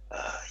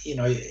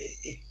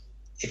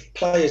 If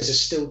players are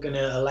still going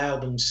to allow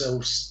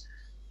themselves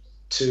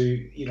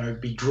to,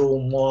 be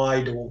drawn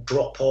wide or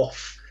drop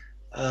off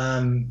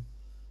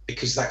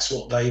because that's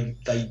what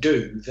they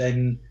do,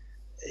 then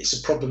it's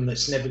a problem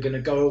that's never going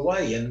to go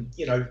away. And,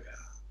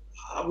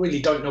 I really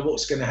don't know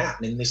what's going to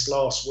happen in this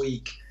last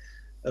week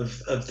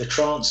of the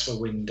transfer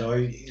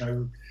window.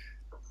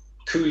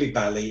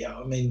 Koulibaly,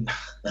 I mean,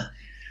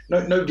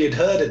 nobody had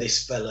heard of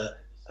this fella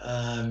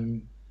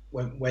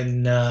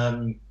when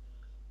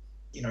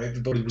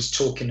everybody was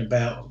talking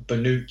about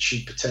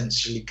Bonucci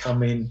potentially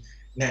coming.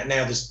 Now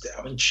there's,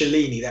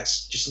 Chiellini,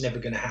 that's just never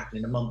going to happen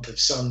in a month of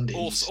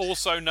Sundays.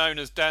 Also known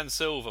as Dan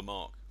Silva,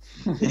 Mark.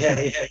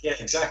 yeah,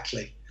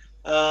 exactly.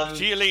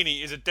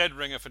 Chiellini is a dead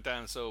ringer for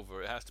Dan Silva,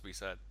 it has to be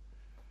said.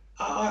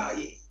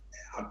 I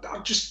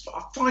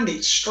find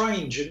it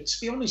strange, and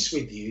to be honest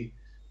with you,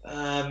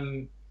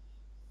 I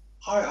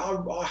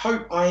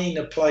hope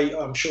Aina play.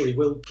 I'm sure he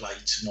will play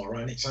tomorrow,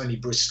 and it's only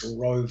Bristol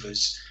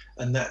Rovers,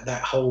 and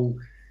that whole,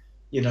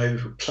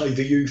 play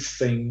the youth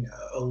thing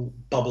will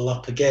bubble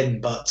up again.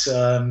 But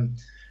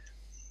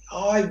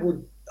I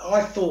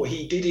thought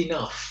he did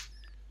enough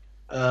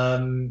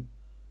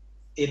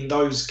in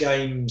those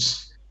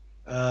games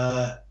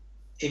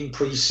in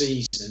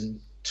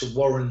pre-season to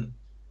warrant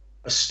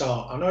a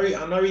start. I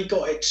know he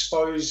got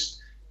exposed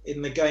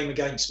in the game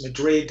against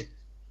Madrid,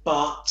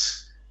 but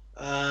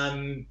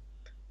I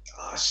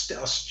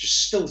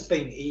still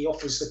think he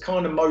offers the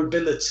kind of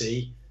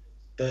mobility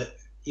that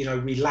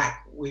we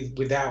lack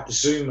without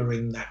Zuma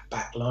in that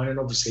back line, and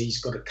obviously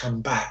he's got to come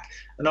back.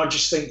 And I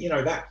just think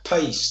that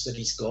pace that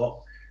he's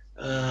got,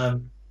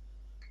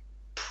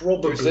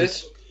 probably. Who's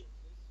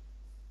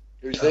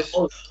this?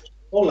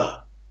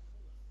 Ola.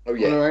 Oh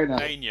yeah.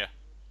 Anya.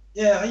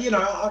 Yeah,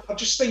 I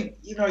just think,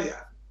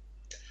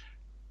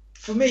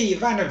 for me,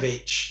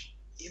 Ivanovic,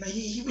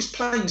 he was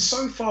playing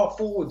so far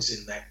forwards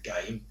in that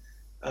game,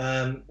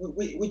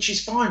 which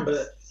is fine,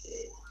 but,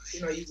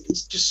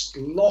 he's just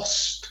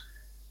lost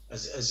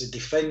as a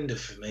defender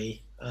for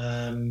me.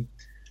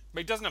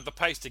 He doesn't have the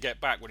pace to get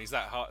back when he's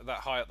that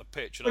high up the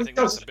pitch, and I think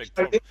that's a big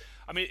problem.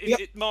 I mean,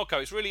 Marco,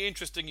 it's really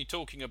interesting you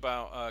talking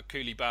about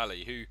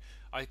Koulibaly, who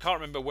I can't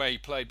remember where he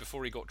played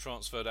before he got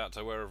transferred out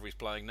to wherever he's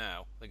playing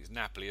now. I think it's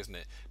Napoli, isn't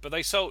it? But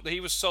he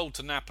was sold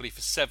to Napoli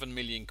for £7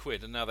 million,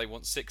 and now they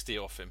want 60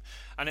 off him.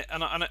 And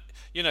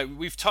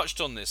we've touched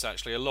on this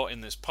actually a lot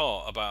in this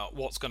part about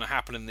what's going to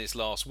happen in this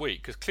last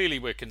week, because clearly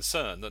we're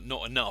concerned that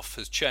not enough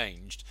has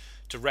changed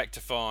to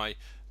rectify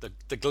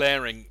the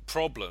glaring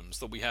problems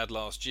that we had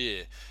last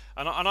year.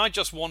 And I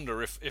just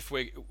wonder if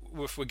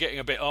we're getting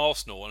a bit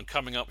Arsenal and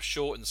coming up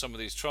short in some of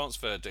these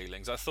transfer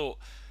dealings. I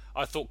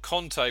thought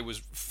Conte was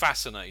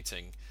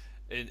fascinating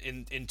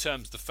in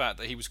terms of the fact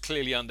that he was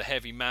clearly under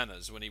heavy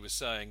manners when he was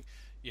saying,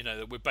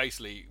 that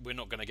we're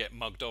not going to get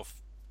mugged off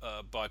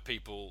by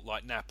people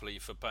like Napoli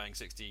for paying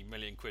 60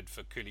 million quid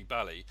for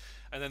Koulibaly.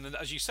 And then,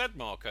 as you said,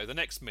 Marco, the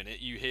next minute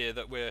you hear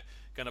that we're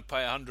going to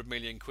pay 100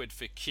 million quid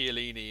for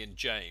Chiellini and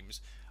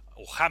James,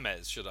 or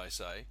James, should I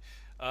say.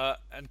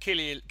 And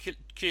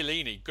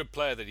Chiellini, good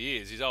player that he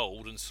is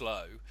old and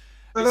slow.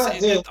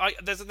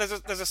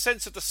 There's a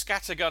sense of the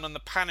scattergun and the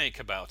panic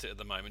about it at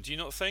the moment. Do you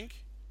not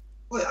think?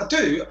 Well, I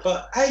do,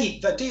 but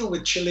the deal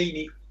with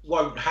Chiellini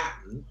won't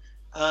happen.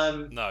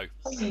 No.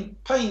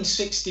 Paying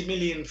 60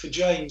 million for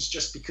James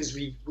just because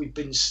we've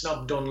been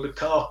snubbed on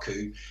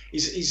Lukaku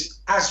is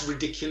as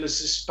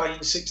ridiculous as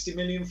paying 60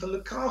 million for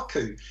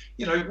Lukaku.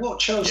 What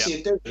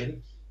Chelsea are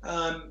doing.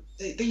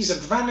 These are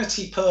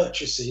vanity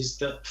purchases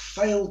that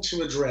fail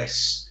to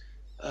address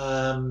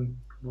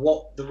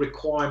what the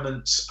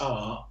requirements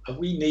are.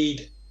 We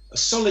need a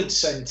solid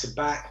centre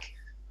back,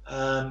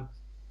 a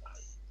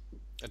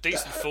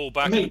decent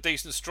full-back, and a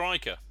decent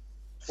striker.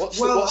 What's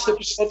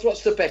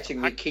the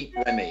betting we keep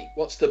Remy?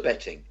 What's the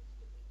betting?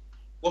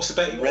 What's the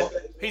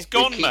betting? He's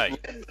gone, mate.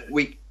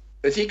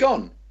 Is he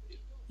gone?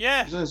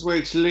 Yeah. He's on his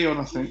way to Lyon,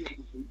 I think.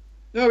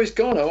 No, he's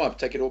gone. Oh, I've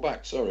taken it all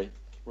back. Sorry.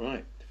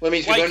 Right. Well, it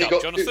means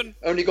we've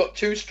only got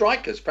two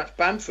strikers. Perhaps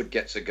Bamford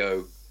gets a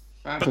go.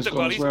 He's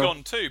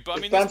gone too. But I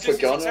mean, Bamford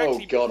gone.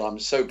 Exactly, oh God, I'm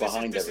so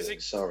behind everything.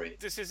 Sorry.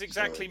 This is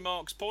exactly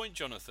Mark's point,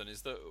 Jonathan.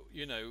 Is that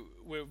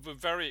we're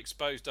very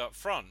exposed up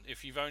front.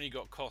 If you've only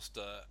got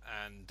Costa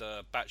and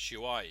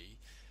Batshuayi,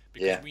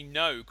 because we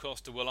know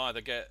Costa will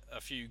either get a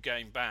few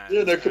game bans.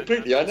 Yeah, no,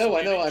 completely. I know.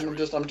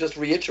 I'm just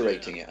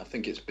reiterating it. I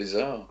think it's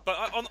bizarre.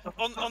 But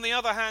on the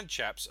other hand,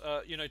 chaps,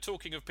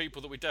 talking of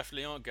people that we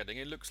definitely aren't getting,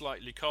 it looks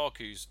like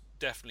Lukaku's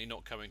definitely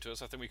not coming to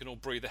us. I think we can all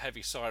breathe a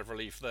heavy sigh of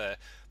relief there.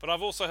 But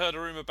I've also heard a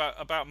rumour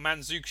about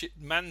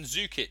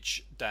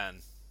Mandzukic,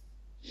 Dan.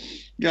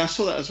 Yeah, I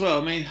saw that as well.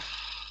 I mean,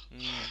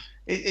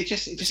 It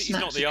just he's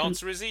not the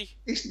answer, is he?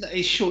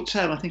 He's short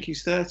term. I think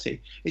he's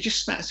 30. It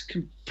just smacks of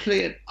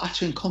complete and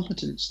utter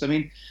incompetence. I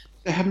mean,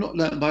 they have not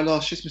learned by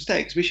last year's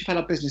mistakes. We should have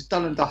had our business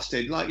done and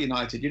dusted, like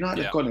United.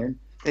 United have gone in.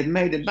 They've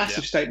made a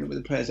massive statement with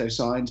the players they've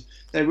signed.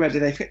 They're ready.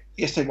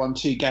 They won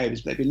 2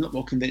 games, but they've been a lot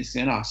more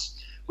convincing than us.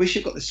 We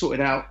should have got this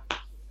sorted out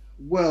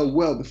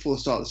well before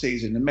the start of the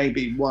season, and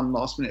maybe one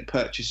last-minute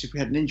purchase if we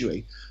had an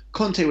injury.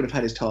 Conte would have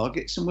had his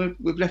targets, and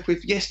we've left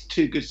with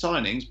 2 good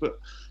signings, but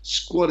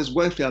squad is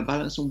woefully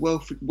unbalanced and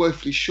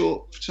woefully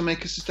short to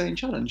make a sustained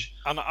challenge.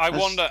 And I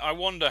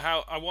wonder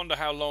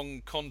how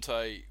long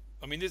Conte.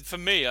 I mean, for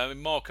me,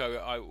 Marco,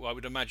 I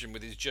would imagine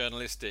with his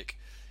journalistic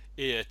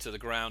ear to the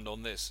ground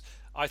on this,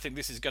 I think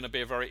this is going to be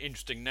a very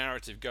interesting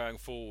narrative going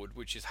forward,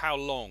 which is how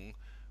long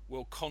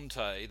will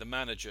Conte, the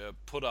manager,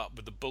 put up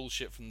with the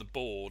bullshit from the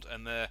board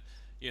and they're,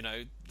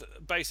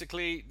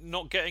 basically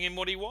not getting him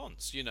what he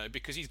wants,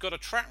 because he's got a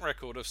track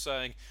record of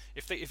saying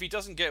if he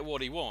doesn't get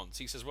what he wants,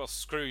 he says, well,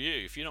 screw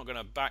you. If you're not going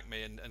to back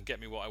me and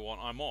get me what I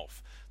want, I'm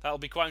off. That'll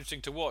be quite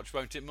interesting to watch,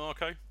 won't it,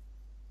 Marco?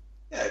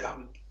 Yeah,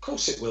 of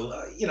course it will.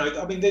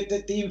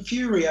 The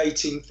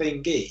infuriating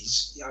thing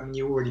is,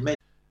 you already mentioned.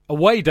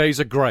 Away days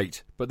are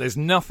great, but there's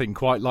nothing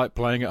quite like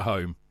playing at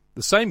home.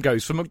 The same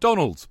goes for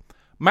McDonald's.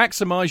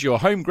 Maximise your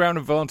home ground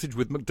advantage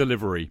with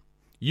McDelivery.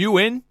 You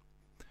in?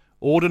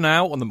 Order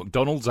now on the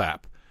McDonald's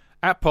app.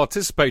 At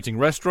participating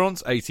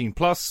restaurants, 18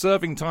 plus,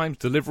 serving times,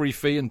 delivery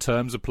fee and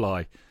terms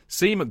apply.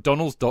 See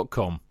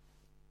mcdonalds.com.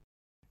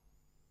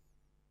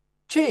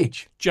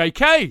 Chidge.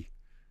 JK!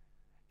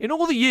 In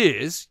all the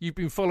years you've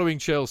been following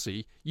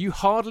Chelsea, you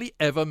hardly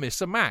ever miss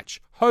a match,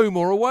 home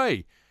or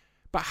away.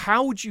 But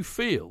how would you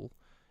feel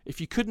if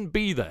you couldn't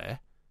be there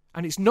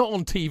and it's not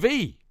on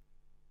TV?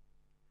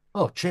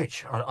 Oh,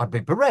 Chidge, I'd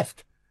be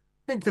bereft.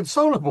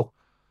 Inconsolable.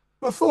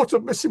 The thought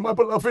of missing my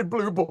beloved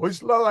Blue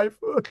Boys live.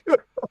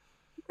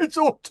 It's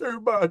all too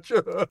much.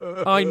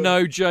 I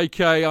know,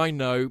 JK, I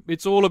know.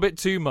 It's all a bit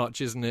too much,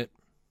 isn't it?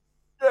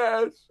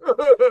 Yes.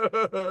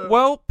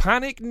 Well,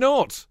 panic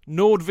not.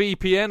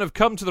 NordVPN have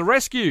come to the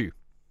rescue.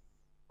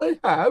 They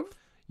have?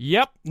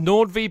 Yep,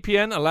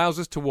 NordVPN allows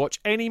us to watch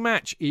any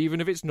match,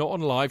 even if it's not on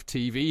live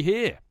TV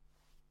here.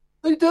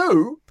 They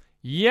do?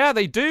 Yeah,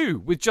 they do.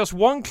 With just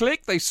one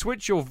click, they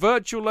switch your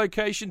virtual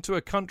location to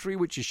a country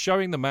which is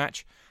showing the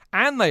match,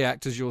 and they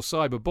act as your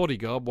cyber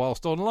bodyguard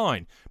whilst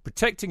online,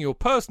 protecting your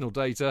personal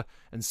data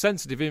and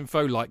sensitive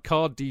info like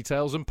card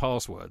details and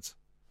passwords.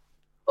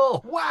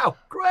 Oh, wow,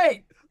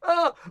 great.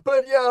 But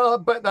I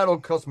bet that'll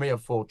cost me a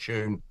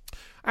fortune.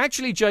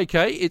 Actually,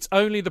 JK, it's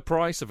only the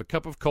price of a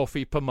cup of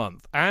coffee per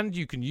month, and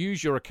you can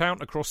use your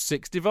account across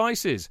 6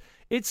 devices.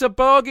 It's a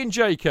bargain,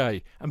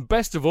 JK, and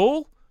best of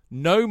all,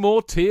 no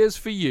more tears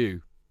for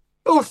you.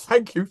 Oh,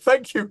 thank you,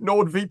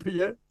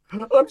 NordVPN.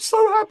 I'm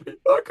so happy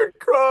I could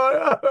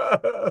cry.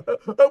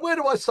 Where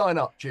do I sign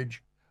up,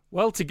 Chidge?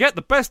 Well, to get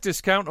the best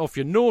discount off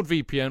your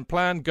NordVPN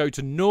plan, go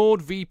to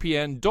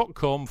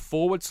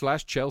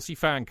nordvpn.com/Chelsea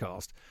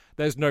Fancast.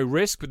 There's no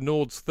risk with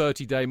Nord's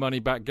 30-day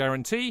money-back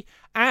guarantee,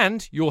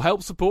 and you'll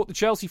help support the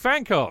Chelsea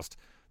Fancast.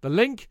 The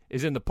link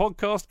is in the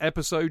podcast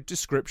episode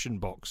description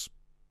box.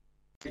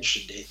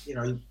 Mentioned it.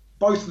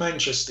 Both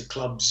Manchester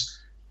clubs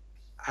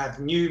have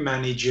new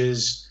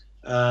managers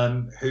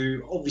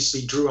who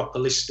obviously drew up a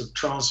list of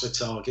transfer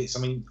targets. I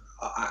mean,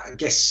 I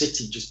guess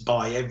City just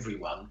buy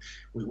everyone,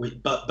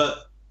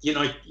 but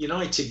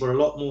United were a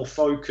lot more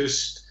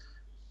focused.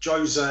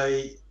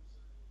 Jose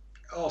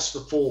asked for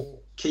 4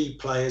 key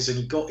players, and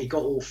he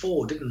got all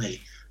 4, didn't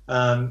he?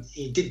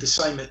 He did the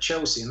same at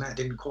Chelsea, and that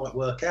didn't quite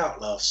work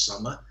out last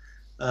summer.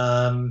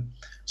 I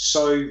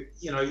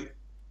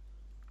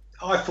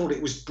thought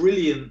it was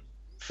brilliant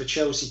for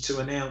Chelsea to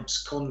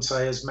announce Conte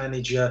as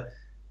manager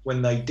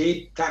when they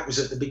did. That was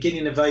at the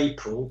beginning of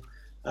April.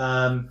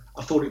 I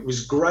thought it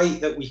was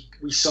great that we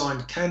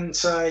signed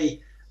Kante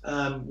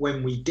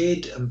when we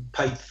did and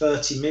paid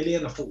 30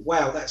 million. I thought,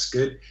 wow, that's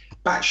good.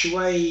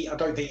 Batshuayi, I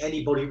don't think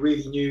anybody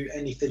really knew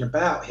anything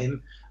about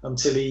him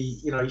until he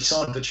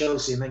signed for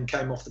Chelsea and then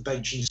came off the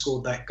bench and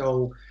scored that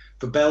goal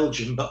for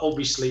Belgium. But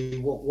obviously,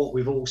 what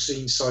we've all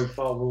seen so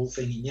far, we're all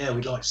thinking, yeah,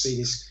 we'd like to see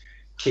this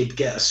kid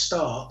get a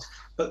start.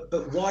 But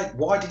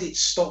why did it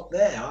stop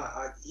there?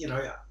 I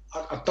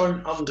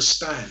don't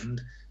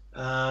understand.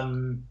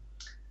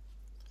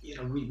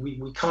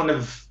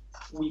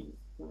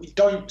 We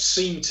don't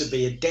seem to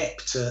be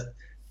adept at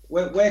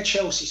where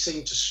Chelsea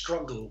seem to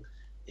struggle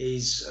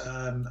is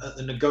at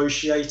the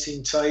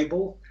negotiating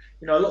table.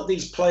 A lot of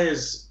these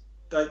players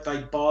they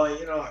buy,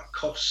 like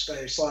Costa.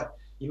 It's like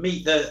you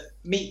meet the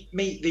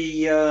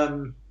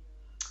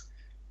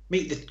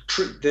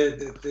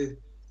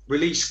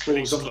release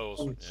clause on the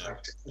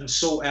contract and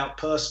sort out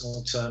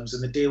personal terms,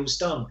 and the deal's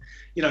done.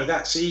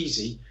 That's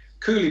easy.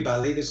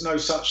 Koulibaly, there's no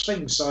such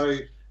thing. So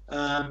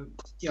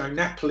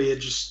Napoli are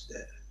just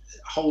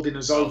holding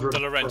us over. De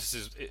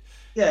Laurentiis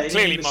is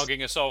clearly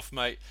mugging us off,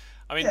 mate.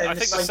 I mean, I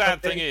think the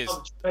sad thing is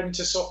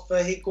Juventus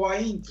offer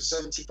Higuain for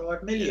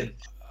 75 million.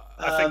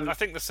 I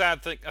think the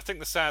sad thing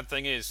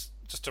is,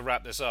 just to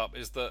wrap this up,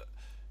 is that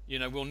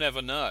we'll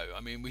never know.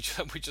 I mean, we're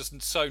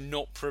just so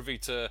not privy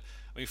to.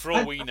 I mean, for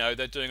all we know,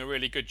 they're doing a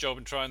really good job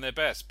and trying their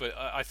best. But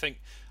I think,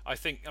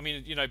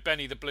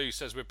 Benny the Blue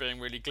says we're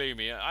being really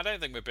gloomy. I don't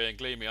think we're being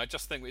gloomy. I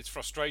just think it's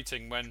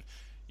frustrating when,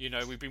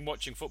 we've been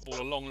watching football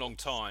a long, long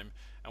time,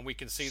 and we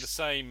can see the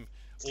same,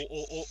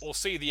 or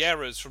see the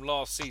errors from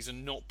last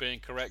season not being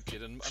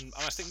corrected, and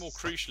I think more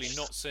crucially,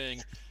 not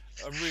seeing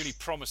a really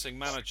promising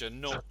manager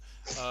not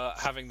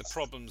having the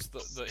problems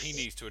that he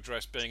needs to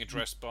address being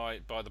addressed by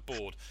the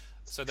board.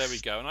 So there we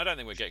go, and I don't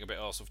think we're getting a bit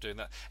arse off doing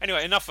that.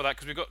 Anyway, enough of that,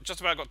 because we've got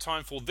just about got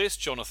time for this,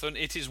 Jonathan.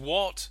 It is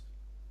what?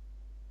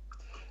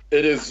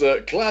 It is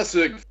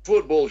classic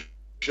football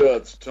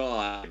shirts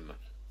time.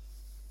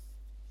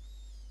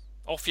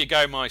 Off you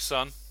go, my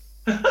son.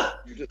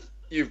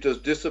 You've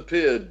just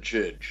disappeared,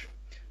 Chidge.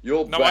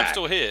 You're back. No, I'm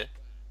still here.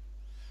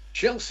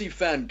 Chelsea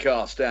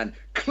Fancast and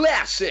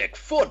classic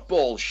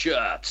football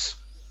shirts,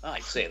 I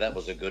say that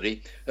was a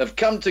goodie, have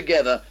come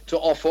together to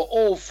offer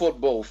all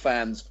football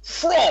fans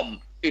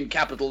from, in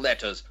capital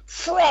letters,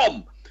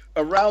 from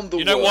around the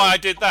world. You know why I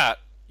did that?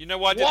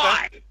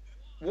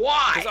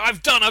 Why? Because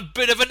I've done a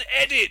bit of an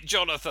edit,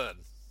 Jonathan.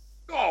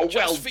 Oh,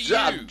 well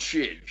done,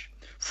 Chidge.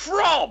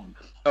 From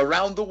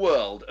around the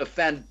world, a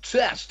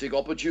fantastic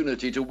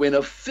opportunity to win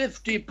a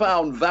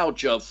 £50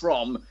 voucher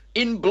from,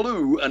 in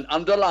blue and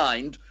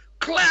underlined,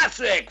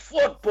 classic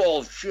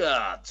football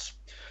shirts.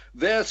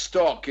 Their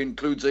stock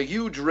includes a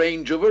huge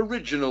range of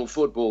original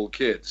football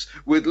kits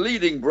with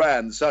leading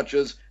brands such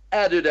as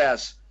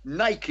Adidas,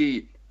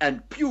 Nike,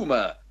 and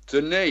Puma,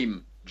 to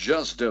name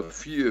just a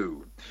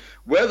few.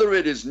 Whether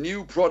it is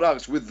new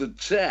products with the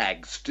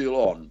tag still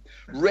on,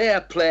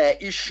 rare player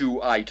issue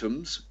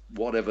items,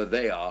 whatever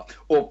they are,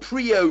 or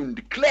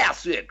pre-owned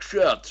classic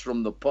shirts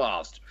from the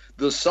past,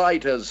 the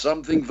site has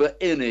something for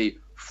any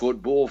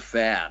football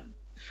fan.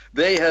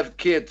 They have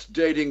kits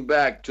dating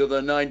back to the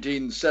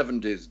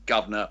 1970s,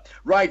 Governor,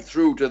 right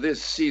through to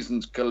this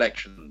season's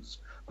collections.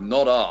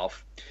 Not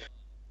half.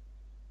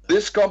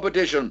 This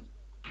competition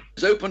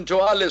is open to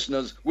our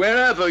listeners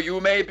wherever you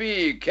may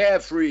be,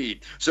 carefree.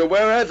 So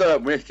whether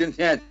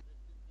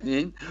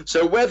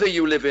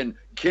you live in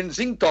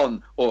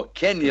Kensington or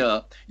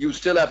Kenya, you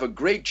still have a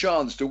great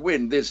chance to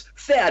win this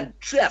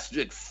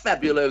fantastic,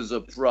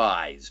 fabulosa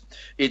prize.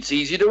 It's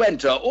easy to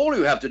enter. All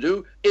you have to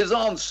do is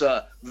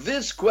answer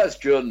this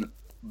question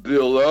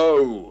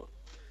below.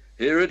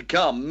 Here it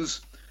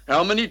comes.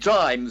 How many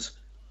times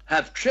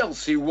have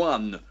Chelsea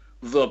won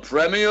the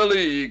Premier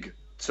League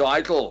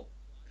title?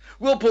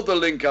 We'll put the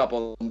link up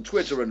on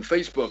Twitter and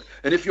Facebook,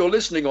 and if you're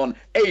listening on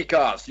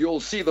Acast, you'll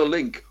see the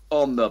link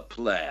on the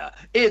player.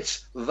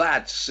 It's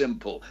that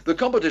simple. The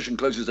competition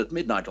closes at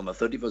midnight on the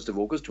 31st of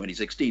August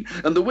 2016,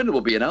 and the winner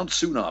will be announced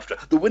soon after.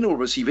 The winner will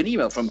receive an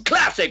email from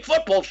Classic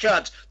Football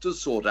Shirts to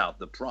sort out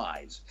the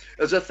prize.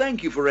 As a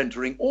thank you for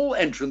entering, all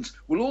entrants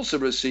will also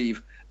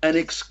receive an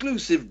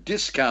exclusive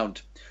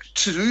discount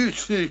to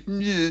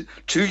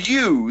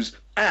use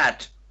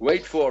at,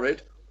 wait for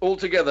it, all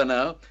together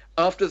now,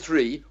 after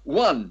 3,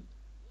 1,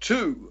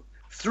 2,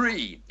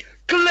 3.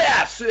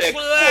 Classic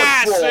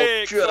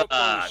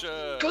football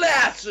shirts.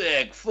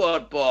 Classic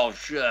football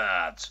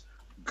shirts.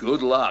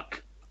 Good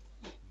luck.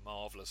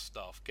 Marvellous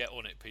stuff. Get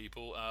on it,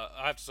 people.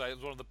 I have to say, it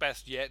was one of the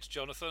best yet,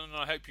 Jonathan, and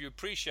I hope you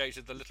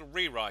appreciated the little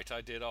rewrite I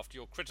did after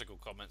your critical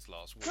comments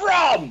last week.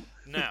 From!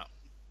 Now,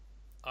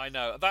 I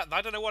know.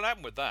 I don't know what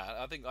happened with that.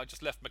 I think I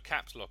just left my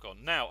caps lock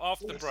on. Now,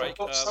 after the break,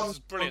 this is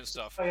brilliant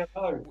stuff.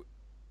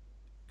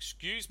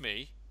 Excuse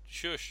me.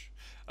 Shush.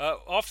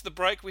 After the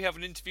break, we have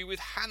an interview with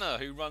Hannah,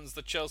 who runs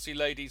the Chelsea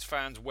Ladies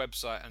Fans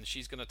website, and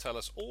she's going to tell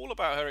us all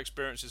about her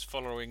experiences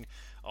following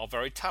our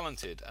very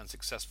talented and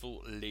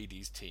successful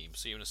ladies team.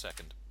 See you in a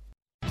second.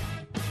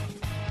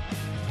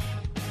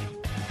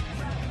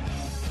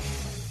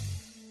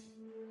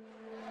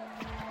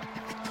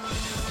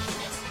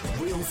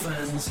 Real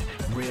fans,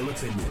 real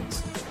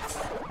opinions.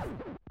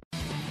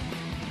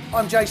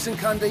 I'm Jason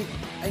Cundy,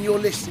 and you're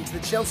listening to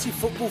the Chelsea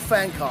Football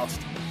Fancast.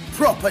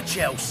 Proper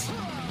Chelsea.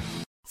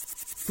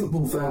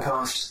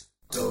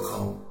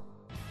 Footballfancast.com.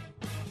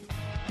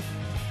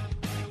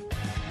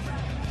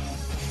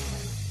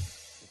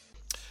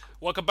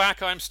 Welcome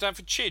back, I'm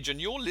Stanford Chidge, and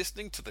you're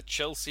listening to the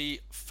Chelsea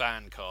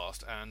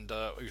Fancast. And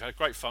we've had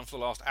great fun for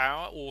the last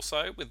hour or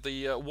so with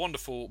the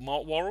wonderful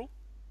Mark Worrell.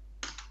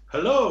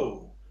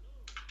 Hello.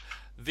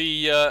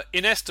 The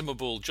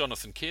inestimable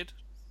Jonathan Kidd.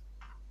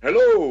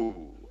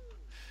 Hello.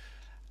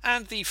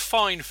 And the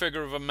fine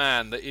figure of a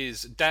man that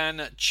is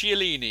Dan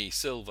Cialini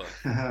Silva.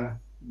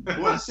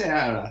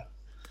 Buonasera.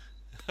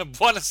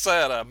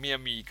 Buonasera, mi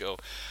amigo.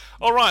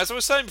 All right, as I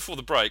was saying before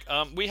the break,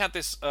 we had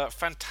this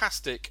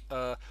fantastic,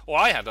 I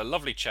had a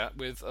lovely chat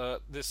with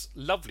this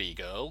lovely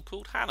girl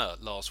called Hannah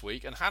last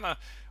week, and Hannah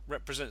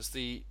represents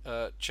the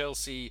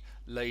Chelsea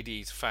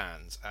Ladies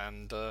Fans,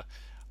 and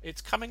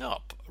it's coming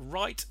up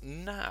right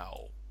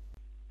now.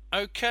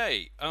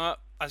 Okay,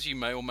 as you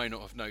may or may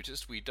not have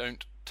noticed, we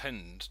don't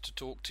tend to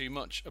talk too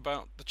much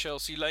about the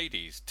Chelsea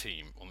Ladies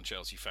team on the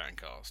Chelsea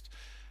Fancast.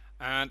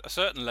 And a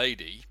certain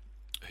lady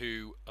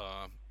who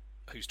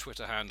whose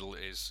Twitter handle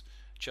is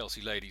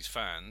Chelsea Ladies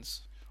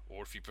fans,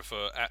 or if you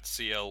prefer, at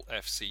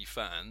CLFC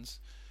fans,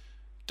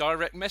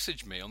 direct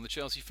messaged me on the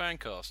Chelsea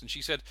Fancast, and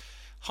she said,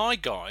 "Hi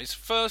guys,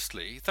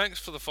 firstly, thanks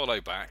for the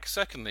follow back.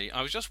 Secondly,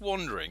 I was just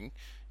wondering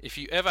if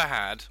you ever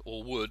had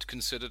or would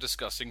consider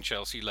discussing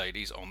Chelsea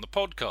Ladies on the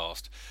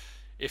podcast.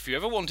 If you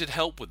ever wanted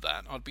help with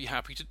that, I'd be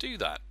happy to do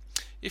that.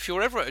 If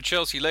you're ever at a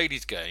Chelsea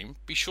Ladies game,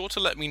 be sure to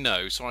let me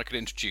know so I can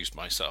introduce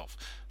myself.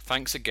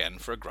 Thanks again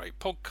for a great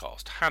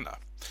podcast, Hannah."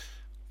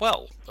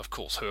 Well, of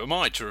course, who am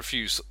I to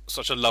refuse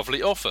such a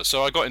lovely offer?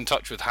 So I got in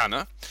touch with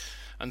Hannah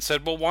and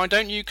said, well, why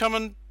don't you come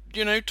and,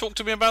 talk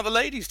to me about the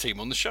ladies team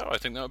on the show? I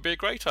think that would be a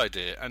great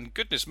idea. And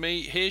goodness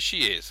me, here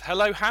she is.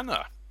 Hello,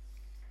 Hannah.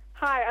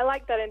 Hi, I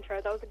like that intro.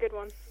 That was a good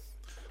one.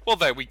 Well,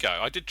 there we go.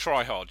 I did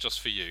try hard just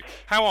for you.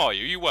 How are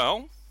you? You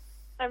well?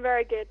 I'm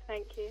very good,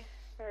 thank you.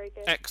 Very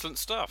good. Excellent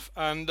stuff.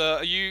 And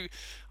are you,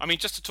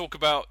 just to talk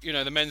about,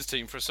 the men's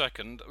team for a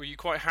second, were you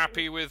quite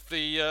happy with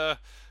the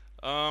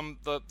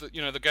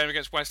game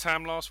against West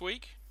Ham last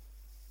week?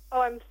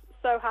 Oh, I'm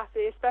so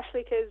happy,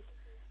 especially because,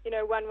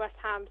 when West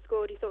Ham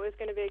scored, you thought it was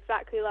going to be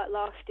exactly like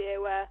last year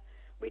where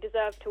we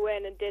deserved to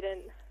win and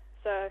didn't.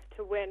 So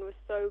to win was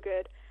so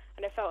good,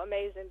 and it felt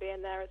amazing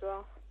being there as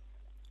well.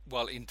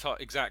 Well,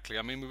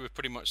 exactly. We were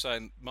pretty much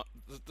saying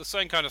the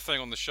same kind of thing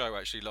on the show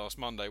actually last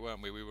Monday,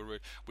 weren't we?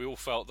 We all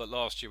felt that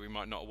last year we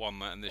might not have won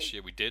that, and this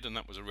year we did, and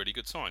that was a really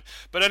good sign.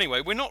 But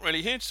anyway, we're not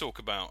really here to talk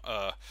about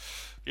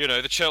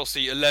the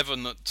Chelsea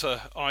 11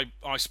 that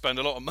I spend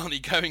a lot of money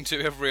going to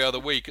every other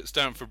week at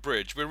Stamford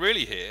Bridge. We're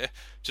really here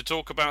to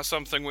talk about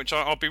something which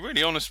I'll be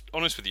really honest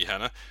with you,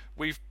 Hannah.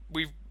 We've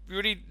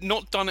really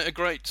not done it a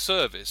great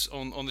service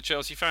on the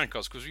Chelsea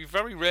Fancast, because we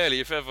very rarely,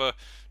 if ever,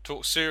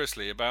 talk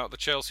seriously about the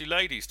Chelsea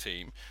Ladies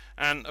team.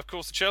 And of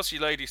course the Chelsea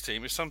Ladies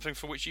team is something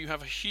for which you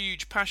have a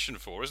huge passion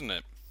for, isn't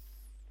it?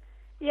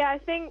 Yeah, I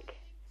think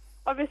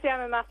obviously I'm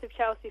a massive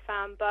Chelsea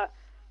fan, but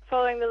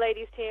following the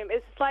ladies team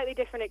is a slightly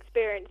different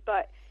experience,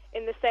 but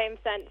in the same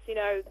sense,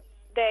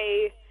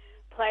 they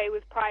play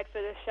with pride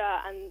for the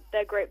shirt and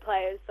they're great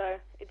players, so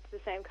it's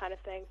the same kind of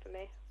thing for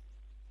me.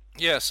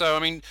 Yeah, so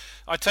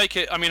I take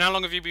it. How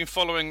long have you been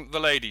following the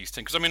ladies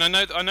team? Because I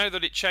know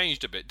that it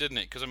changed a bit, didn't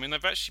it? Because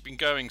they've actually been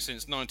going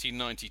since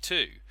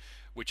 1992,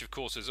 which of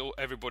course, as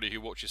everybody who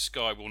watches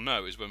Sky will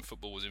know, is when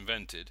football was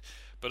invented.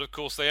 But of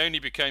course, they only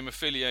became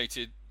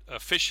affiliated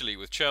officially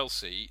with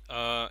Chelsea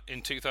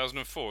in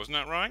 2004. Isn't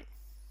that right?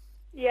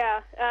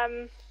 Yeah,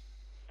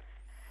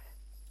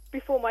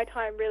 before my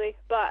time really,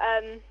 but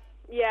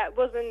it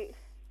wasn't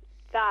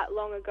that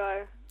long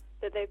ago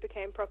that they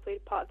became properly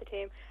part of the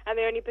team, and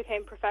they only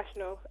became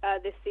professional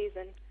this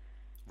season.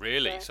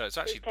 Really? So it's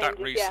actually that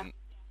recent?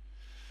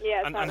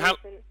 Yeah, it's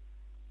recent.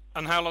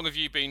 And how long have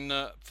you been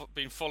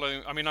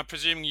following? I'm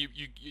presuming you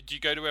do you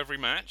go to every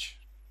match?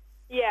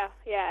 Yeah,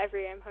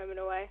 every game, home and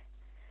away.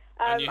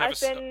 I've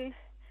been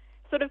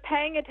sort of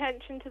paying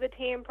attention to the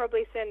team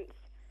probably since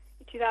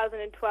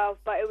 2012,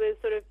 but it was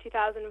sort of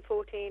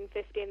 2014,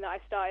 15 that I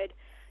started,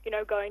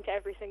 going to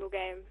every single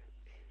game.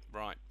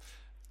 Right.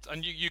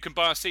 And you can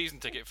buy a season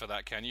ticket for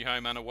that, can you,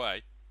 home and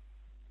away?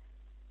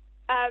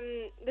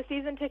 The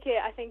season ticket,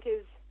 I think,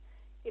 is,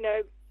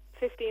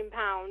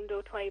 £15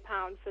 or £20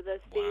 for the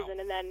season,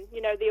 and then,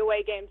 the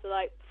away games are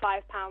like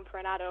 £5 for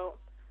an adult.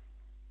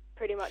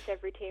 Pretty much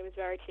every team is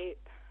very cheap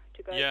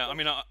to go to. Yeah,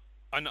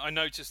 I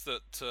noticed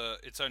that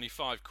it's only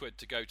 £5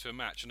 to go to a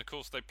match, and of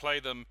course they play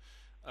them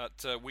at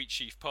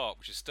Wheatsheaf Park,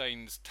 which is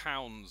Staines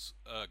Town's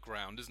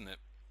ground, isn't it?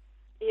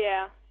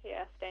 Yeah,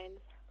 Staines.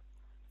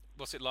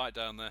 What's it like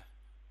down there?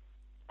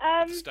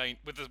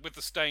 With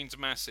the Staines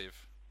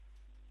massive.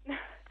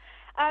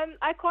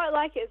 I quite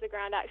like it as a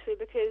ground actually,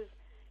 because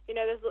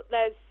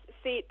there's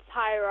seats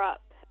higher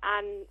up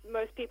and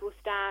most people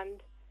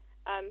stand.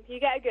 You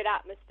get a good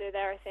atmosphere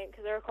there, I think,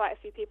 because there are quite a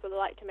few people that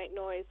like to make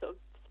noise, sort of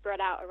spread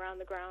out around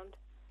the ground.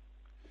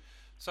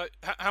 So,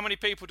 how many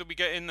people did we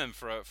get in then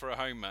for a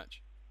home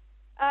match?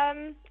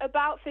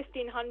 About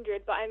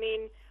 1,500, but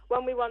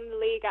when we won the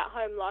league at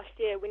home last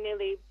year, we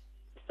nearly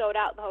sold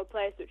out the whole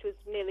place, which was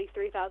nearly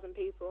 3,000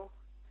 people.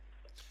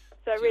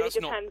 So it really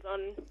depends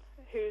on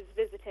who's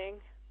visiting.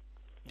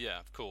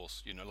 Yeah, of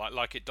course.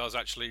 Like it does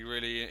actually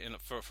really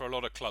for a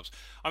lot of clubs.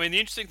 The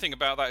interesting thing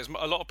about that is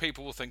a lot of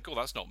people will think, oh,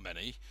 that's not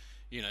many,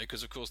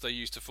 because of course they're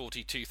used to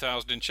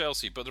 42,000 in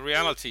Chelsea. But the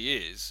reality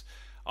is,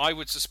 I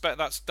would suspect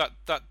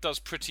that does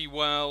pretty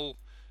well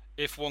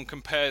if one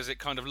compares it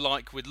kind of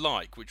like with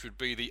like, which would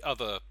be the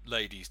other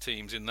ladies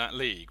teams in that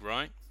league,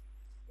 right?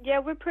 Yeah,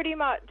 we're pretty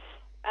much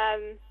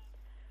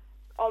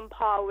on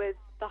par with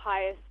the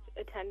highest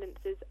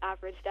attendances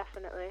average,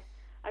 definitely.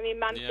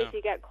 Man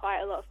City get quite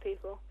a lot of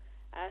people.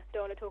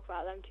 Don't want to talk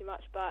about them too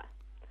much, but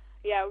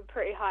yeah, we're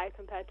pretty high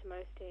compared to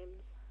most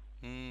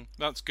teams.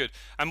 That's good.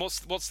 And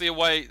what's the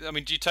away?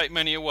 Do you take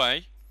many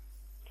away?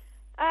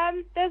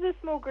 There's a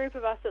small group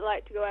of us that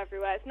like to go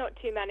everywhere. It's not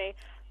too many,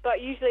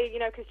 but usually,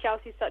 because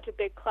Chelsea's such a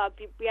big club,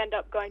 we end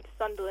up going to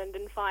Sunderland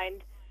and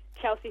find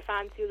Chelsea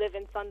fans who live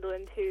in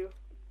Sunderland who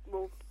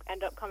will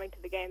end up coming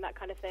to the game, that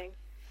kind of thing.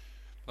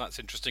 That's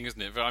interesting,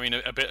 isn't it? I mean,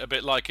 a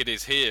bit like it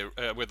is here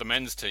with the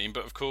men's team,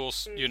 but of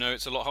course,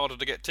 it's a lot harder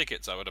to get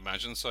tickets, I would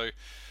imagine. So,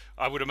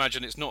 I would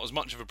imagine it's not as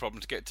much of a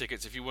problem to get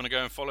tickets if you want to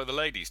go and follow the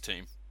ladies'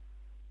 team.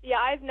 Yeah,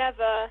 I've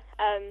never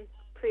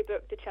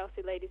pre-booked a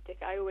Chelsea ladies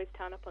ticket. I always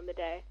turn up on the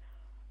day.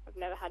 I've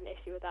never had an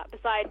issue with that.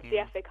 Besides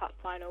the FA Cup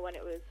final, when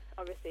it was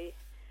obviously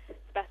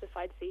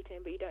specified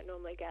seating, but you don't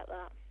normally get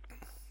that.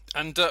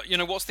 And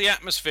what's the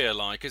atmosphere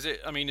like? Is it?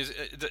 I mean,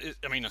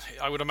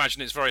 I would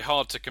imagine it's very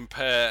hard to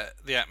compare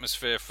the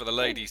atmosphere for the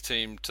ladies'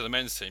 team to the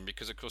men's team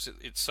because, of course,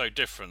 it's so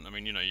different. I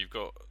mean, you've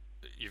got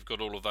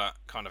all of that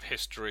kind of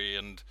history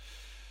and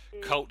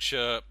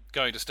culture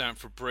going to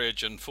Stamford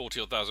Bridge and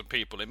 40,000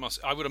 people.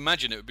 I would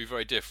imagine it would be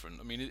very different.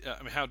 I mean,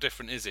 how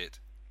different is it?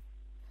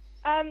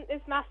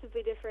 It's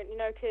massively different,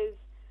 because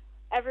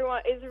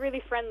everyone is a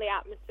really friendly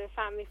atmosphere,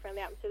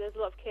 family-friendly atmosphere. There's a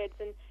lot of kids,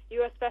 and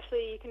you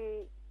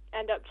can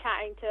end up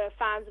chatting to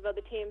fans of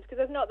other teams because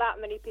there's not that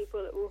many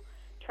people that will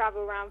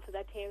travel around for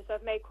their team. So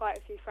I've made quite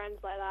a few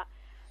friends like that.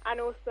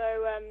 And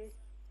also,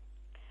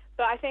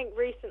 but I think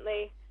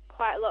recently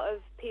quite a lot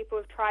of people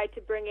have tried to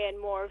bring in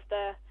more of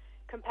the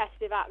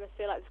competitive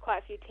atmosphere. Like there's quite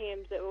a few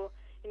teams that will,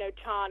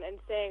 chant and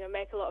sing and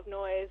make a lot of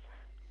noise.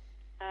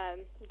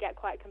 Get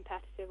quite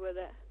competitive with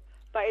it.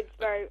 But it's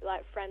very,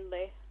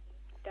 friendly,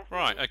 definitely.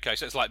 Right, okay,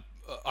 so it's like,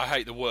 I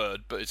hate the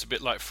word, but it's a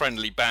bit like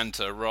friendly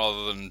banter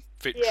rather than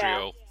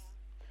vitriol. Yeah.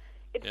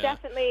 It's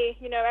definitely,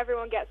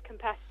 everyone gets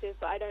competitive,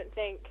 but I don't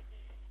think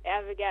it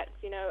ever gets,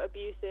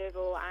 abusive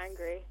or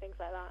angry, things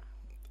like that.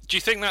 Do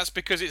you think that's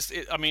because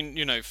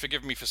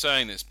forgive me for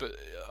saying this, but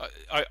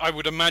I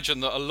would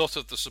imagine that a lot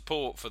of the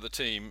support for the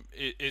team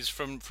is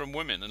from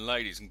women and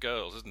ladies and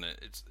girls, isn't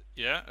it?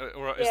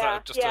 Or is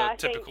that just a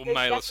typical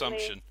male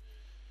assumption?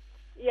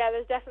 Yeah,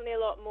 there's definitely a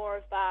lot more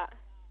of that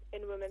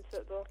in women's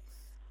football.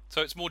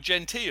 So it's more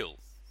genteel?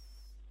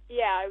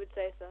 Yeah, I would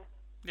say so.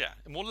 Yeah,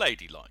 more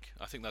ladylike.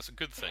 I think that's a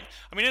good thing.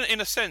 I mean,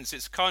 in a sense,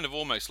 it's kind of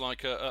almost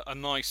like a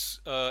nice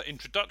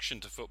introduction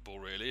to football,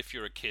 really, if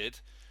you're a kid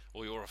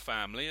or you're a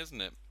family,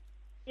 isn't it?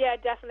 Yeah,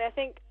 definitely. I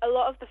think a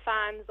lot of the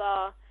fans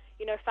are,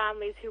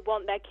 families who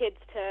want their kids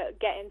to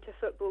get into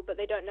football, but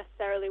they don't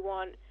necessarily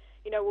want,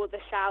 all the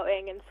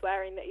shouting and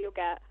swearing that you'll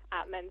get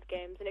at men's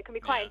games. And it can be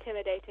quite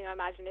intimidating, I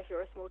imagine, if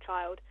you're a small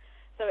child.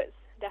 So it's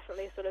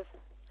definitely a sort of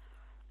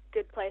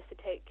good place to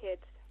take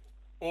kids.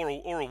 Or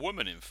a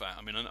woman, in fact.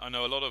 I mean, I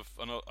know a lot of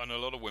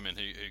women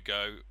who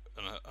go,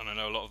 and I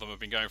know a lot of them have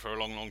been going for a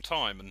long, long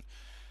time. And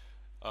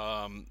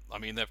I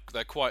mean,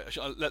 they're quite.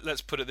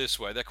 Let's put it this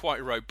way: they're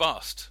quite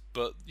robust.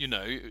 But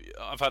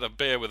I've had a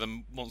beer with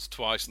them once or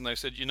twice, and they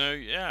said,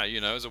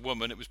 as a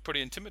woman, it was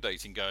pretty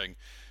intimidating going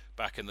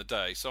back in the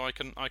day. So I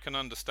can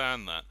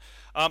understand that.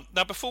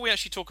 Now, before we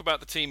actually talk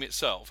about the team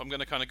itself, I'm going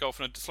to kind of go off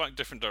in a slightly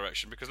different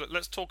direction because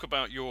let's talk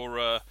about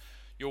your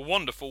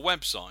wonderful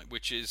website,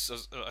 which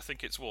is, I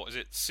think it's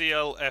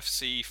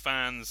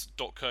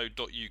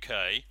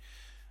clfcfans.co.uk.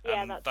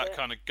 Yeah, and that's that it.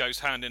 kind of goes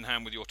hand in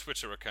hand with your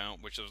Twitter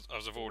account, which,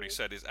 as I've already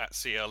said, is at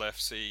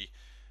CLFC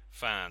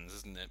Fans,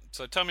 isn't it?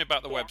 So tell me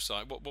about the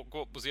website.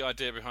 What was the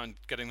idea behind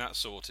getting that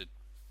sorted?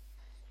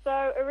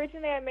 So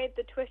originally I made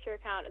the Twitter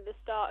account at the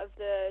start of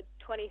the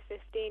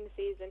 2015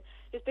 season,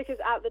 just because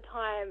at the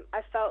time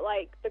I felt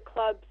like the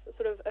club's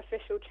sort of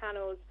official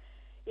channels,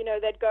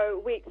 they'd go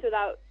weeks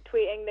without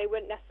tweeting. They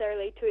wouldn't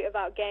necessarily tweet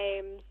about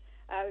games.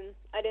 I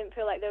didn't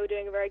feel like they were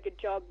doing a very good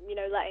job,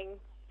 letting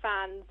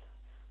fans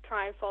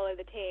try and follow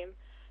the team.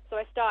 So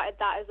I started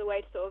that as a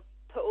way to sort of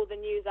put all the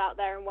news out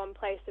there in one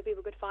place so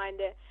people could find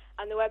it.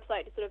 And the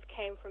website just sort of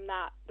came from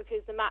that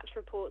because the match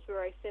reports were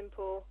very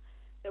simple.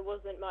 There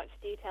wasn't much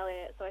detail in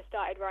it, so I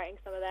started writing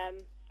some of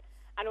them.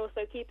 And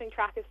also keeping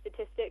track of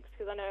statistics,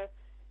 because I know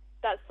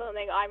that's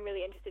something I'm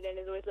really interested in,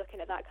 is always looking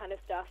at that kind of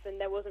stuff,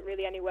 and there wasn't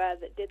really anywhere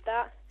that did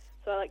that.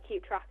 So I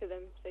keep track of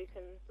them so you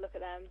can look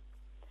at them.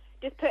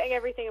 Just putting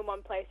everything in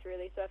one place,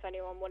 really, so if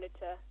anyone wanted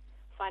to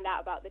find out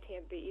about the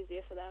team, it'd be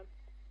easier for them.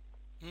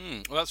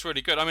 Well, that's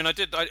really good. I mean,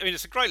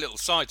 it's a great little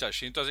site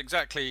actually. It does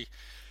exactly,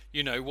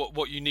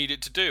 what you need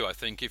it to do. I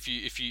think if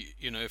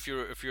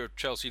you're a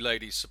Chelsea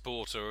ladies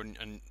supporter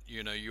and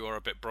you are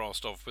a bit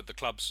brassed off with the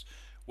club's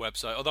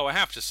website. Although I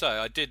have to say,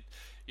 I did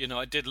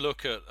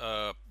look at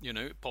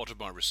part of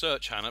my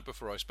research, Hannah,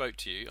 before I spoke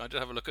to you. I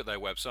did have a look at their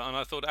website, and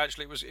I thought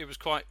actually it was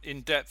quite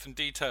in depth and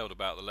detailed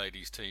about the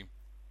ladies team.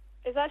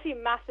 It's actually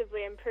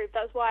massively improved.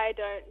 That's why I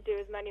don't do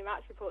as many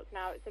match reports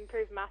now. It's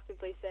improved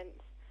massively since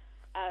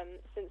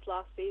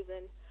last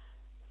season,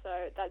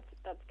 so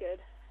that's good.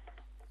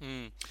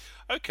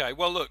 Okay,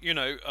 well look,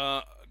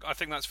 I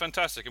think that's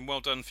fantastic, and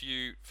well done for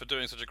you for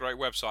doing such a great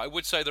website. I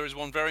would say there is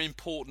one very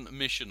important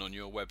omission on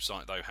your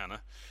website, though,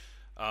 Hannah,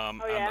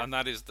 and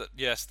that is that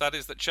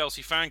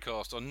Chelsea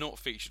Fancast are not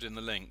featured in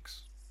the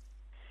links.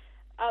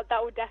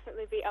 That will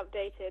definitely be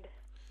updated.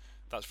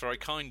 That's very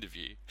kind of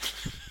you.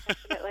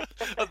 Definitely.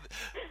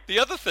 The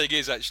other thing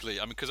is actually,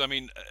 because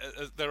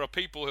there are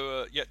people who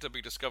are yet to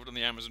be discovered in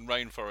the Amazon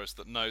rainforest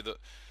that know that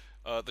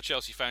the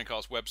Chelsea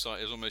Fancast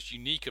website is almost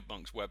unique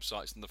amongst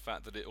websites in the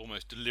fact that it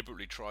almost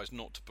deliberately tries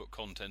not to put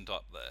content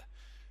up there.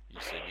 You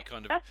see,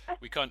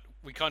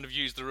 we kind of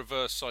use the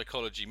reverse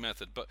psychology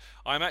method. But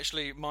I'm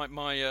actually my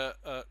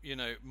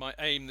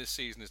aim this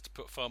season is to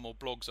put far more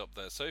blogs up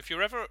there. So if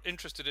you're ever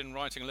interested in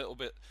writing a little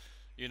bit,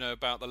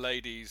 about the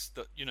ladies,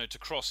 that to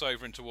cross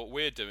over into what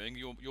we're doing,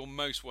 you're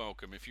most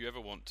welcome if you ever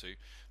want to.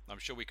 I'm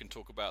sure we can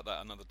talk about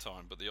that another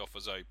time, but the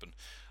offer's open.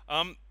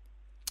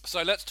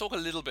 So let's talk a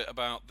little bit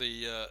about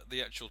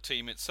the actual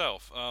team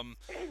itself.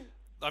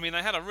 I mean,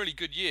 they had a really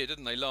good year,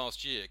 didn't they,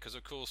 last year? Because,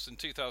 of course, in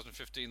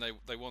 2015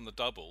 they won the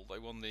double. They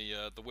won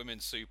the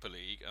Women's Super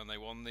League, and they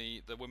won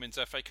the Women's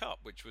FA Cup,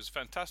 which was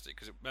fantastic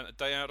because it meant a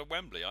day out of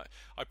Wembley.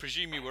 I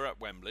presume you were at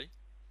Wembley.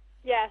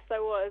 Yes, I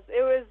was.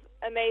 It was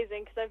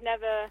amazing because I've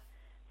never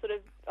sort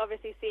of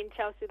obviously seen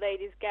Chelsea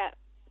ladies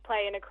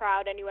play in a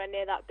crowd anywhere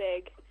near that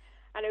big.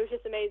 And it was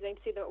just amazing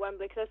to see them at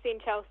Wembley because I've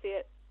seen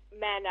Chelsea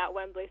men at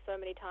Wembley so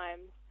many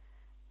times.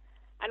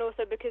 And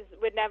also because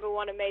we'd never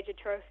won a major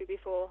trophy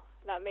before.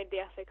 That made the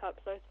FA Cup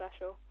so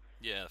special.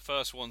 Yeah, the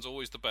first one's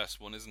always the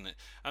best one, isn't it?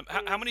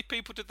 How many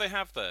people did they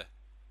have there?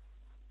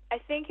 I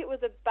think it was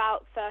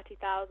about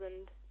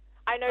 30,000.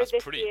 I know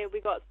this year we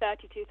got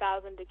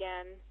 32,000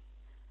 again.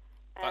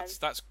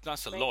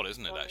 That's a lot,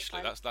 isn't it?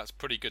 Actually, that's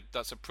pretty good.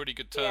 That's a pretty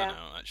good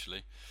turnout,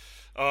 actually.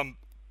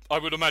 I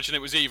would imagine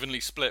it was evenly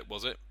split,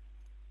 was it?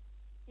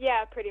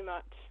 Yeah, pretty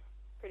much.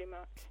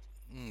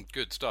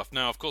 Good stuff.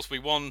 Now, of course, we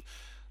won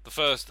the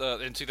first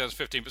in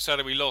 2015, but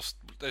sadly we lost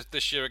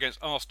this year against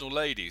Arsenal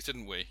ladies,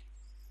 didn't we?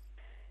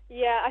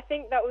 Yeah, I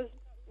think that was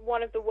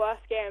one of the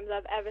worst games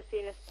I've ever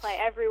seen us play.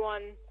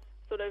 Everyone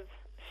sort of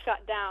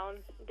shut down,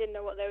 didn't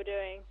know what they were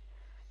doing.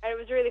 And it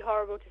was really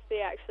horrible to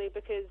see, actually,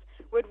 because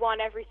we'd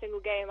won every single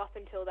game up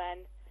until then.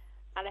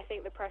 And I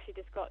think the pressure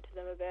just got to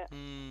them a bit.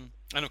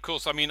 And of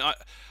course, I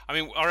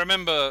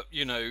remember,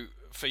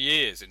 for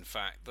years, in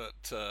fact,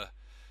 that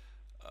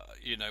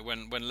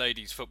when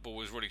ladies football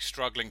was really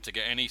struggling to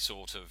get any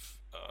sort of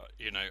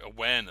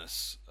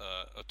awareness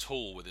at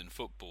all within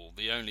football,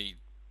 the only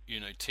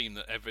team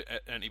that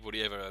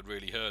anybody ever had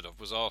really heard of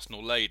was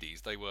Arsenal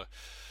ladies. They were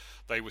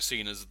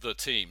seen as the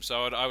team.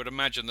 So I would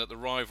imagine that the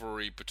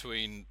rivalry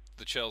between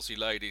the Chelsea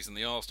ladies and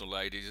the Arsenal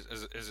ladies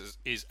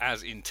is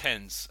as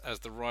intense as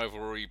the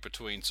rivalry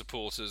between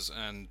supporters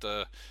and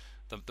the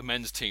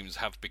men's teams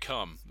have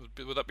become.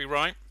 Would that be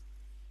right?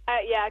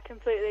 Yeah, I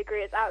completely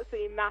agree. It's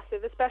absolutely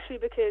massive, especially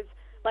because,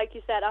 like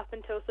you said, up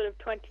until sort of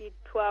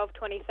 2012,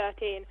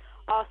 2013,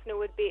 Arsenal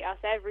would beat us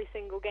every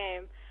single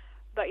game.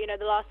 But,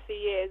 the last few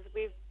years,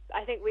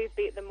 I think we've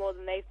beat them more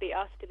than they've beat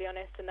us, to be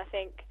honest, and I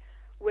think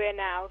we're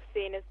now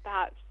seen as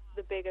perhaps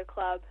the bigger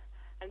club.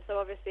 And so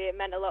obviously it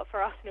meant a lot for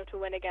Arsenal to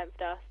win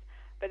against us.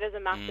 But there's a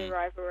massive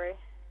rivalry.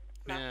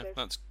 Massive.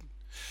 Yeah,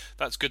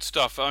 that's good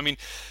stuff. I mean,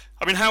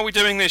 how are we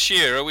doing this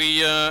year? Are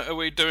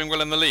we doing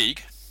well in the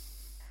league?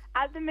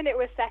 At the minute,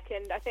 we're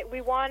second. I think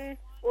we won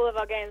all of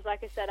our games,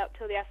 like I said, up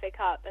till the FA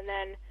Cup, and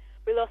then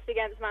we lost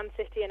against Man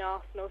City and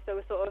Arsenal, so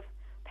we're sort of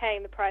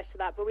paying the price for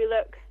that. But we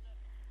look,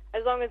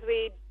 as long as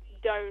we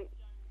don't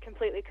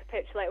completely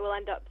capitulate, we'll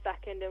end up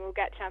second and we'll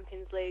get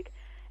Champions League.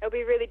 It'll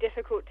be really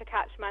difficult to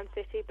catch Man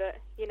City, but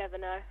you never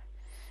know.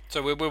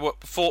 So we're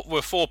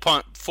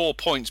 4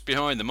 points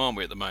behind them, aren't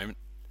we, at the moment?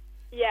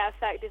 Yeah,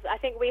 effectively. I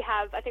think we're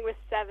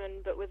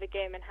 7, but with a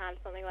game in hand,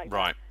 something like that.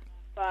 Right.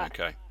 But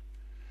okay.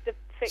 The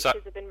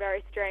fixtures have been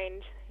very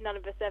strange. None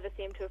of us ever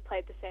seem to have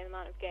played the same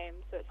amount of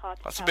games, so it's hard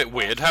to That's tell. a bit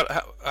weird.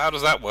 How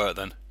does that work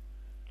then?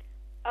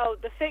 Oh,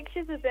 the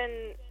fixtures have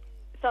been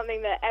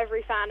something that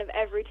every fan of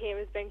every team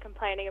has been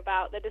complaining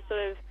about. They're just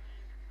sort of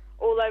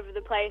all over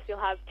the place. You'll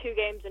have 2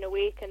 games in a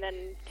week and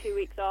then 2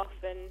 weeks off,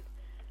 and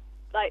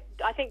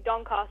I think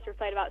Doncaster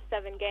played about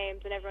 7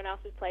 games and everyone else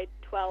has played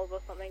 12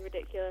 or something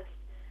ridiculous.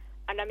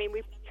 And I mean,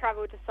 we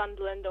travelled to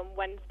Sunderland on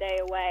Wednesday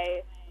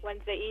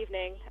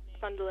evening,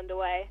 Sunderland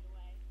away.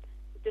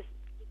 Just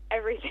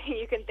everything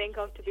you can think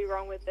of to be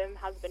wrong with them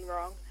has been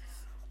wrong.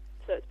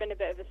 So it's been a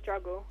bit of a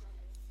struggle.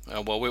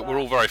 Well, we're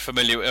all very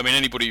familiar. I mean,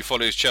 anybody who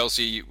follows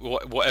Chelsea,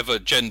 whatever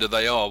gender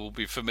they are, will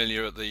be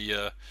familiar at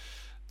the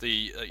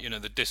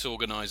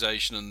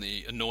disorganisation and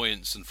the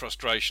annoyance and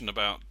frustration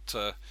about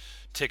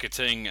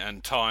ticketing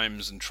and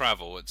times and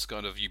travel. It's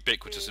kind of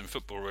ubiquitous in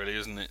football, really,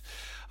 isn't it?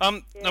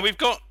 Now we've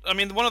got. I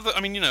mean,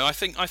 I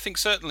think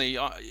certainly,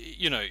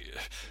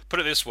 put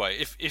it this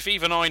way: if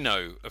even I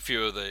know a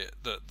few of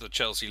the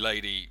Chelsea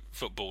lady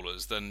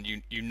footballers, then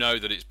you know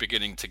that it's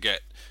beginning to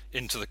get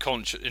into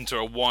into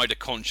a wider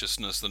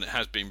consciousness than it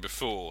has been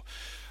before.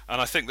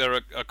 And I think there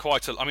are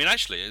quite a. I mean,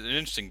 actually, an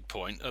interesting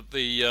point at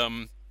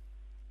the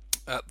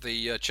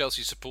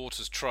Chelsea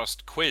Supporters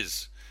Trust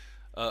quiz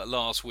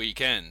last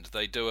weekend.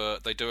 They do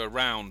a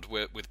round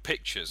with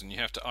pictures, and you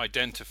have to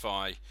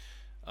identify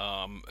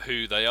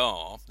who they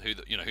are, who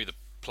the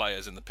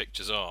players in the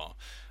pictures are.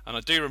 And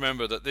I do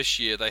remember that this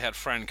year they had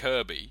Fran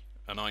Kirby,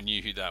 and I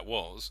knew who that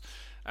was.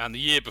 And the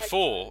year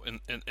before,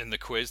 in the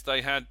quiz,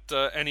 they had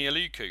Eni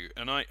Aluku,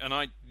 and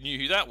I knew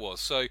who that was.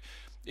 So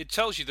it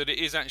tells you that it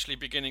is actually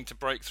beginning to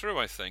break through,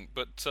 I think.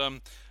 But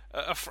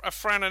are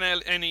Fran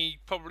and Eni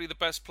probably the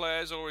best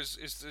players, or is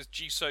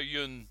Ji So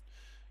Yun,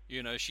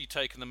 she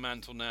taking the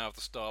mantle now of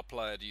the star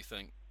player, do you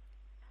think?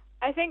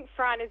 I think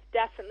Fran is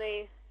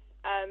definitely,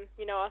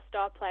 our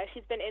star player.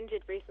 She's been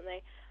injured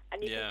recently,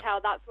 and you can tell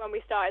that's when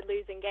we started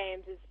losing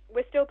games.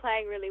 We're still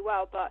playing really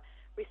well, but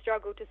we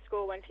struggle to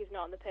score when she's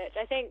not on the pitch.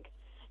 I think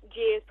G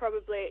is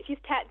she's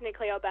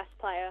technically our best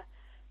player,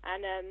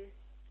 and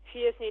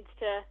she just needs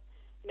to,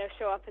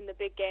 show up in the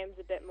big games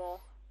a bit more.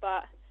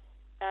 But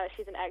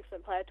she's an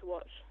excellent player to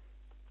watch.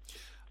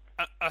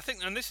 I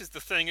think, and this is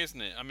the thing,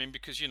 isn't it? I mean,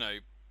 because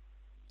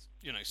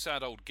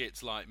sad old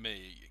gits like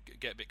me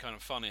get a bit kind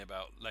of funny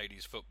about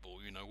ladies football.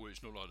 Well,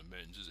 it's not like the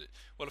men's, is it?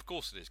 Well, of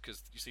course it is,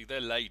 because you see, they're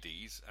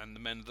ladies and the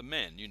men are the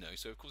men.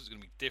 So of course it's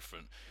going to be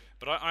different.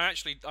 But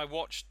I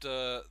watched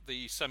the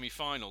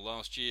semi-final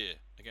last year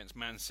against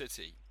Man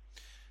City,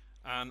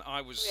 and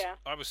I was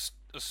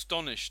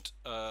astonished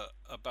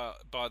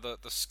by the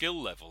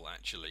skill level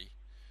actually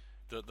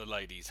that the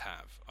ladies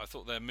have. I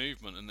thought their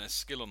movement and their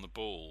skill on the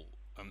ball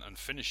and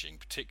finishing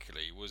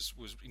particularly was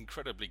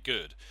incredibly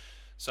good.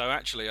 So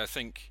actually, I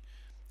think,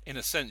 in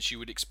a sense, you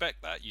would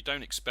expect that. You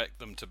don't expect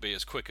them to be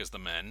as quick as the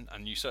men,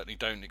 and you certainly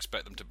don't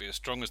expect them to be as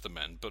strong as the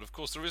men. But of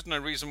course, there is no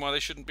reason why they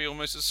shouldn't be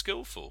almost as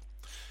skillful.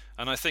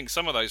 And I think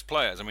some of those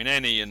players, I mean,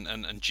 Eni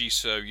and Ji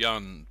So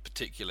Yun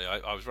particularly,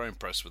 I was very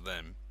impressed with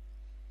them.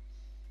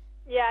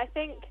 Yeah, I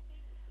think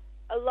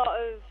a lot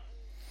of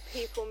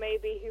people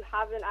maybe who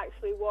haven't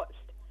actually watched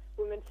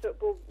women's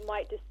football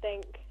might just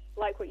think,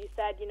 like what you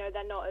said,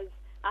 they're not as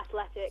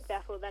athletic,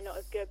 therefore they're not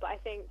as good. But I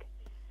think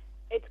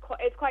it's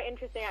quite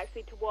interesting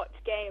actually to watch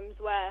games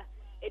where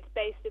it's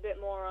based a bit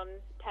more on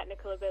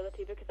technical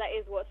ability, because that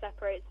is what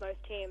separates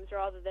most teams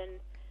rather than,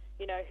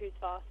 who's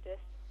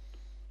fastest.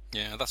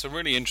 Yeah, that's a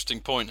really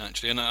interesting point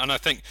actually, and I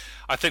think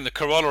the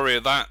corollary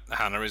of that,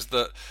 Hannah, is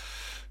that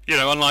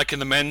unlike in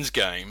the men's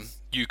game,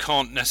 you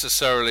can't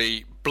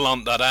necessarily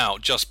blunt that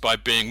out just by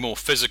being more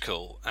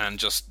physical and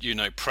just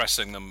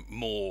pressing them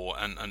more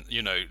and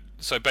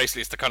so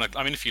basically it's the kind of,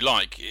 I mean, if you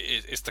like,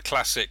 it's the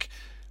classic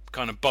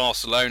kind of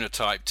Barcelona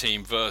type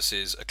team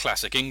versus a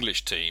classic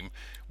English team.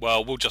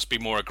 Well, we'll just be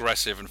more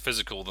aggressive and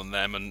physical than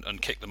them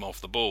and kick them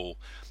off the ball.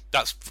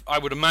 I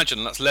would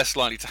imagine that's less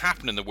likely to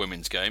happen in the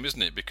women's game,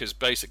 isn't it? Because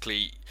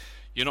basically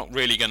you're not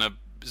really going to,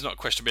 it's not a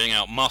question of being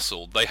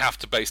out-muscled. They have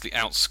to basically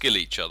out-skill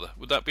each other.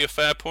 Would that be a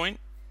fair point?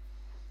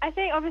 I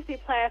think obviously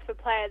player for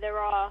player there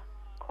are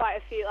quite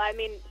a few. I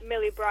mean,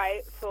 Millie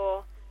Bright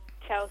for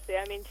Chelsea,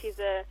 I mean, she's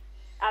a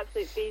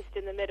absolute beast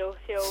in the middle.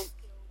 She'll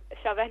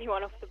shove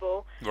anyone off the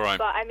ball. Right.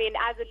 But I mean,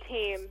 as a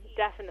team,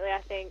 definitely,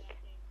 I think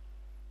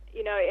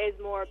it is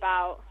more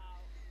about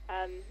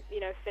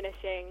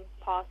finishing,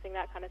 passing,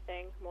 that kind of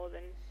thing, more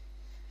than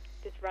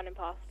just running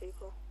past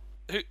people.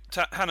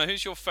 Hannah,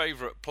 who's your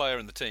favourite player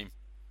in the team?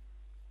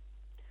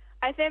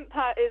 I think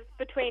is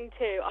between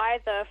two,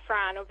 either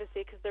Fran,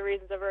 obviously, because the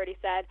reasons I've already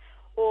said,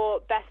 or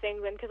Beth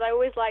England, because I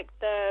always like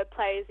the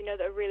players,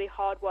 that are really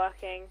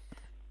hard-working.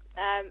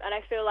 And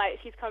I feel like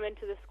she's come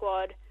into the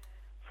squad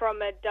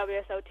from a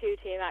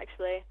WSL2 team,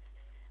 actually,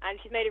 and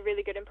she's made a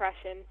really good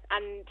impression.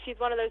 And she's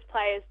one of those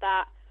players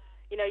that,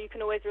 you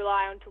can always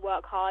rely on to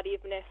work hard,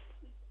 even if,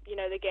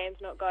 the game's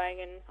not going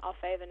in our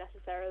favour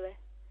necessarily.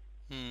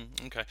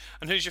 Okay.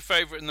 And who's your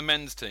favourite in the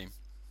men's team?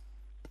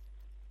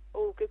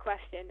 Oh, good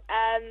question.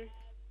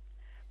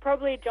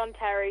 Probably John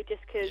Terry,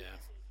 just because,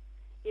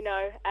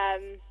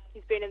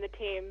 he's been in the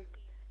team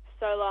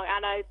so long,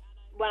 and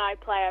when I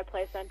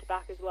play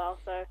centre-back as well,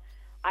 so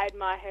I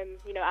admire him,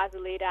 as a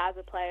leader, as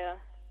a player,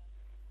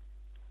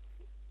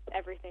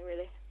 everything,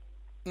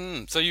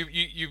 really. So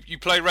you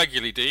play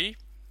regularly, do you?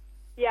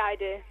 Yeah, I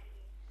do.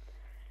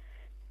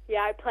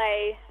 Yeah, I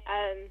play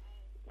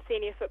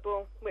senior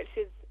football, which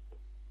is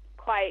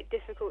quite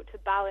difficult to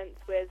balance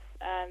with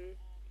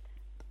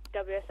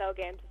WSL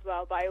games as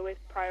well, but I always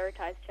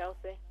prioritise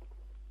Chelsea.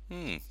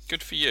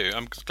 Good for you.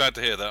 I'm glad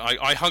to hear that.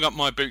 I hung up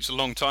my boots a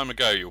long time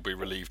ago, you'll be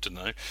relieved to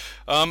know.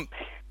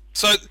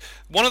 So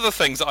one of the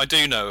things that I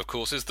do know, of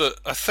course, is that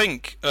I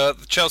think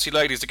the Chelsea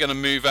ladies are going to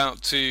move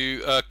out to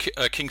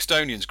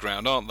Kingstonian's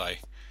ground, aren't they?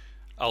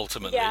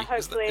 Ultimately, yeah,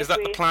 hopefully. Is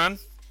that the plan?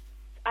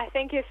 I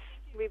think if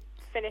we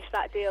finish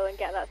that deal and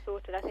get that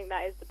sorted, I think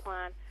that is the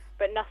plan.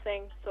 But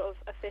nothing sort of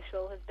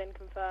official has been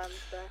confirmed.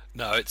 So.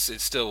 No, it's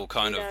still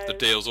kind of, the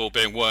deal's all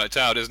being worked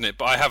out, isn't it?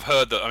 But I have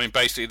heard that, I mean,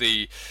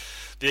 basically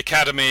the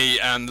academy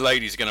and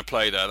ladies are going to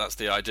play there. That's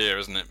the idea,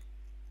 isn't it?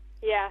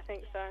 Yeah, I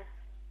think so.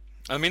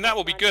 I mean, that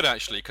will be good,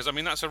 actually, because, I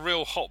mean, that's a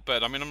real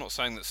hotbed. I mean, I'm not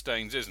saying that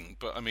Staines isn't,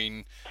 but, I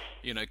mean,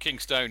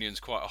 Kingstonian's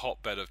quite a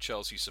hotbed of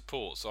Chelsea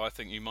support, so I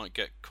think you might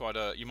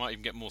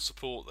even get more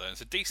support there.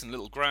 It's a decent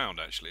little ground,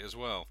 actually, as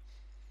well.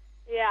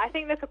 Yeah, I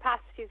think the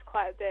capacity is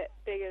quite a bit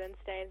bigger than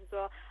Staines as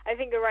well. I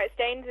think you're right,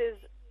 Staines is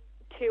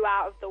too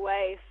out of the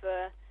way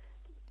for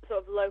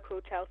sort of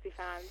local Chelsea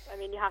fans. I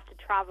mean, you have to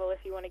travel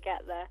if you want to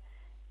get there,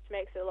 which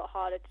makes it a lot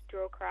harder to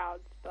draw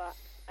crowds, but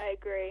I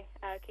agree.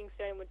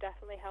 Kingstonian would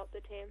definitely help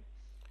the team.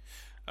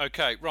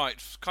 Okay,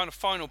 right. Kind of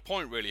final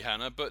point, really,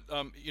 Hannah. But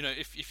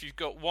if you've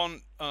got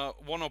one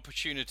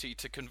opportunity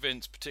to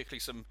convince, particularly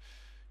some,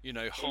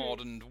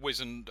 hardened,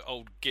 wizened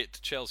old git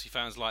Chelsea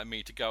fans like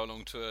me to go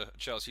along to a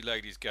Chelsea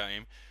ladies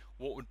game,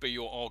 what would be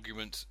your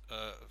argument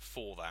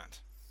for that?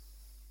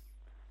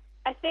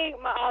 I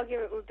think my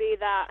argument would be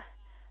that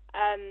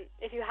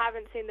if you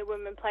haven't seen the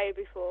women play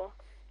before,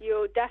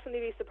 you'll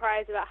definitely be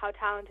surprised about how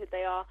talented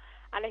they are.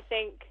 And I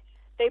think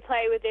they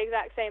play with the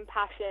exact same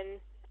passion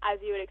as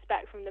you would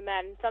expect from the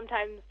men.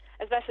 Sometimes,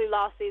 especially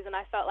last season,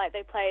 I felt like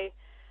they play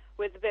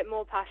with a bit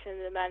more passion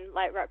than the men,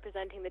 like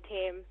representing the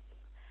team.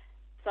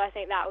 So I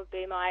think that would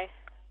be my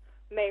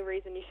main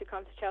reason you should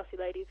come to Chelsea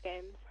ladies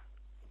games.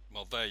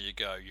 Well, there you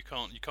go. You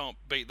can't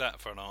beat that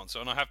for an answer.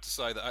 And I have to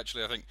say that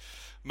actually I think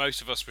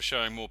most of us were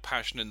showing more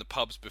passion in the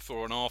pubs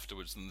before and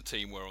afterwards than the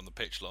team were on the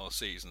pitch last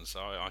season. So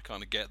I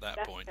kind of get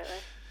that point.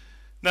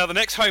 Now, the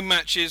next home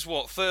match is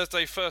what?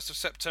 Thursday, 1st of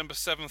September,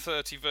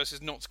 7:30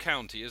 versus Notts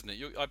County, isn't it?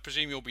 I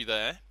presume you'll be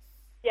there?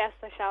 Yes,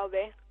 I shall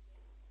be.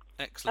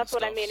 Excellent That's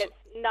what I mean. It's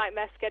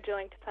nightmare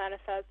scheduling to plan a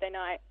Thursday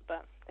night,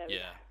 but there we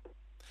go.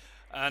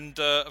 And,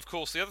 of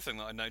course, the other thing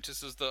that I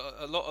noticed is that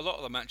a lot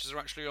of the matches are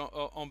actually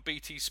on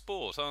BT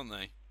Sport, aren't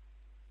they?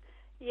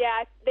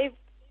 Yeah, they've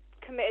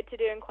committed to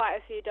doing quite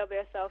a few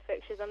WSL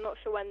fixtures. I'm not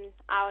sure when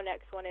our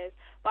next one is,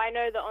 but I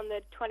know that on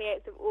the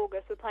 28th of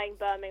August we're playing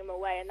Birmingham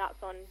away, and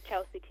that's on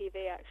Chelsea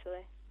TV,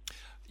 actually.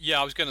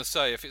 Yeah, I was going to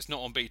say, if it's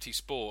not on BT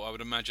Sport, I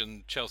would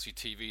imagine Chelsea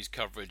TV's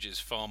coverage is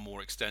far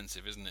more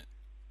extensive, isn't it?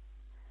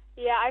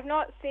 Yeah, I've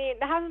not seen...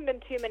 There hasn't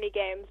been too many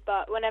games,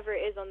 but whenever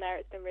it is on there,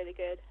 it's been really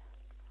good.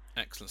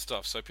 Excellent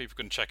stuff. So people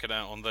can check it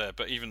out on there.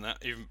 But even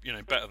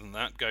better than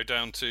that, go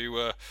down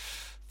to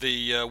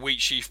the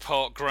Wheatsheaf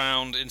Park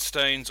ground in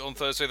Staines on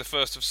Thursday, the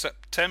 1st of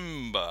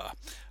September.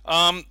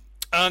 And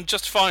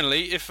just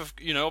finally, if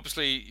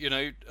obviously,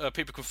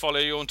 people can follow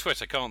you on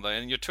Twitter, can't they?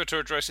 And your Twitter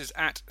address is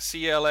at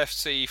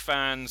CLFC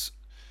Fans.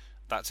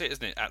 That's it,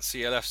 isn't it? At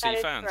CLFC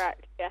Fans. That is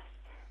correct. Yes.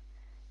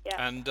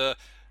 Yeah. And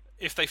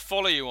if they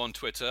follow you on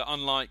Twitter,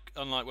 unlike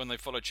when they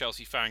follow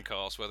Chelsea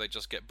Fancast, where they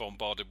just get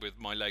bombarded with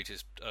my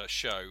latest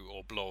show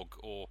or blog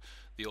or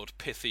the odd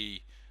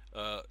pithy,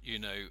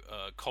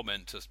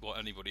 comment as what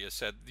anybody has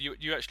said,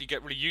 you actually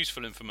get really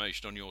useful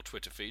information on your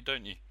Twitter feed,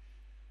 don't you?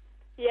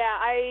 Yeah,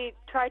 I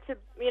try to,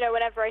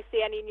 whenever I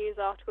see any news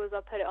articles,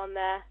 I'll put it on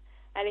there.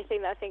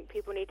 Anything that I think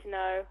people need to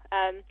know.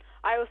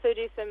 I also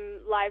do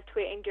some live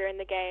tweeting during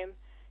the game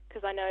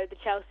because I know the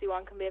Chelsea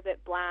one can be a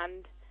bit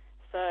bland.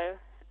 So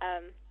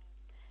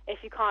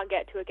if you can't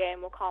get to a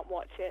game or can't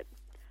watch it,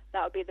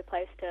 that would be the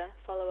place to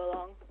follow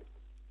along.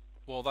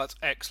 Well, that's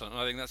excellent.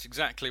 I think that's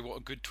exactly what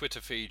a good Twitter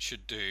feed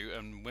should do,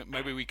 and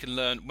maybe we can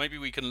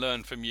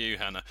learn from you,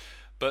 Hannah.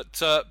 But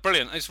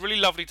brilliant. It's really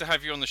lovely to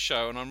have you on the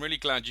show, and I'm really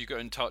glad you got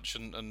in touch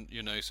and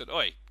said,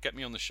 "Oi, get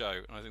me on the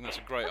show." And I think that's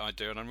a great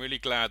idea, and I'm really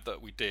glad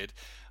that we did.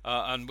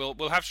 And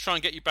we'll have to try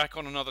and get you back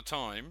on another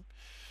time.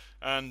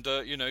 And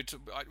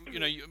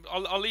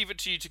I'll leave it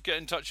to you to get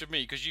in touch with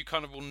me, because you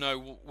kind of will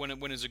know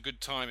when is a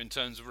good time in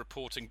terms of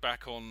reporting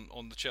back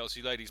on the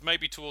Chelsea ladies.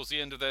 Maybe towards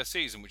the end of their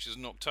season, which is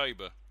in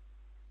October.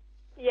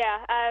 Yeah,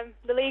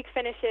 the league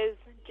finishes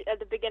at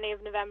the beginning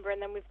of November,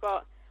 and then we've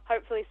got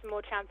hopefully some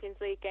more Champions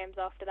League games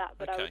after that,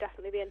 but okay. I will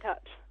definitely be in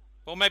touch.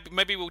 Well,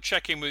 maybe we'll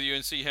check in with you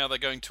and see how they're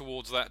going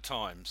towards that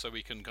time, so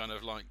we can kind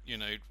of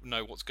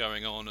know what's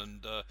going on,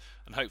 and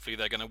hopefully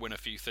they're going to win a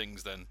few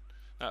things then.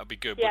 That would be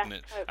good, wouldn't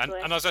it?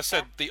 And as I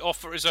said, the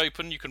offer is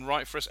open. You can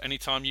write for us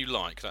anytime you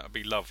like. That would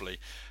be lovely.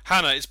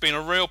 Hannah, it's been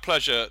a real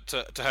pleasure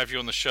to have you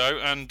on the show,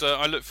 and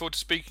I look forward to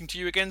speaking to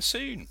you again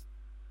soon.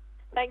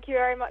 Thank you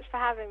very much for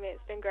having me.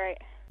 It's been great.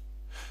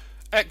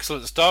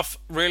 Excellent stuff.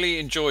 Really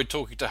enjoyed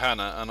talking to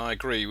Hannah, and I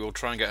agree. We'll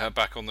try and get her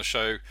back on the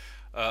show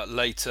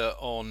later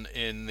on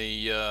in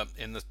the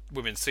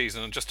women's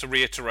season. And just to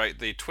reiterate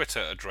the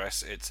Twitter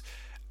address, it's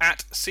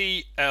at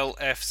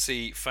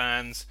CLFC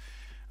Fans,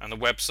 and the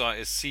website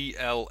is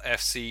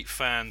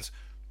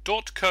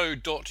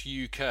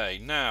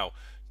clfcfans.co.uk. Now,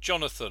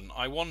 Jonathan,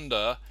 I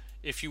wonder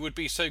if you would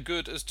be so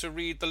good as to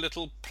read the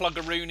little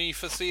pluggeroony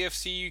for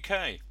CFC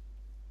UK.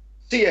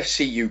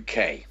 CFC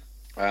UK.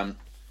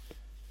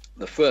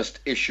 The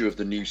first issue of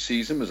the new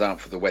season was out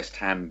for the West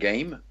Ham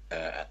game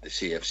at the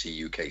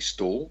CFC UK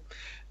stall,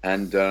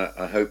 and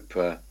I hope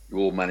you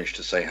all managed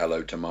to say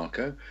hello to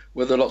Marco.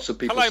 Were there lots of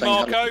people saying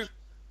Marco? Hello?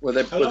 Were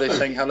they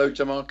saying hello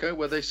to Marco?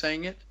 Were they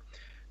saying it?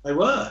 They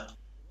were.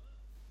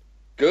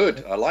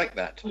 Good, I like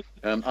that.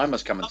 I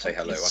must come and say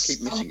hello. I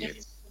keep missing you.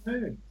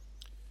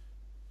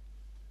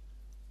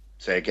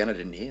 Say again, I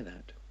didn't hear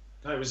that.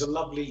 No, it was a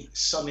lovely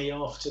sunny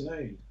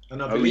afternoon. And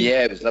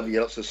yeah, it was lovely.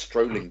 Lots of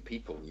strolling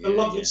people. Yeah, a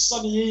lovely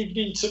sunny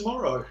evening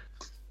tomorrow.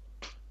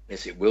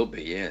 Yes, it will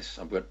be. Yes,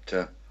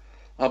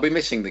 I'll be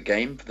missing the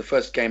game. For the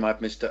first game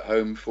I've missed at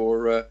home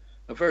for a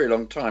very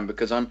long time,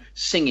 because I'm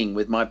singing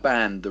with my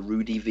band, the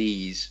Rudy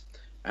V's,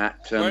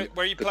 at where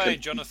are you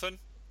playing, Jonathan?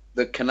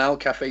 The Canal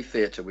Cafe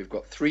Theatre. We've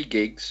got 3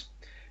 gigs,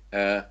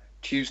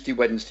 Tuesday,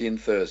 Wednesday, and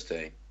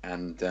Thursday,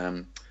 and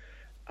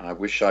I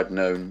wish I'd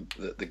known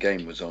that the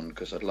game was on,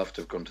 because I'd love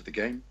to have gone to the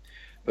game.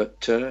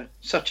 But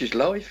such is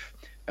life.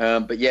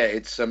 But yeah,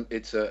 it's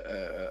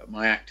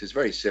my act is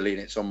very silly, and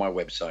it's on my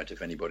website.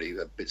 If anybody,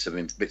 bits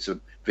of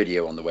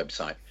video on the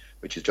website,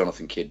 which is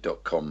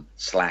jonathankidd.com/the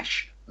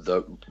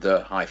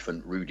the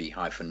hyphen Rudy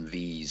hyphen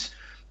V's,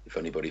 if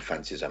anybody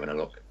fancies having a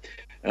look.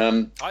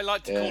 I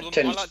like to call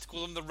them. I like to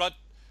call them the Rud.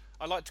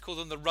 I like to call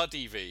them the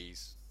Ruddy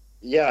V's.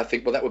 Yeah, I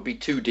think that would be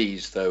 2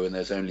 D's though, and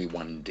there's only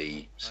 1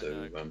 D.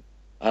 So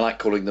I like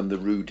calling them the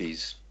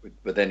Rudies,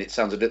 but then it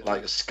sounds a bit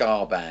like a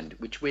ska band,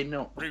 which we're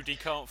not. Rudy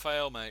can't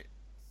fail, mate.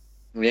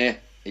 Yeah,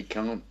 he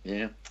can't.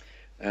 Yeah.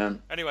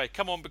 Anyway,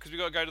 come on, because we've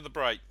got to go to the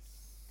break.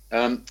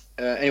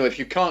 Anyway, if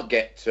you can't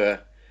get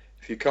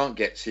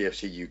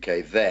CFC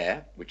UK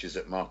there, which is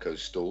at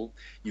Marco's stall,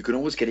 you can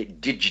always get it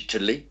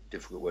digitally,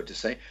 difficult word to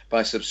say,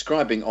 by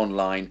subscribing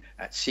online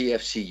at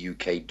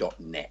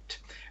cfcuk.net.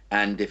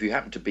 And if you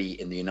happen to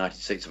be in the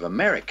United States of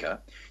America,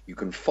 you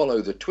can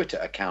follow the Twitter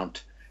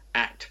account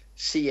at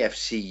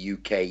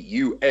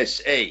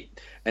CFCUKUSA.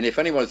 And if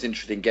anyone's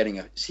interested in getting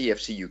a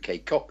CFC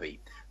UK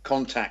copy,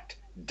 contact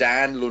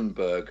Dan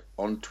Lundberg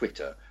on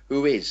Twitter,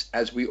 who is,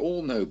 as we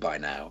all know by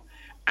now,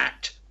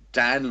 at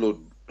Dan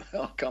Lundberg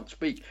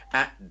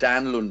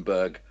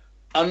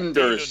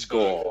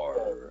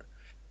 _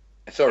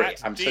 Sorry,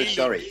 I'm so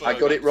sorry. I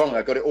got it wrong.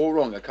 I got it all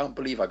wrong. I can't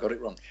believe I got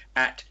it wrong.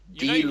 At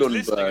D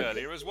Lundberg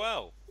earlier as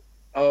well.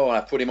 Oh,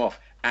 I put him off.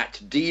 At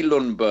D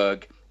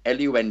Lundberg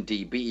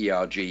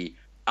LUNDBERG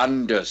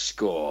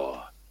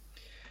 _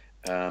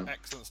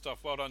 Excellent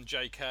stuff. Well done,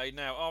 JK.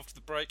 Now, after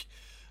the break,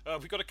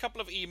 we've got a couple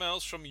of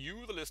emails from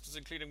you, the listeners,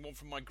 including one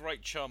from my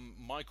great chum,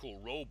 Michael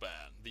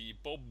Rolban, the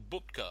Bob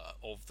Butka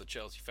of the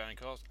Chelsea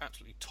Fancast.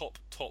 Absolutely top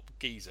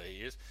geezer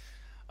he is.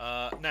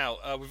 Now,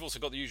 we've also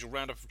got the usual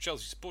roundup of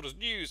Chelsea supporters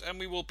news, and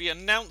we will be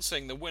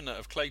announcing the winner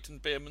of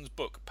Clayton Bierman's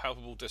book,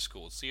 Palpable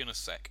Discord. See you in a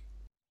sec.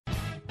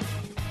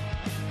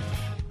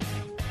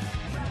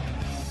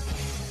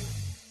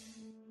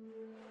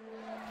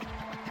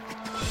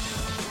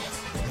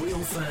 Real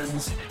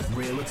fans,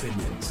 real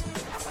opinions.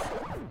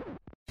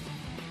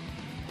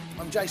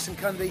 I'm Jason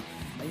Cundy,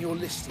 and you're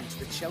listening to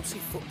the Chelsea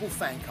Football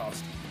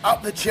Fancast.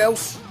 Up the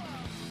Chelsea!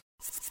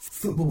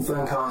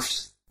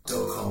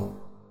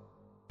 Footballfancast.com.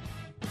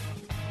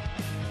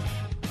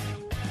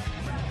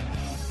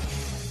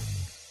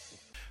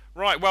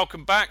 Right,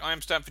 welcome back. I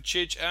am Stanford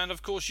Chidge, and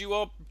of course you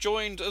are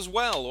joined as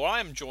well, or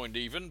I am joined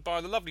even, by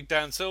the lovely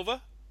Dan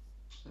Silver.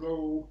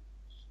 Hello.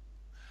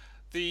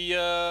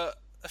 The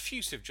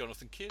effusive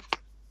Jonathan Kidd.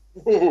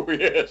 Oh,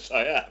 yes,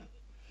 I am.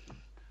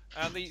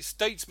 And the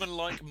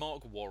statesman-like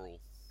Mark Worrell.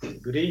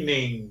 Good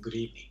evening, good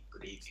evening,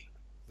 good evening.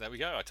 There we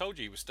go. I told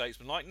you he was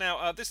statesman-like.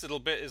 Now, this little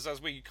bit is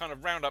as we kind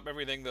of round up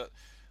everything that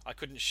I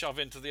couldn't shove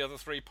into the other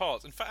 3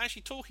 parts. In fact,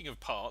 actually talking of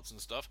parts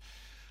and stuff,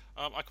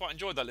 I quite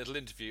enjoyed that little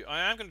interview.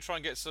 I am going to try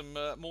and get some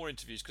more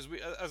interviews because,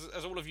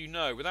 as all of you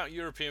know, without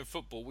European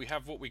football, we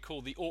have what we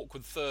call the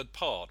awkward third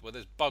part, where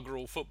there's bugger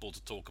all football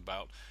to talk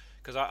about.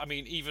 Because I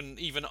mean, even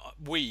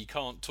we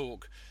can't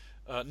talk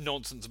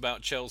nonsense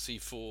about Chelsea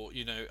for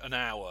an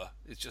hour.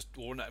 It's just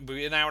an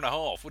hour and a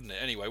half, wouldn't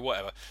it? Anyway,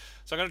 whatever.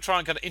 So I'm going to try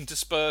and kind of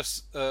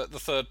intersperse the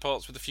third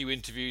parts with a few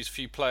interviews, a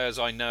few players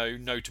I know,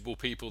 notable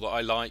people that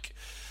I like.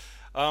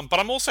 But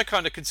I'm also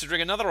kind of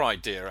considering another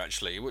idea,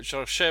 actually, which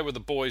I'll share with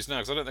the boys now,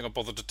 because I don't think I'll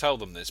bother to tell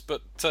them this.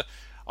 But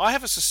I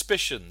have a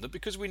suspicion that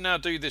because we now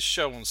do this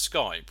show on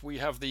Skype, we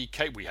have the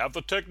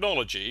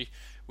technology,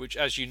 which,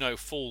 as you know,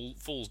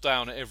 falls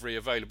down at every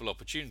available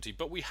opportunity.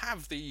 But we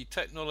have the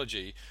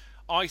technology,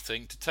 I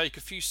think, to take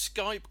a few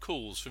Skype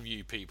calls from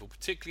you people,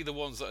 particularly the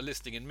ones that are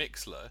listening in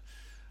Mixlr.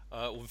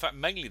 Or in fact,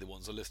 mainly the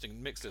ones that are listening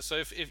in Mixlr. So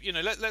if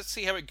let's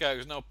see how it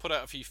goes, and I'll put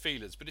out a few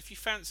feelers. But if you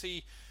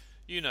fancy,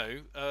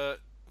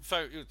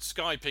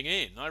 Skyping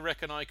in, I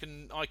reckon I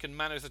can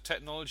manage the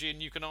technology,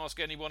 and you can ask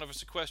any one of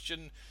us a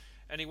question.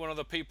 Any one of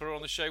the people who are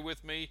on the show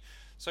with me.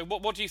 So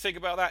what do you think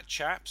about that,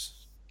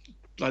 chaps?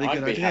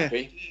 I'd be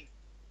happy.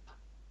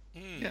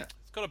 Yeah.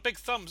 It's got a big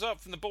thumbs up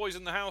from the boys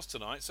in the house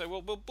tonight, so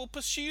we'll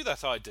pursue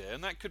that idea,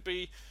 and that could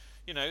be,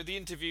 the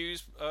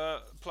interviews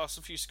plus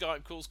a few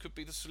Skype calls could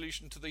be the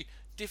solution to the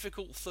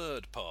difficult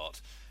third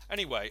part.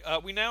 Anyway,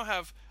 we now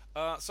have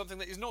something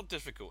that is not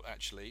difficult,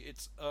 actually.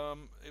 It's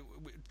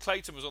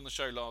Clayton was on the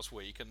show last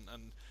week,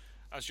 and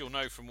as you'll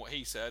know from what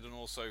he said, and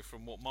also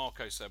from what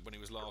Marco said when he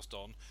was last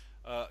on,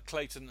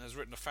 Clayton has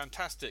written a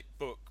fantastic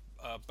book,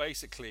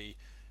 basically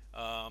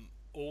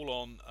all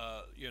on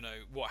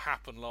what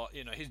happened,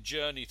 his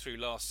journey through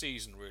last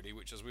season, really,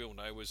 which, as we all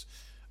know, was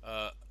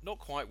not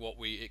quite what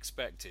we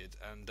expected.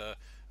 And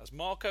as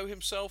Marco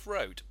himself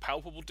wrote,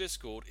 Palpable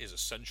Discord is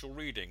essential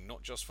reading,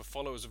 not just for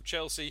followers of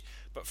Chelsea,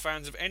 but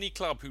fans of any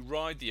club who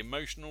ride the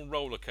emotional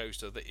roller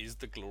coaster that is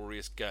the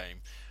glorious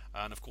game.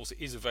 And of course, it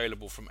is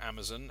available from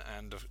Amazon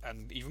and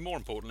even more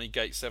importantly,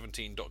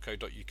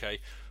 gate17.co.uk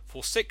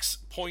for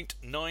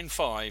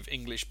 £6.95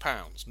 English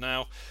pounds.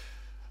 Now,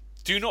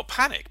 do not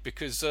panic,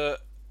 because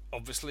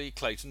obviously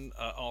Clayton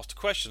asked a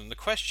question, and the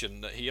question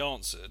that he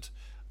answered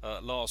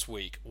last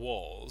week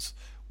was,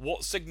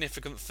 what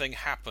significant thing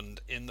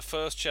happened in the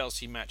first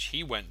Chelsea match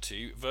he went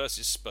to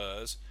versus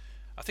Spurs?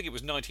 I think it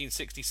was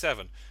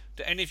 1967.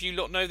 Do any of you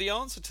lot know the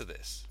answer to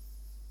this?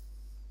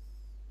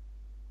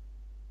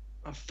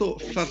 I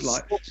thought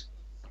floodlights.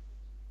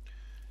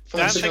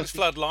 Dan thinks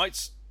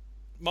floodlights.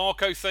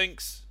 Marco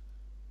thinks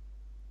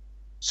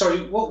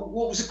Sorry, what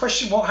was the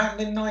question? What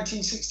happened in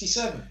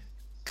 1967?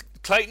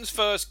 Clayton's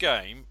first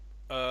game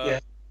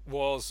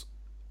was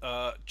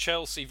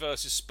Chelsea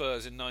versus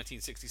Spurs in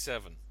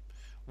 1967.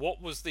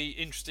 What was the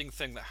interesting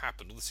thing that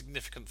happened, or the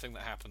significant thing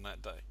that happened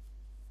that day?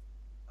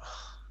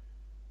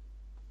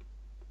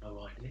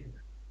 No idea.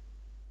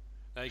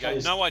 There you go.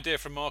 No idea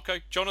from Marco.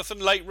 Jonathan,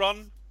 late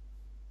run?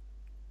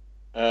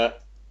 I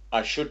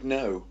should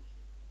know.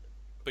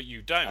 But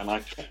you don't.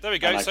 There we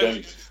And go. I So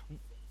don't.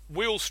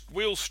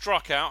 Wheels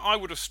struck out. I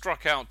would have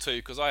struck out too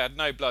because I had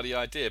no bloody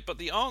idea. But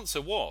the answer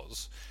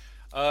was,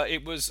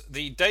 it was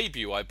the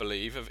debut, I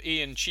believe, of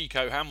Ian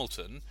Chico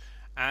Hamilton,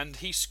 and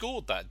he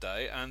scored that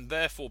day and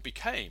therefore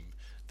became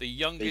the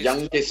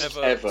youngest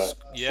ever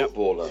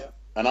footballer.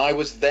 And I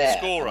was there.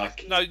 Scorer.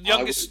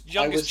 Youngest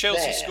Chelsea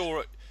there.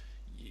 scorer.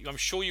 I'm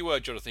sure you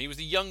were, Jonathan. He was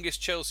the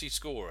youngest Chelsea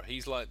scorer.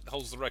 He's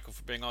holds the record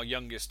for being our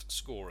youngest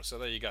scorer. So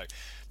there you go.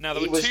 Now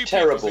there He were was two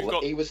terrible. people who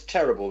got... He was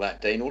terrible that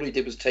day, and all he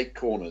did was take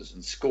corners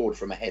and scored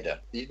from a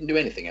header. He didn't do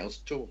anything else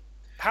at all.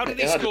 How did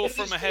he score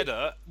from a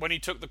header when he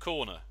took the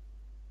corner?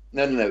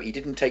 No. He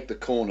didn't take the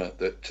corner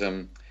that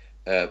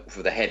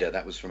for the header.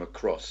 That was from a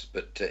cross.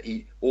 But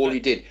he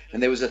did,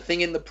 and there was a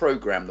thing in the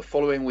programme the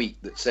following week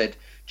that said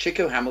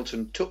Chico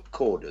Hamilton took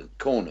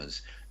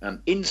corners,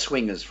 in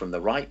swingers from the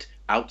right,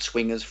 out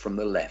swingers from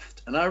the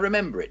left. And I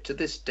remember it to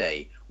this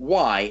day.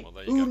 Why?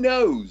 Well, who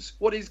knows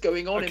what is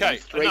going on in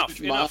his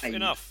strange mind?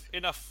 Enough.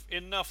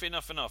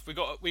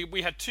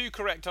 We had two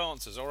correct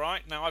answers. All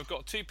right. Now I've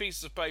got two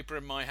pieces of paper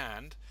in my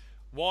hand.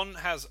 One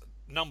has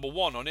number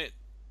 1 on it.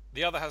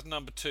 The other has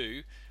number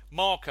 2.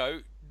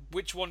 Marco,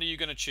 which one are you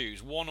going to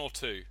choose? 1 or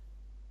 2?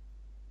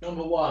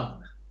 Number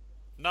 1.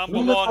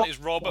 Number 1 is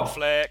Robert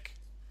Fleck.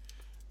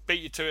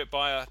 Beat you to it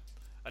by a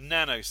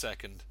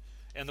nanosecond.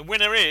 And the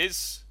winner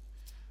is...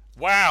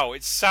 Wow,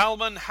 it's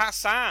Salman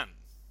Hassan.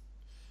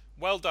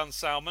 Well done,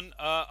 Salman.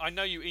 I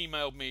know you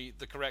emailed me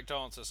the correct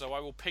answer, so I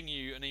will ping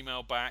you an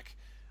email back,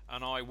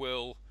 and I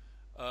will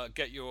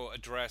get your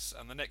address.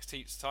 And the next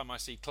time I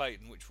see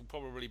Clayton, which will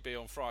probably be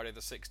on Friday the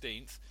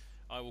 16th,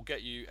 I will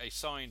get you a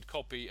signed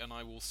copy, and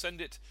I will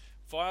send it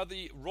via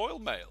the Royal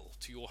Mail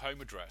to your home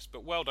address.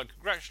 But well done.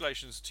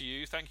 Congratulations to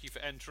you. Thank you for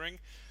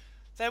entering.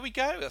 There we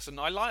go.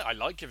 I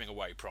like giving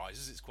away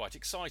prizes. It's quite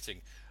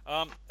exciting.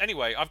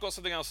 Anyway, I've got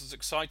something else that's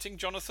exciting.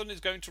 Jonathan is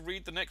going to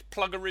read the next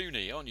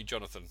Pluggeroony, aren't you,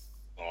 Jonathan?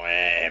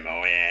 I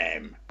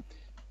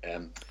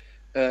am.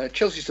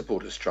 Chelsea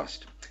Supporters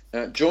Trust.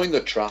 Join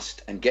the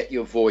trust and get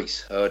your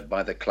voice heard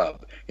by the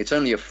club. It's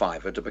only a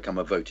 £5 to become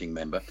a voting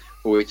member,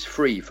 or it's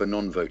free for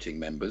non-voting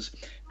members.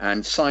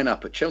 And sign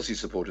up at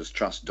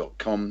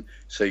chelseasupporterstrust.com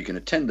so you can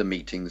attend the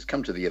meetings,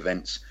 come to the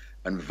events,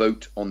 and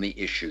vote on the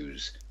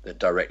issues that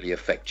directly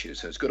affect you.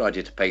 So it's a good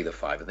idea to pay the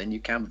 £5, then you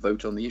can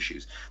vote on the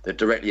issues that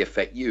directly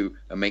affect you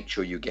and make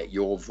sure you get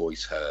your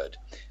voice heard.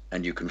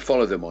 And you can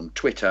follow them on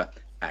Twitter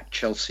at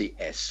Chelsea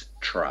S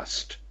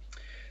Trust.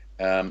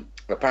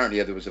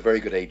 Apparently there was a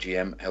very good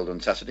AGM held on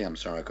Saturday. I'm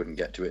sorry I couldn't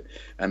get to it.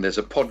 And there's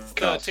a podcast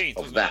 13th, of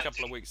wasn't that. it, a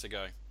couple of weeks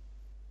ago.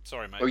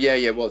 Sorry, mate. Oh yeah,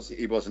 it was.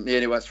 It wasn't. Yeah,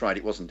 no, that's right.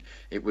 It wasn't.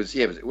 It was.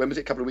 Yeah. When was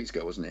it? A couple of weeks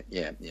ago, wasn't it?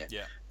 Yeah.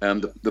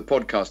 The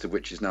podcast of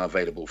which is now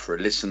available for a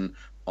listen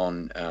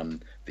on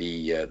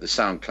the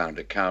SoundCloud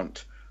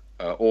account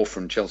or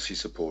from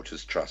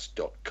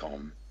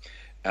chelseasupporterstrust.com.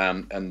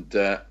 And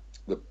the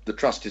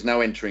trust is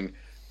now entering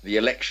the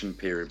election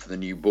period for the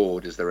new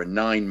board, as there are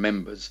 9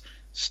 members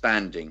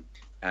standing,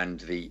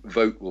 and the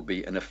vote will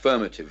be an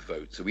affirmative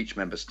vote. So each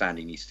member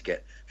standing needs to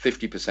get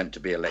 50% to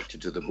be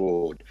elected to the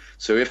board.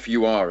 So if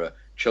you are a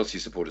Chelsea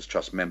Supporters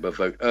Trust member,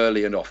 vote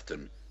early and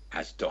often,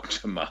 as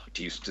Dr. Mart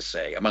used to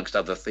say, amongst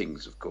other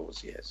things, of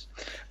course, yes.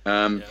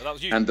 That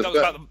was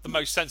about the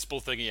most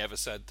sensible thing he ever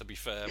said, to be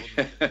fair,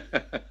 wasn't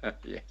it?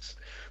 Yes.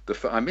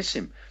 I miss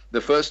him.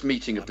 The first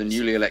meeting of the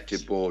newly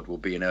elected board will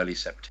be in early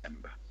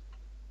September.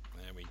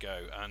 There we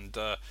go. And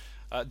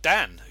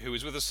Dan, who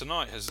is with us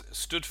tonight, has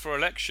stood for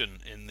election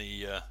in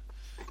the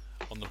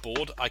on the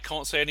board. I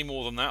can't say any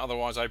more than that,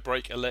 otherwise I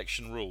break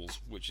election rules,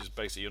 which is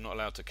basically you're not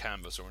allowed to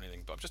canvass or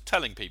anything. But I'm just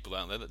telling people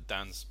out there that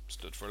Dan's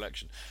stood for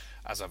election,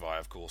 as have I,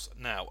 of course.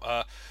 Now,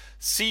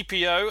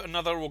 CPO,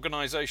 another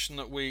organisation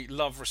that we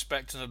love,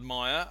 respect and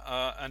admire.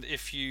 And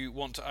if you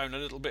want to own a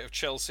little bit of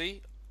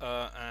Chelsea,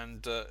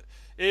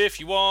 if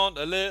you want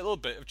a little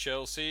bit of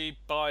Chelsea,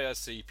 buy a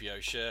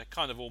CPO share.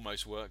 Kind of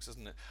almost works,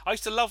 doesn't it? I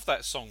used to love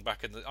that song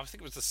back in I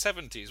think it was the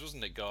 70s,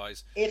 wasn't it,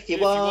 guys? If you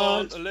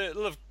want a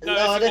little of...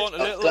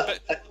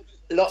 a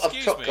lot of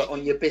chocolate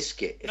on your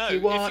biscuit. If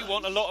you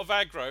want a lot of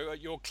aggro at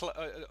your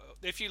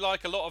if you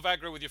like a lot of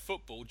aggro with your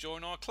football,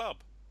 join our club.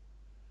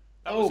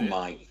 Oh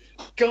my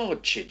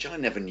God, Chidge, I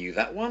never knew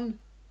that one.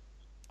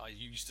 I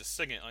used to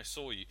sing it, I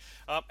saw you.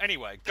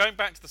 Anyway, going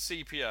back to the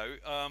CPO,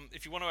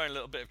 if you want to own a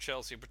little bit of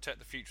Chelsea and protect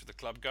the future of the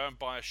club, go and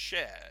buy a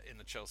share in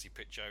the Chelsea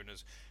Pitch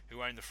Owners,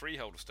 who own the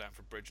freehold of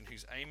Stamford Bridge and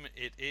whose aim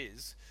it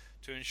is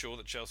to ensure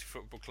that Chelsea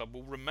Football Club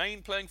will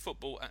remain playing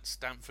football at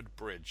Stamford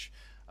Bridge.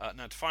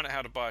 Now, to find out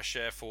how to buy a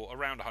share for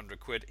around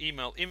 £100,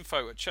 email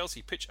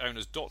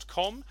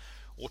info@chelseapitchowners.com,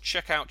 or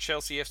check out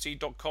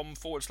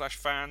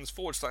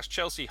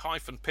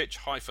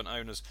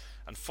chelseafc.com/fans/Chelsea-pitch-owners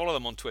and follow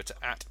them on Twitter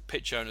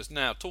 @pitchowners.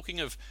 Now, talking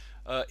of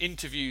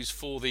interviews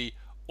for the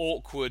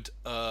awkward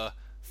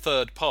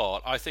third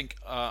part, I think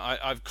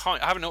I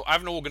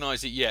haven't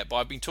organised it yet, but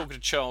I've been talking to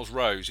Charles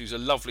Rose, who's a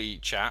lovely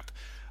chap.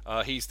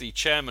 He's the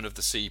chairman of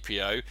the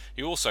CPO.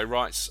 He also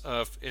writes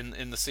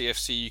in the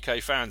CFC UK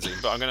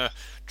fanzine, but I'm going to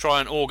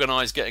try and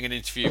organise getting an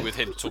interview with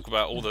him to talk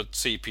about all the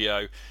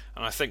CPO.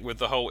 And I think with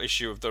the whole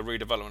issue of the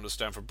redevelopment of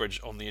Stamford Bridge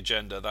on the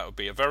agenda, that would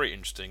be a very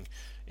interesting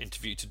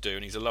interview to do.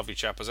 And he's a lovely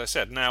chap, as I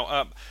said.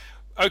 Now,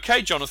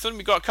 okay, Jonathan,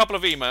 we've got a couple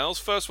of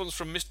emails. First one's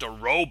from Mr.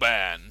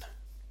 Roban.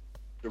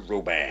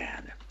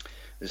 Roban.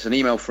 There's an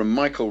email from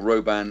Michael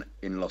Roban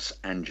in Los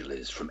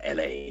Angeles, from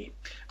LA.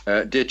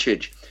 Dear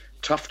Chidge,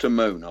 tough to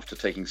moan after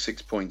taking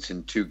 6 points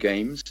in 2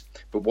 games,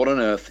 but what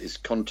on earth is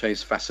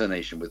Conte's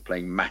fascination with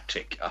playing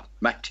Matic,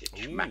 what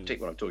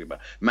I'm talking about,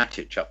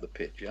 Matic up the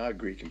pitch? Yeah, I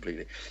agree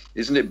completely.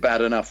 Isn't it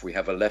bad enough we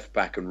have a left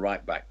back and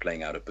right back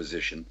playing out of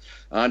position?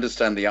 I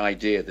understand the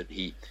idea that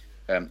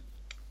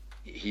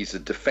he's a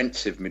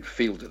defensive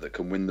midfielder that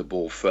can win the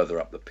ball further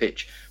up the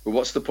pitch, but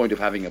what's the point of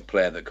having a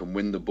player that can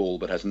win the ball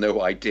but has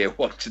no idea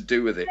what to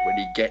do with it when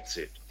he gets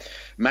it?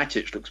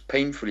 Matic looks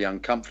painfully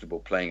uncomfortable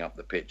playing up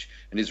the pitch,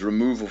 and his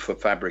removal for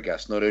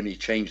Fabregas not only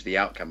changed the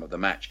outcome of the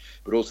match,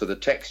 but also the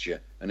texture,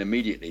 and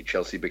immediately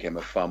Chelsea became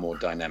a far more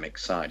dynamic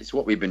side. It's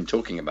what we've been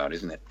talking about,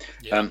 isn't it?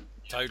 Yeah,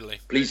 totally.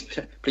 Please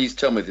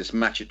tell me this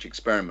Matic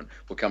experiment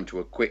will come to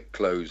a quick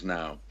close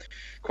now.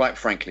 Quite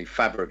frankly,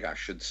 Fabregas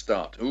should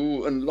start.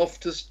 Ooh, and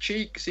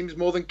Loftus-Cheek seems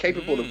more than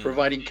capable of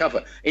providing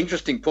cover.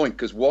 Interesting point,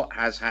 because what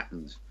has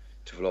happened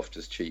to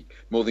Loftus-Cheek?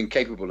 More than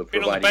capable of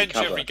providing cover. Been on the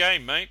bench every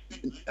game, mate.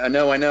 I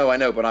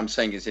know, but I'm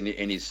saying it's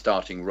in his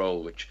starting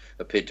role, which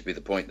appeared to be the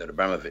point that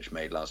Abramovich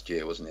made last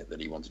year, wasn't it? That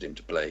he wanted him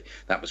to play.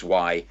 That was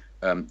why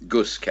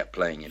Gus kept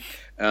playing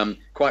him.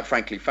 Quite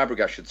frankly,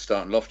 Fabregas should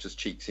start, and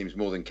Loftus-Cheek seems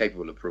more than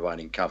capable of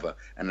providing cover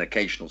and an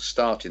occasional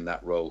start in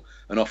that role,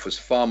 and offers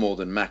far more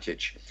than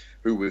Matic,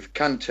 who with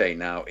Kante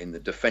now in the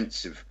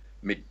defensive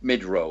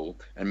mid role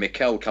and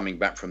Mikel coming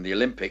back from the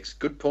Olympics.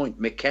 Good point,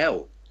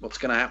 Mikel. What's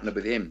going to happen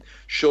with him?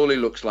 Surely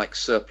looks like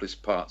surplus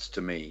parts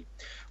to me.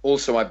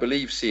 Also, I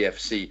believe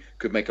CFC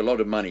could make a lot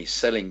of money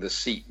selling the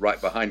seat right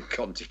behind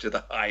Conte to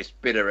the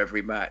highest bidder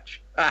every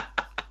match.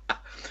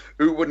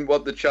 Who wouldn't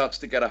want the chance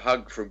to get a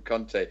hug from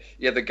Conte?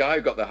 Yeah, the guy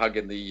who got the hug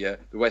in the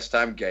West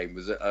Ham game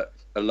was a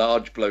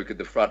large bloke at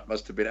the front.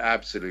 Must have been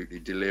absolutely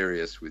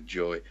delirious with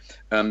joy.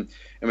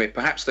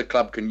 Perhaps the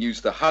club can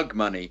use the hug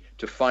money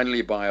to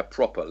finally buy a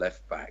proper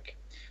left back.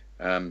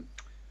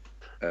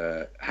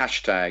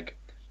 Hashtag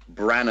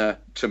Branner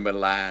to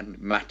Milan,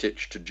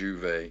 Matic to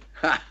Juve.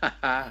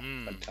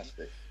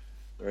 Fantastic.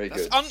 Very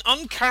good. That's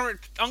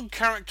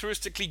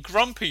uncharacteristically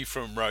grumpy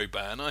from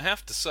Roban, I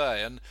have to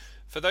say. And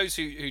for those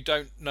who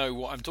don't know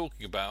what I'm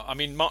talking about, I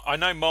mean, I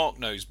know Mark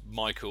knows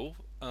Michael.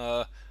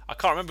 I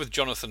can't remember if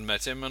Jonathan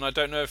met him, and I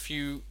don't know if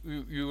you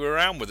were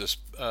around with us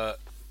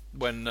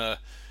when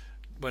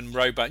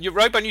Roban.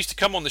 Roban used to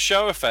come on the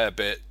show a fair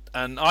bit,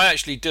 and I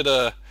actually did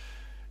I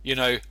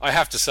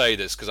have to say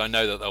this because I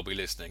know that they'll be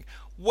listening.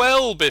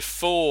 Well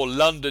before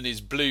London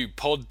is Blue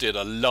Pod did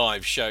a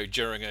live show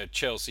during a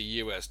Chelsea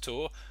US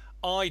tour,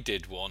 I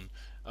did one.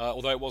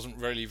 Although it wasn't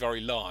really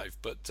very live,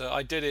 but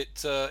I did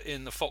it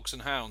in the Fox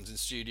and Hounds in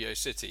Studio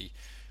City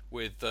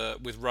with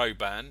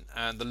Roban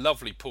and the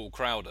lovely Paul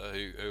Crowder,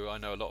 who I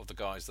know a lot of the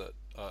guys that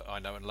I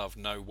know and love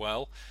know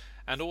well,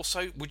 and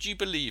also, would you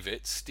believe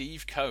it,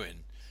 Steve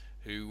Cohen,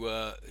 who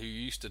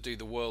used to do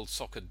the World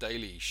Soccer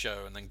Daily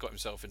show and then got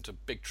himself into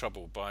big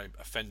trouble by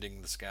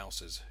offending the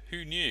Scousers.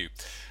 Who knew?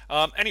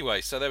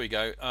 Anyway, so there we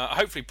go.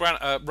 Hopefully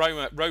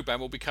Roban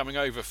will be coming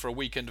over for a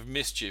weekend of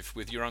mischief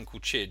with your Uncle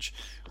Chidge,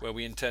 where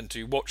we intend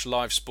to watch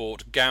live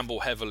sport, gamble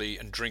heavily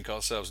and drink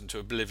ourselves into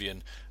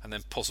oblivion, and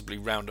then possibly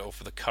round it off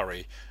with a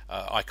curry.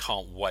 I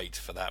can't wait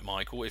for that,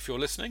 Michael, if you're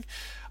listening.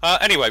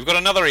 Anyway, we've got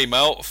another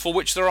email for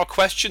which there are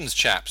questions,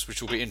 chaps,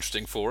 which will be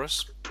interesting for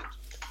us.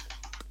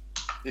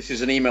 This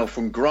is an email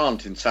from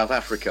Grant in South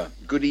Africa.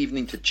 Good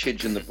evening to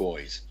Chidge and the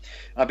boys.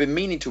 I've been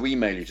meaning to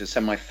email you to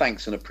send my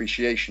thanks and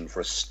appreciation for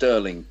a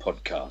sterling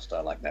podcast.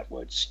 I like that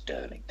word,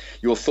 sterling.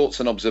 Your thoughts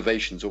and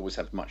observations always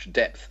have much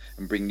depth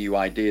and bring new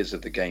ideas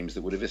of the games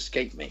that would have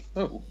escaped me.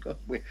 Oh, God,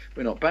 we're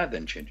not bad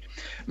then, Chidge.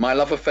 My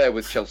love affair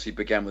with Chelsea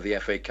began with the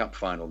FA Cup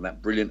final and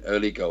that brilliant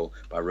early goal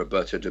by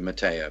Roberto Di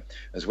Matteo,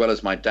 as well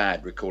as my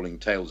dad recalling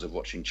tales of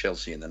watching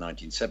Chelsea in the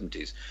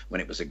 1970s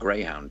when it was a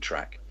greyhound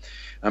track.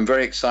 I'm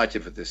very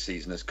excited for this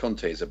season as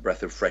Conte is a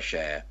breath of fresh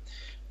air.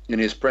 In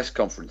his press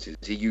conferences,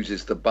 he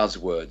uses the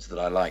buzzwords that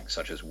I like,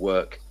 such as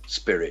work,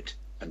 spirit,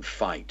 and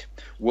fight.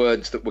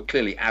 Words that were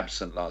clearly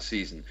absent last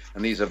season,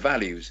 and these are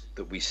values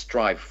that we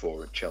strive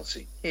for at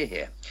Chelsea. Hear,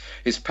 hear.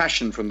 His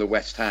passion from the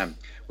West Ham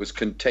was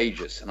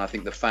contagious, and I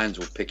think the fans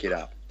will pick it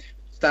up.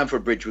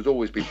 Stamford Bridge will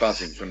always be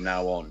buzzing from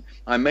now on.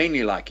 I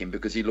mainly like him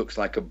because he looks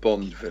like a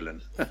Bond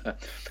villain.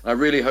 I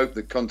really hope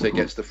that Conte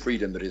gets the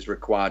freedom that is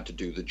required to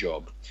do the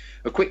job.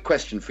 A quick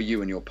question for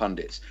you and your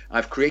pundits.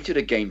 I've created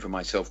a game for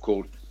myself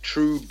called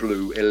True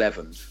Blue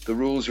 11. The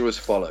rules are as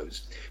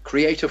follows.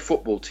 Create a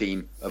football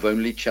team of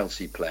only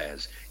Chelsea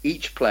players.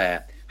 Each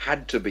player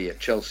had to be at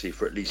Chelsea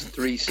for at least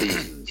 3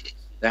 seasons.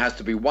 There has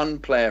to be one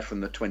player from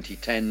the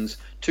 2010s,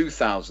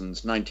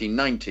 2000s,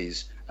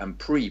 1990s and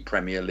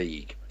pre-Premier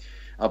League.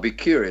 I'll be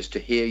curious to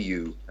hear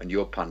you and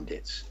your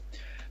pundits.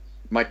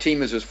 My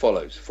team is as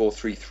follows.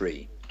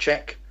 4-3-3.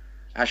 Cech,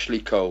 Ashley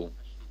Cole,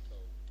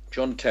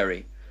 John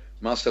Terry,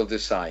 Marcel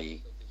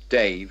Desailly,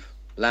 Dave,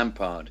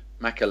 Lampard,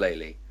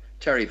 Makelele,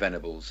 Terry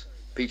Venables,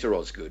 Peter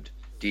Osgood,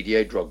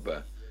 Didier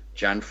Drogba,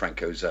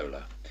 Gianfranco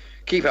Zola.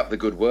 Keep up the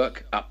good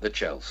work. Up the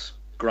Chelsea.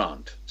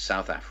 Grant,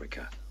 South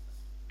Africa.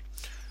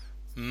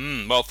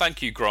 Well,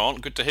 thank you,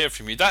 Grant. Good to hear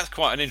from you. That's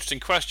quite an interesting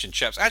question,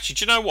 chaps. Actually,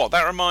 do you know what?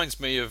 That reminds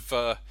me of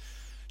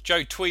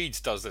Joe Tweeds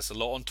does this a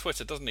lot on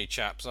Twitter, doesn't he,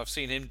 chaps? I've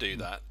seen him do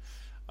that.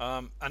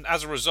 And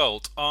as a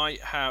result, I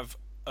have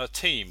a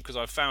team, because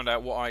I found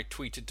out what I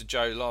tweeted to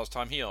Joe last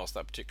time he asked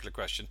that particular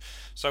question.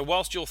 So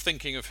whilst you're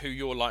thinking of who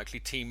your likely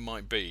team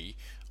might be,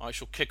 I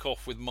shall kick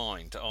off with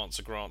mine to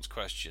answer Grant's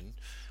question.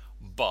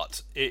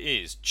 But it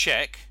is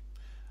Cech,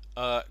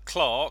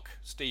 Clark,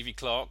 Stevie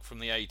Clark from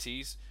the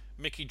 80s,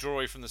 Mickey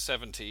Droy from the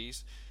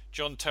 70s,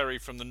 John Terry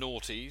from the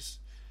noughties,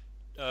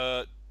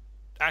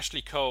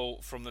 Ashley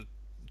Cole from the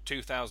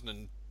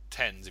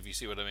 2010s, if you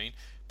see what I mean,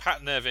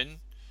 Pat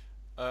Nevin,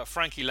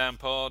 Frankie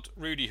Lampard,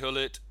 Rudy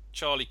Hullett,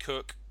 Charlie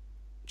Cook,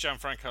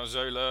 Gianfranco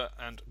Zola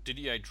and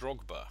Didier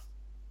Drogba,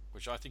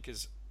 which I think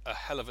is a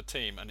hell of a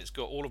team, and it's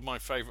got all of my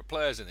favourite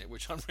players in it,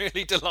 which I'm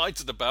really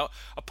delighted about,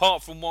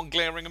 apart from one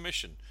glaring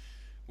omission,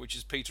 which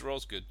is Peter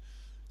Osgood.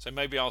 So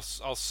maybe I'll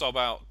sub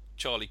out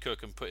Charlie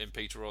Cook and put in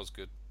Peter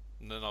Osgood,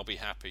 and then I'll be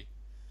happy,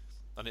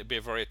 and it'll be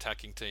a very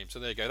attacking team. So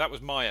there you go. That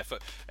was my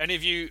effort. Any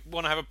of you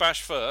want to have a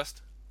bash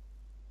first?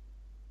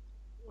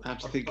 I have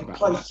to think about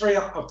play that.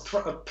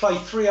 Play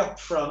three up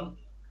front.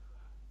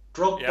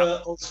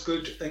 Drogba,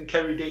 Osgood and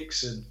Kerry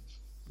Dixon.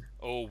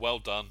 Oh, well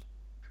done.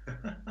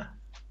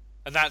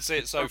 And that's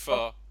it so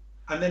far.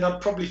 And then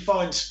I'd probably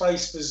find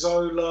space for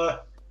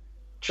Zola,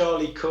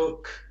 Charlie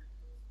Cook,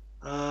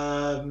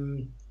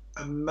 and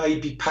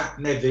maybe Pat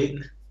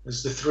Nevin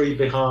as the 3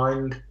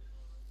 behind.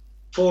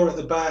 4 at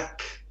the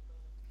back.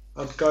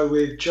 I'd go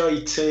with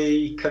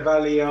JT,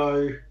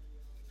 Cavallio,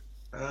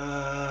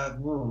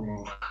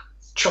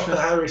 Chopper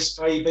Harris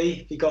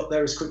maybe, if he got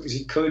there as quick as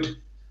he could.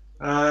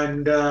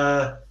 And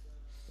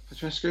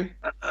Petrescu?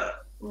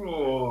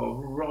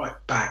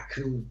 Right back,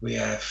 who would we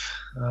have?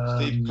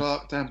 Steve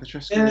Clark, Dan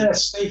Petrescu? Yeah,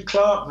 Steve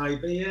Clark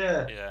maybe,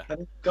 yeah.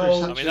 And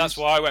goals. I mean, that's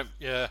why I went,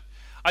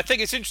 I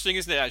think it's interesting,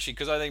 isn't it, actually,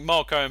 because I think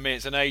Marco and me,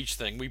 it's an age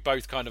thing. We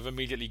both kind of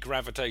immediately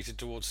gravitated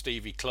towards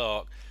Stevie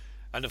Clark.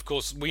 And, of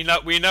course, we know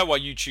why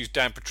you choose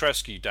Dan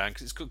Petrescu, Dan,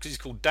 because he's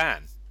called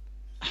Dan.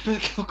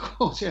 Of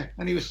course, yeah.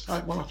 And he was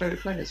like one of my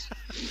favourite players.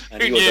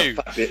 And he was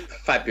a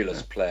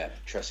fabulous player,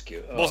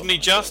 Petrescu. Wasn't he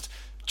just?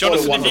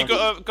 Jonathan, have you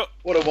got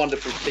what a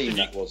wonderful team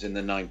that was in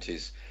the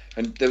 90s.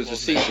 And there was a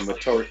season where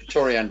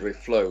Torre Andre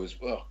Flo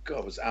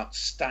was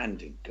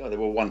outstanding. God, they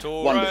were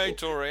wonderful.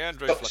 Torre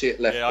Andre Flo. At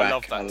left back. I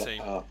love that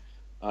team.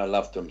 I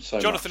loved them so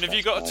much. Jonathan, have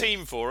you got a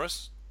team for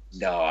us?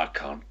 No, I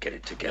can't get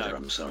it together.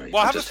 I'm sorry.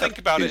 Well, have a think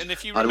about it, and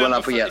if you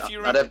remember,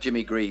 I'd have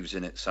Jimmy Greaves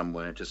in it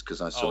somewhere, just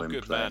because I saw him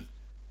play. Man.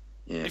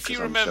 Yeah, if you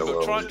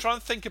remember, try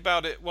and think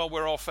about it while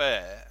we're off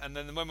air, and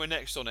then when we're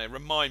next on air,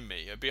 remind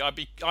me.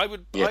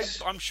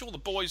 I'm sure the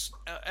boys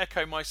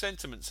echo my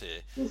sentiments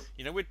here.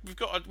 You know, we've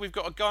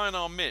got a guy in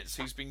our midst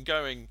who's been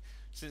going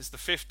since the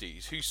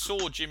 50s, who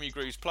saw Jimmy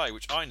Greaves play,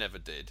 which I never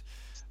did.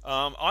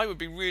 I would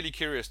be really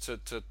curious to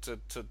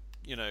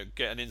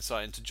get an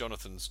insight into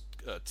Jonathan's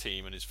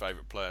team and his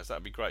favourite players.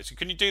 That'd be great. So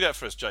can you do that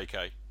for us,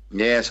 JK?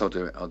 Yes, I'll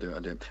do it. I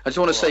just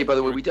want to say, by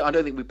the way, I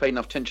don't think we paid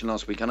enough attention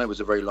last week. I know it was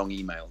a very long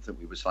email. I think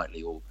we were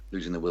slightly all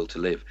losing the will to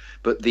live.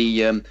 But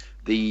the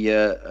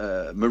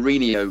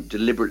Mourinho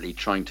deliberately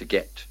trying to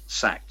get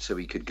sacked so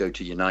he could go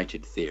to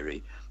United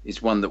theory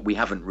is one that we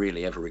haven't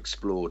really ever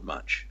explored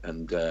much.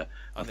 And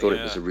I thought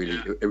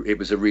it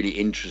was a really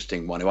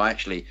interesting one. I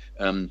actually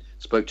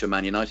spoke to a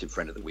Man United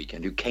friend at the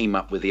weekend who came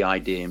up with the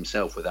idea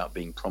himself without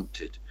being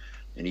prompted.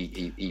 And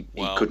he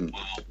couldn't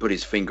put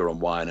his finger on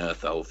why on earth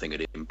the whole thing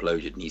had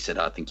imploded. And he said,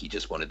 I think he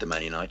just wanted the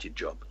Man United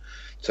job.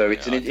 So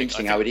it's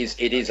interesting how it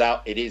is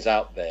out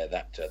there,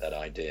 that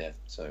idea.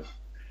 So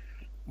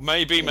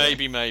maybe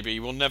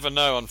we'll never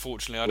know.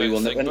 Unfortunately,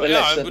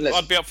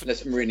 I'd be up for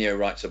unless Mourinho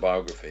writes a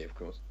biography, of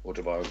course,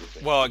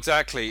 autobiography. Well,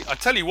 exactly. I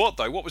tell you what,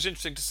 though, what was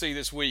interesting to see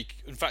this week.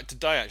 In fact,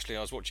 today actually,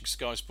 I was watching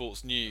Sky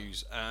Sports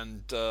News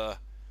and.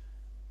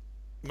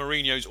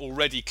 Mourinho's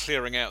already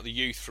clearing out the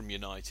youth from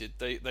United.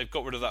 They've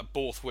got rid of that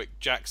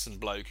Borthwick Jackson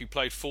bloke who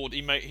played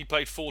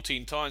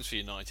 14 times for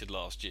United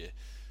last year.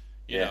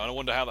 You know, and I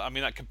wonder how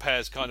that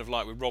compares kind of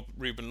like with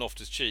Ruben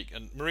Loftus-Cheek,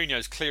 and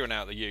Mourinho's clearing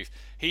out the youth.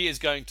 He is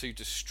going to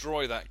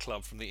destroy that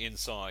club from the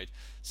inside.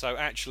 So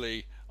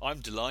actually,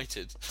 I'm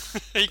delighted.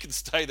 He can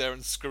stay there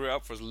and screw it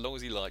up for as long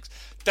as he likes.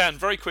 Dan,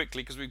 very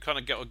quickly, because we kind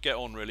of get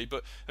on really,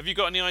 but have you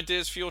got any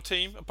ideas for your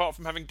team apart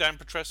from having Dan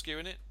Petrescu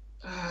in it?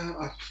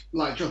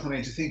 Like Jonathan, I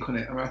need to think on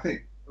it. I mean, I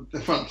think the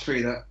front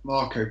three that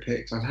Marco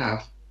picked, I'd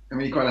have. I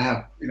mean, you've got to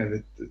have,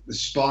 the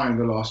spine of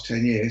the last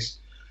 10 years.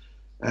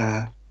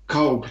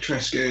 Cole,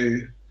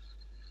 Petrescu.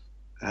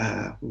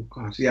 I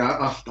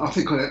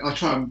think I'll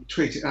try and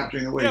tweet it out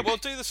during the week. Yeah, well,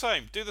 do the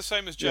same. Do the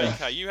same as JK.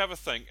 Yeah. You have a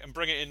think and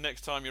bring it in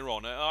next time you're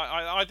on.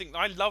 I think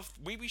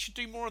we should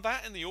do more of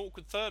that in the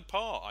awkward third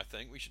part. I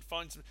think we should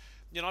find some.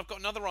 I've got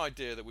another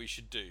idea that we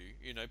should do.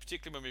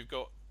 Particularly when we've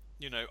got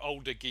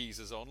older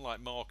geezers on like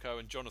Marco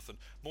and Jonathan.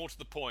 More to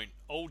the point,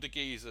 older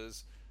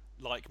geezers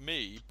like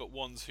me, but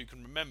ones who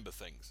can remember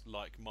things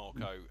like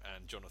Marco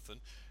and Jonathan.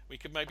 We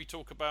could maybe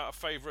talk about a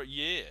favourite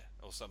year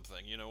or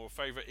something, or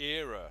favourite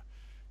era.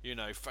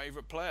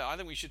 Favourite player. I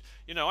think we should.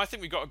 I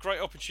think we've got a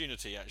great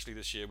opportunity actually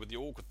this year with the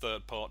awkward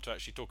third part to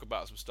actually talk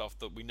about some stuff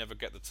that we never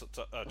get the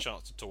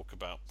chance to talk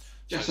about.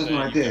 Just as an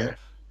idea,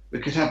 we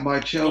could have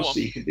my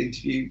Chelsea could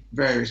interview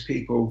various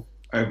people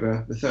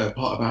over the third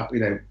part about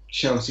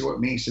Chelsea, what it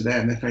means to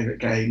them, their favourite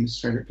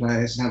games, favourite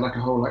players, and have like a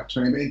whole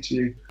 20-minute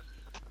interview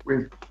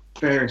with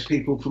various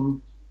people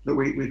that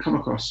we come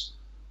across.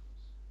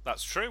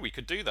 That's true. We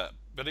could do that.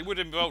 But it would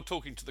involve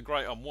talking to the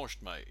great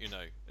unwashed, mate.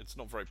 It's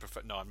not very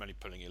No, I'm only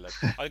pulling your leg.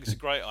 I think it's a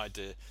great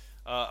idea.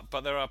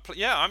 But there are...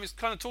 I'm just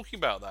kind of talking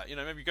about that.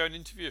 Maybe go and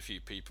interview a few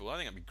people. I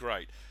think that'd be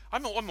great.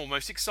 I'm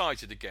almost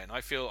excited again.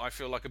 I feel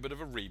like a bit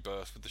of a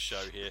rebirth with the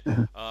show here.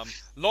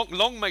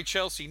 Long may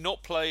Chelsea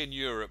not play in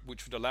Europe,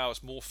 which would allow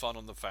us more fun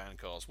on the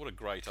Fancast. What a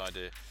great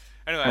idea.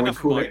 Anyway,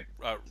 enough of my...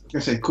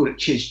 call it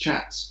Chiz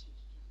Chats.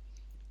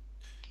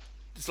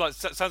 It's like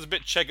sounds a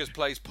bit Cheggers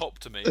Plays Pop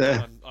to me.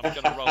 I'm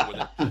going to roll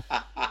with it.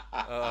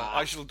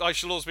 I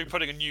shall also be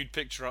putting a nude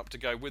picture up to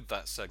go with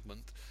that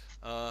segment.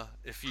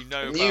 If you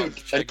know a nude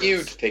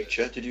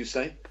picture, did you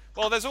say?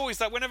 Well, there's always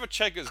that. Whenever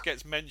Cheggers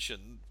gets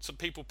mentioned, some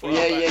people put. He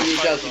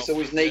does. He's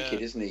always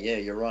naked, isn't he? Yeah,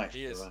 you're right.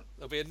 He is. Right.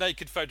 There'll be a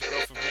naked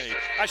photograph of me.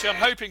 Actually, I'm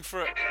hoping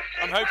for.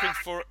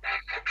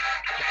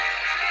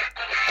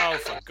 Oh,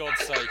 for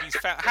God's sake! He's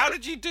found. How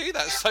did you do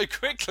that so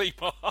quickly,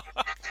 Mark?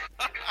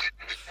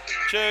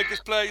 Cheggers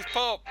Plays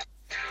Pop.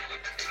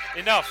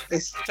 Enough.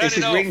 It's his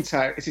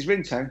ringtone. It's his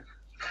ringtone.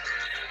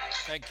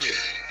 Thank you.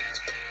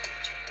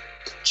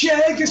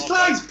 Cheggers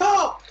Plays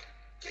Pop.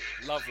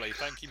 Lovely,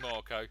 thank you,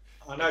 Marco.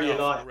 I know you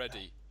like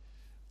already.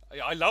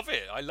 I love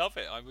it. I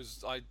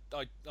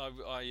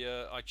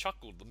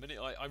chuckled the minute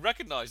I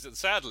recognised it.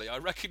 Sadly, I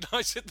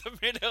recognised it the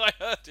minute I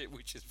heard it,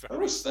 which is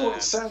very sad. I thought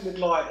it sounded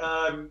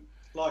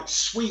like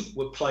Sweet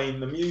were playing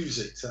the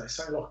music. So it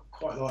sounded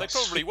quite like. They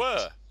probably Sweet.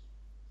 were.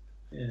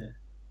 Yeah.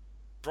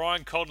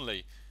 Brian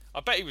Connolly. I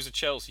bet he was a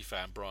Chelsea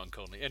fan, Brian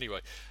Connolly. Anyway,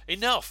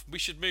 enough. We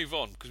should move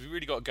on because we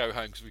really got to go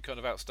home because we kind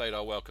of outstayed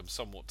our welcome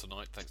somewhat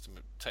tonight thanks to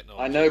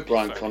technology. I know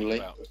Brian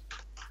Connolly.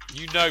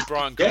 You know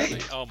Brian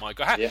Connolly. Oh my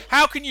God!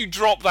 How can you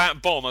drop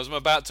that bomb as I'm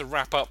about to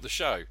wrap up the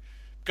show?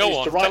 Go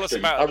on, tell us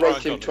about. I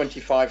wrote him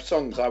 25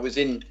 songs. I was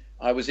in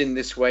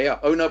This Way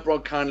Up. Oh no,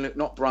 Brian Connolly,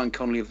 not Brian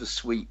Connolly of the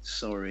Sweets.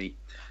 Sorry.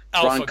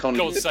 Oh, Brian for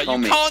Connolly God's sake!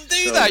 You can't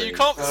do that. You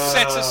can't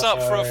set us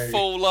up for a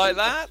fool like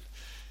that,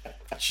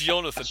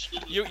 Jonathan.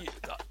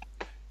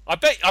 I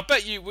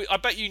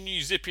bet you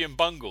knew Zippy and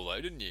Bungle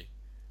though, didn't you?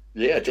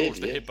 Yeah, I George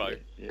did. The Hippo.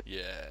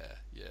 Yeah.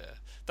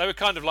 They were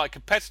kind of like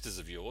competitors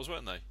of yours,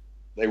 weren't they?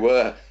 They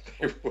were.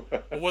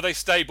 Or were they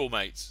stable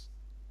mates?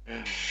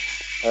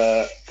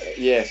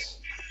 Yes,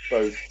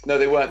 both. No,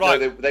 they weren't. Right.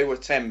 No, they were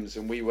Thames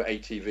and we were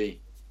ATV.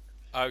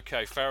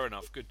 Okay, fair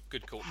enough.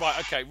 Good call. Right,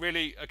 okay,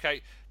 really,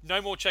 okay. No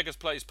more Cheggers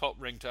Plays Pop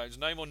ringtones,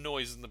 no more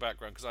noises in the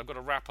background because I've got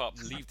to wrap up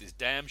and leave this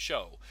damn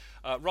show.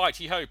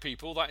 Righty-ho,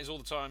 people, that is all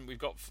the time we've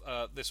got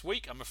this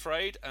week, I'm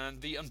afraid.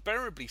 And the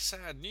unbearably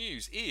sad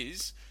news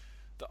is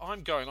that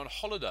I'm going on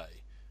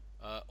holiday.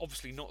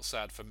 Obviously not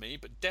sad for me,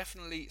 but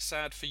definitely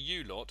sad for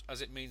you lot,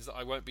 as it means that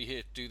I won't be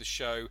here to do the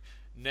show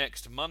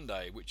next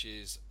Monday, which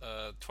is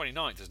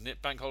 29th, isn't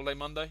it? Bank Holiday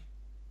Monday?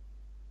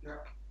 Yeah.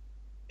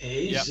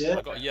 Yeah,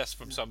 I got a yes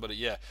from somebody.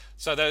 Yeah.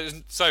 So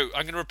I'm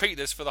going to repeat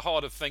this for the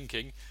hard of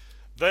thinking.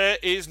 There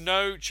is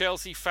no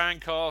Chelsea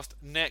Fancast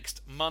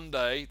next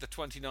Monday, the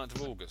 29th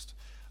of August.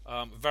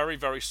 Very,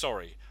 very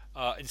sorry.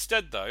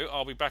 Instead, though,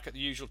 I'll be back at the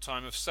usual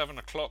time of 7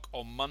 o'clock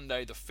on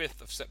Monday, the 5th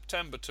of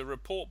September, to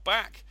report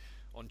back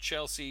on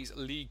Chelsea's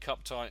League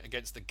Cup tie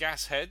against the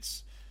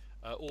Gasheads,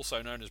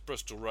 also known as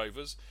Bristol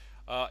Rovers.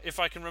 If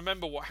I can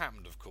remember what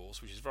happened, of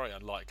course, which is very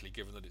unlikely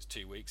given that it's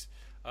 2 weeks.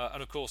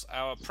 And of course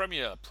our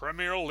Premier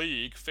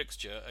League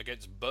fixture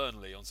against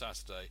Burnley on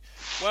Saturday.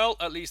 Well,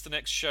 at least the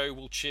next show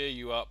will cheer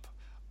you up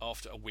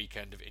after a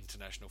weekend of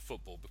international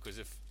football, because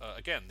if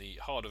again the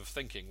hard of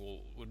thinking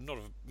would not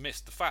have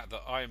missed the fact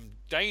that I am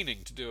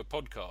deigning to do a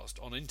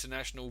podcast on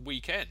international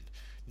weekend.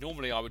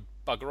 Normally I would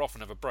bugger off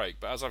and have a break,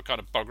 but as I'm kind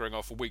of buggering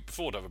off a week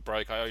before to have a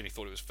break, I only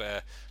thought it was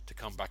fair to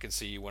come back and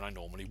see you when I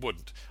normally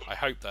wouldn't. I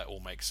hope that all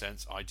makes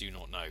sense. I do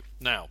not know.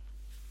 Now,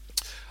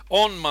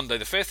 on Monday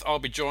the 5th, I'll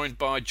be joined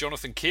by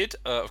Jonathan Kidd,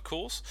 of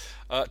course,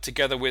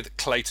 together with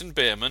Clayton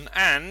Bierman,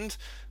 and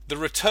the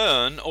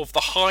return of the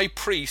High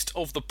Priest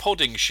of the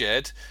Podding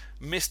Shed,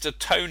 Mr.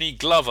 Tony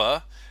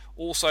Glover,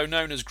 also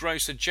known as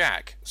Grocer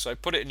Jack. So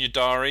put it in your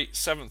diary,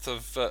 7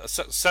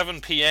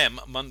 p.m,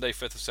 Monday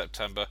 5th of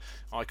September.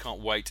 I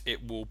can't wait,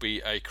 it will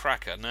be a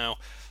cracker. Now,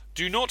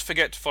 do not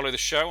forget to follow the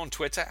show on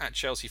Twitter at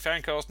Chelsea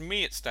Fancast,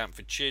 me at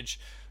Stamford Chidge,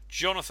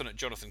 Jonathan at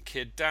Jonathan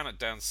Kidd, Dan at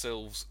Dan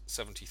Silves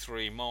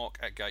 73, Mark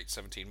at Gate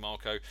 17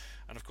 Marco,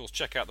 and of course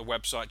check out the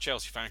website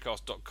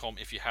chelseafancast.com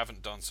if you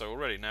haven't done so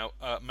already. Now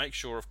make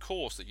sure of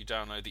course that you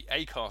download the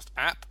Acast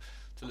app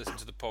to listen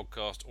to the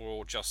podcast,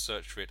 or just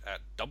search for it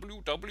at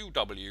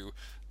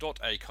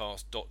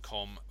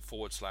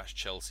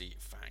www.acast.com/Chelsea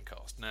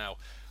Fancast. Now,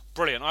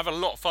 brilliant, I've had a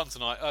lot of fun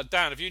tonight.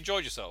 Dan, have you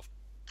enjoyed yourself?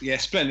 Yeah,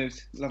 splendid,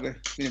 lovely,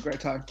 been a great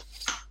time.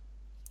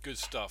 Good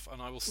stuff,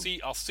 and I'll see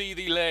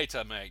thee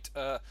later, mate.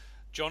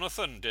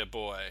 Jonathan, dear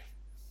boy.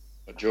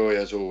 A joy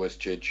as always,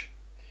 Chidge,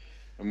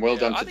 and well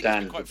done to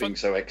Dan for being fun.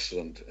 so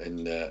excellent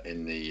in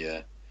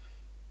the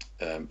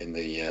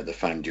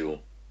fan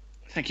duel.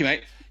 Thank you,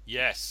 mate.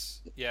 Yes.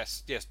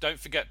 Don't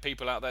forget,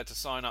 people out there, to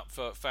sign up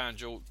for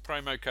FanDuel.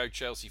 Promo code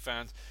Chelsea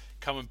fans.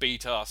 Come and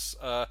beat us.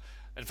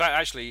 In fact,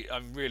 actually,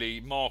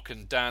 Mark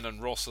and Dan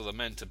and Ross are the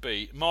men to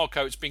beat.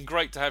 Marco, it's been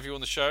great to have you on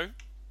the show.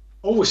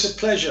 Always a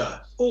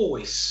pleasure.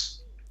 Always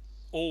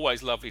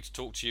lovely to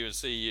talk to you and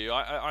see you.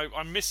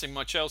 I'm missing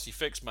my Chelsea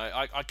fix, mate.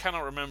 I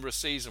cannot remember a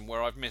season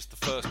where I've missed the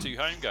first 2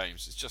 home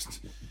games. It's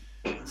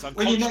unconscionable,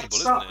 when you next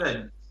isn't up, it?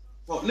 then?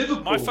 What,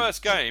 Liverpool? My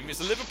first game is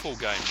the Liverpool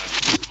game,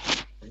 mate.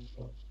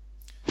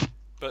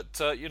 But,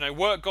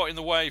 work got in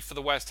the way for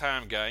the West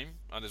Ham game,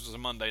 and this was a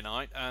Monday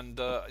night, and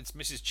it's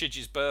Mrs.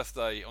 Chidge's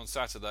birthday on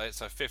Saturday. It's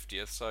her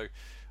 50th, so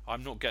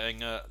I'm not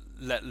getting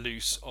let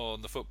loose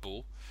on the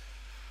football.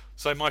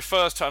 So my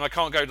first time, I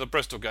can't go to the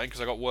Bristol game because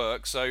I got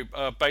work, so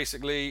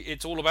basically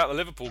it's all about the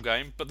Liverpool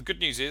game. But the good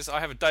news is I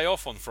have a day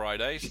off on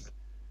Fridays.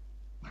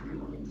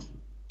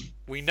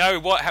 We know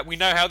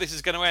how this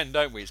is going to end,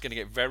 don't we? It's going to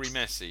get very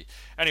messy.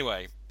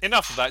 Anyway,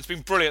 enough of that. It's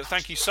been brilliant.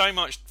 Thank you so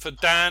much for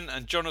Dan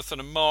and Jonathan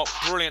and Mark.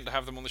 Brilliant to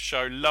have them on the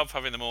show. Love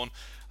having them on.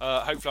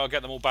 Hopefully I'll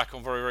get them all back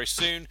on very, very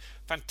soon.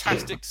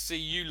 Fantastic to see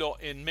you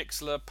lot in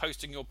Mixlr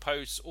posting your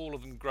posts. All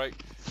of them great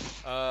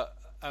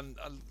and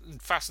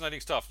fascinating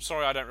stuff.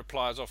 Sorry I don't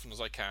reply as often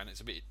as I can. It's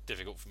a bit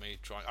difficult for me.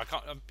 I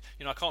can't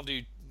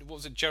do, what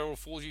was it Gerald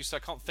Ford used to say? I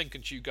can't think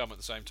and chew gum at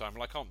the same time.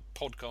 Well, I can't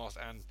podcast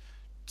and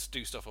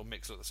do stuff on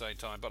Mixer at the same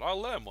time, but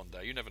I'll learn one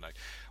day, you never know.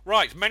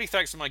 Right, many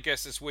thanks to my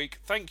guests this week.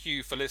 Thank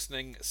you for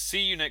listening.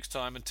 See you next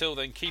time. Until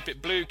then, keep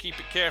it blue, keep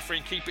it carefree,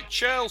 and keep it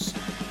Chelsea.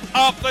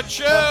 Up the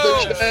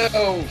Chelsea! Up the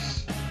Chelsea!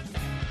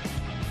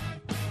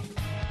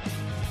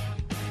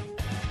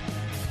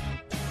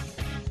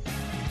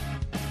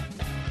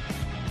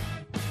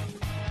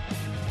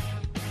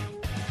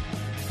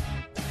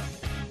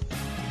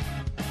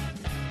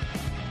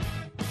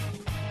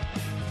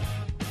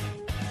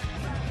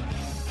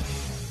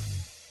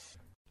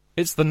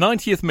 It's the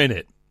 90th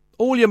minute.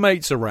 All your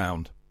mates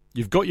around.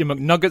 You've got your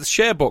McNuggets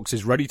share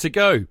boxes ready to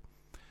go.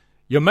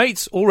 Your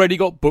mates already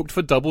got booked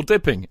for double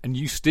dipping, and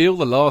you steal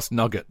the last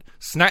nugget,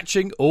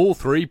 snatching all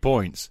 3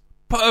 points.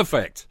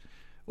 Perfect.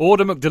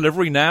 Order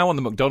McDelivery now on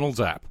the McDonald's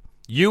app.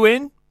 You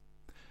in?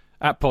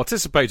 At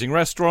participating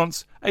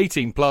restaurants,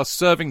 18 plus,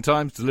 serving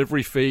times,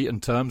 delivery fee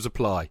and terms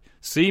apply.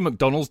 See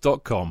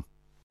mcdonalds.com.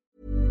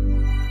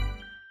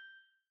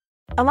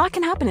 A lot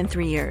can happen in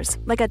 3 years,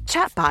 like a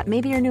chatbot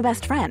may be your new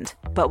best friend.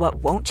 But what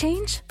won't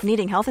change?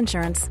 Needing health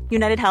insurance.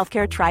 United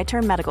Healthcare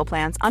Tri-Term Medical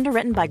Plans,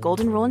 underwritten by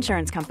Golden Rule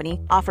Insurance Company,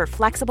 offer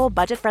flexible,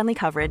 budget-friendly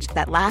coverage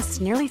that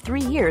lasts nearly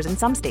 3 years in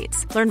some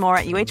states. Learn more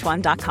at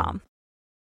uh1.com.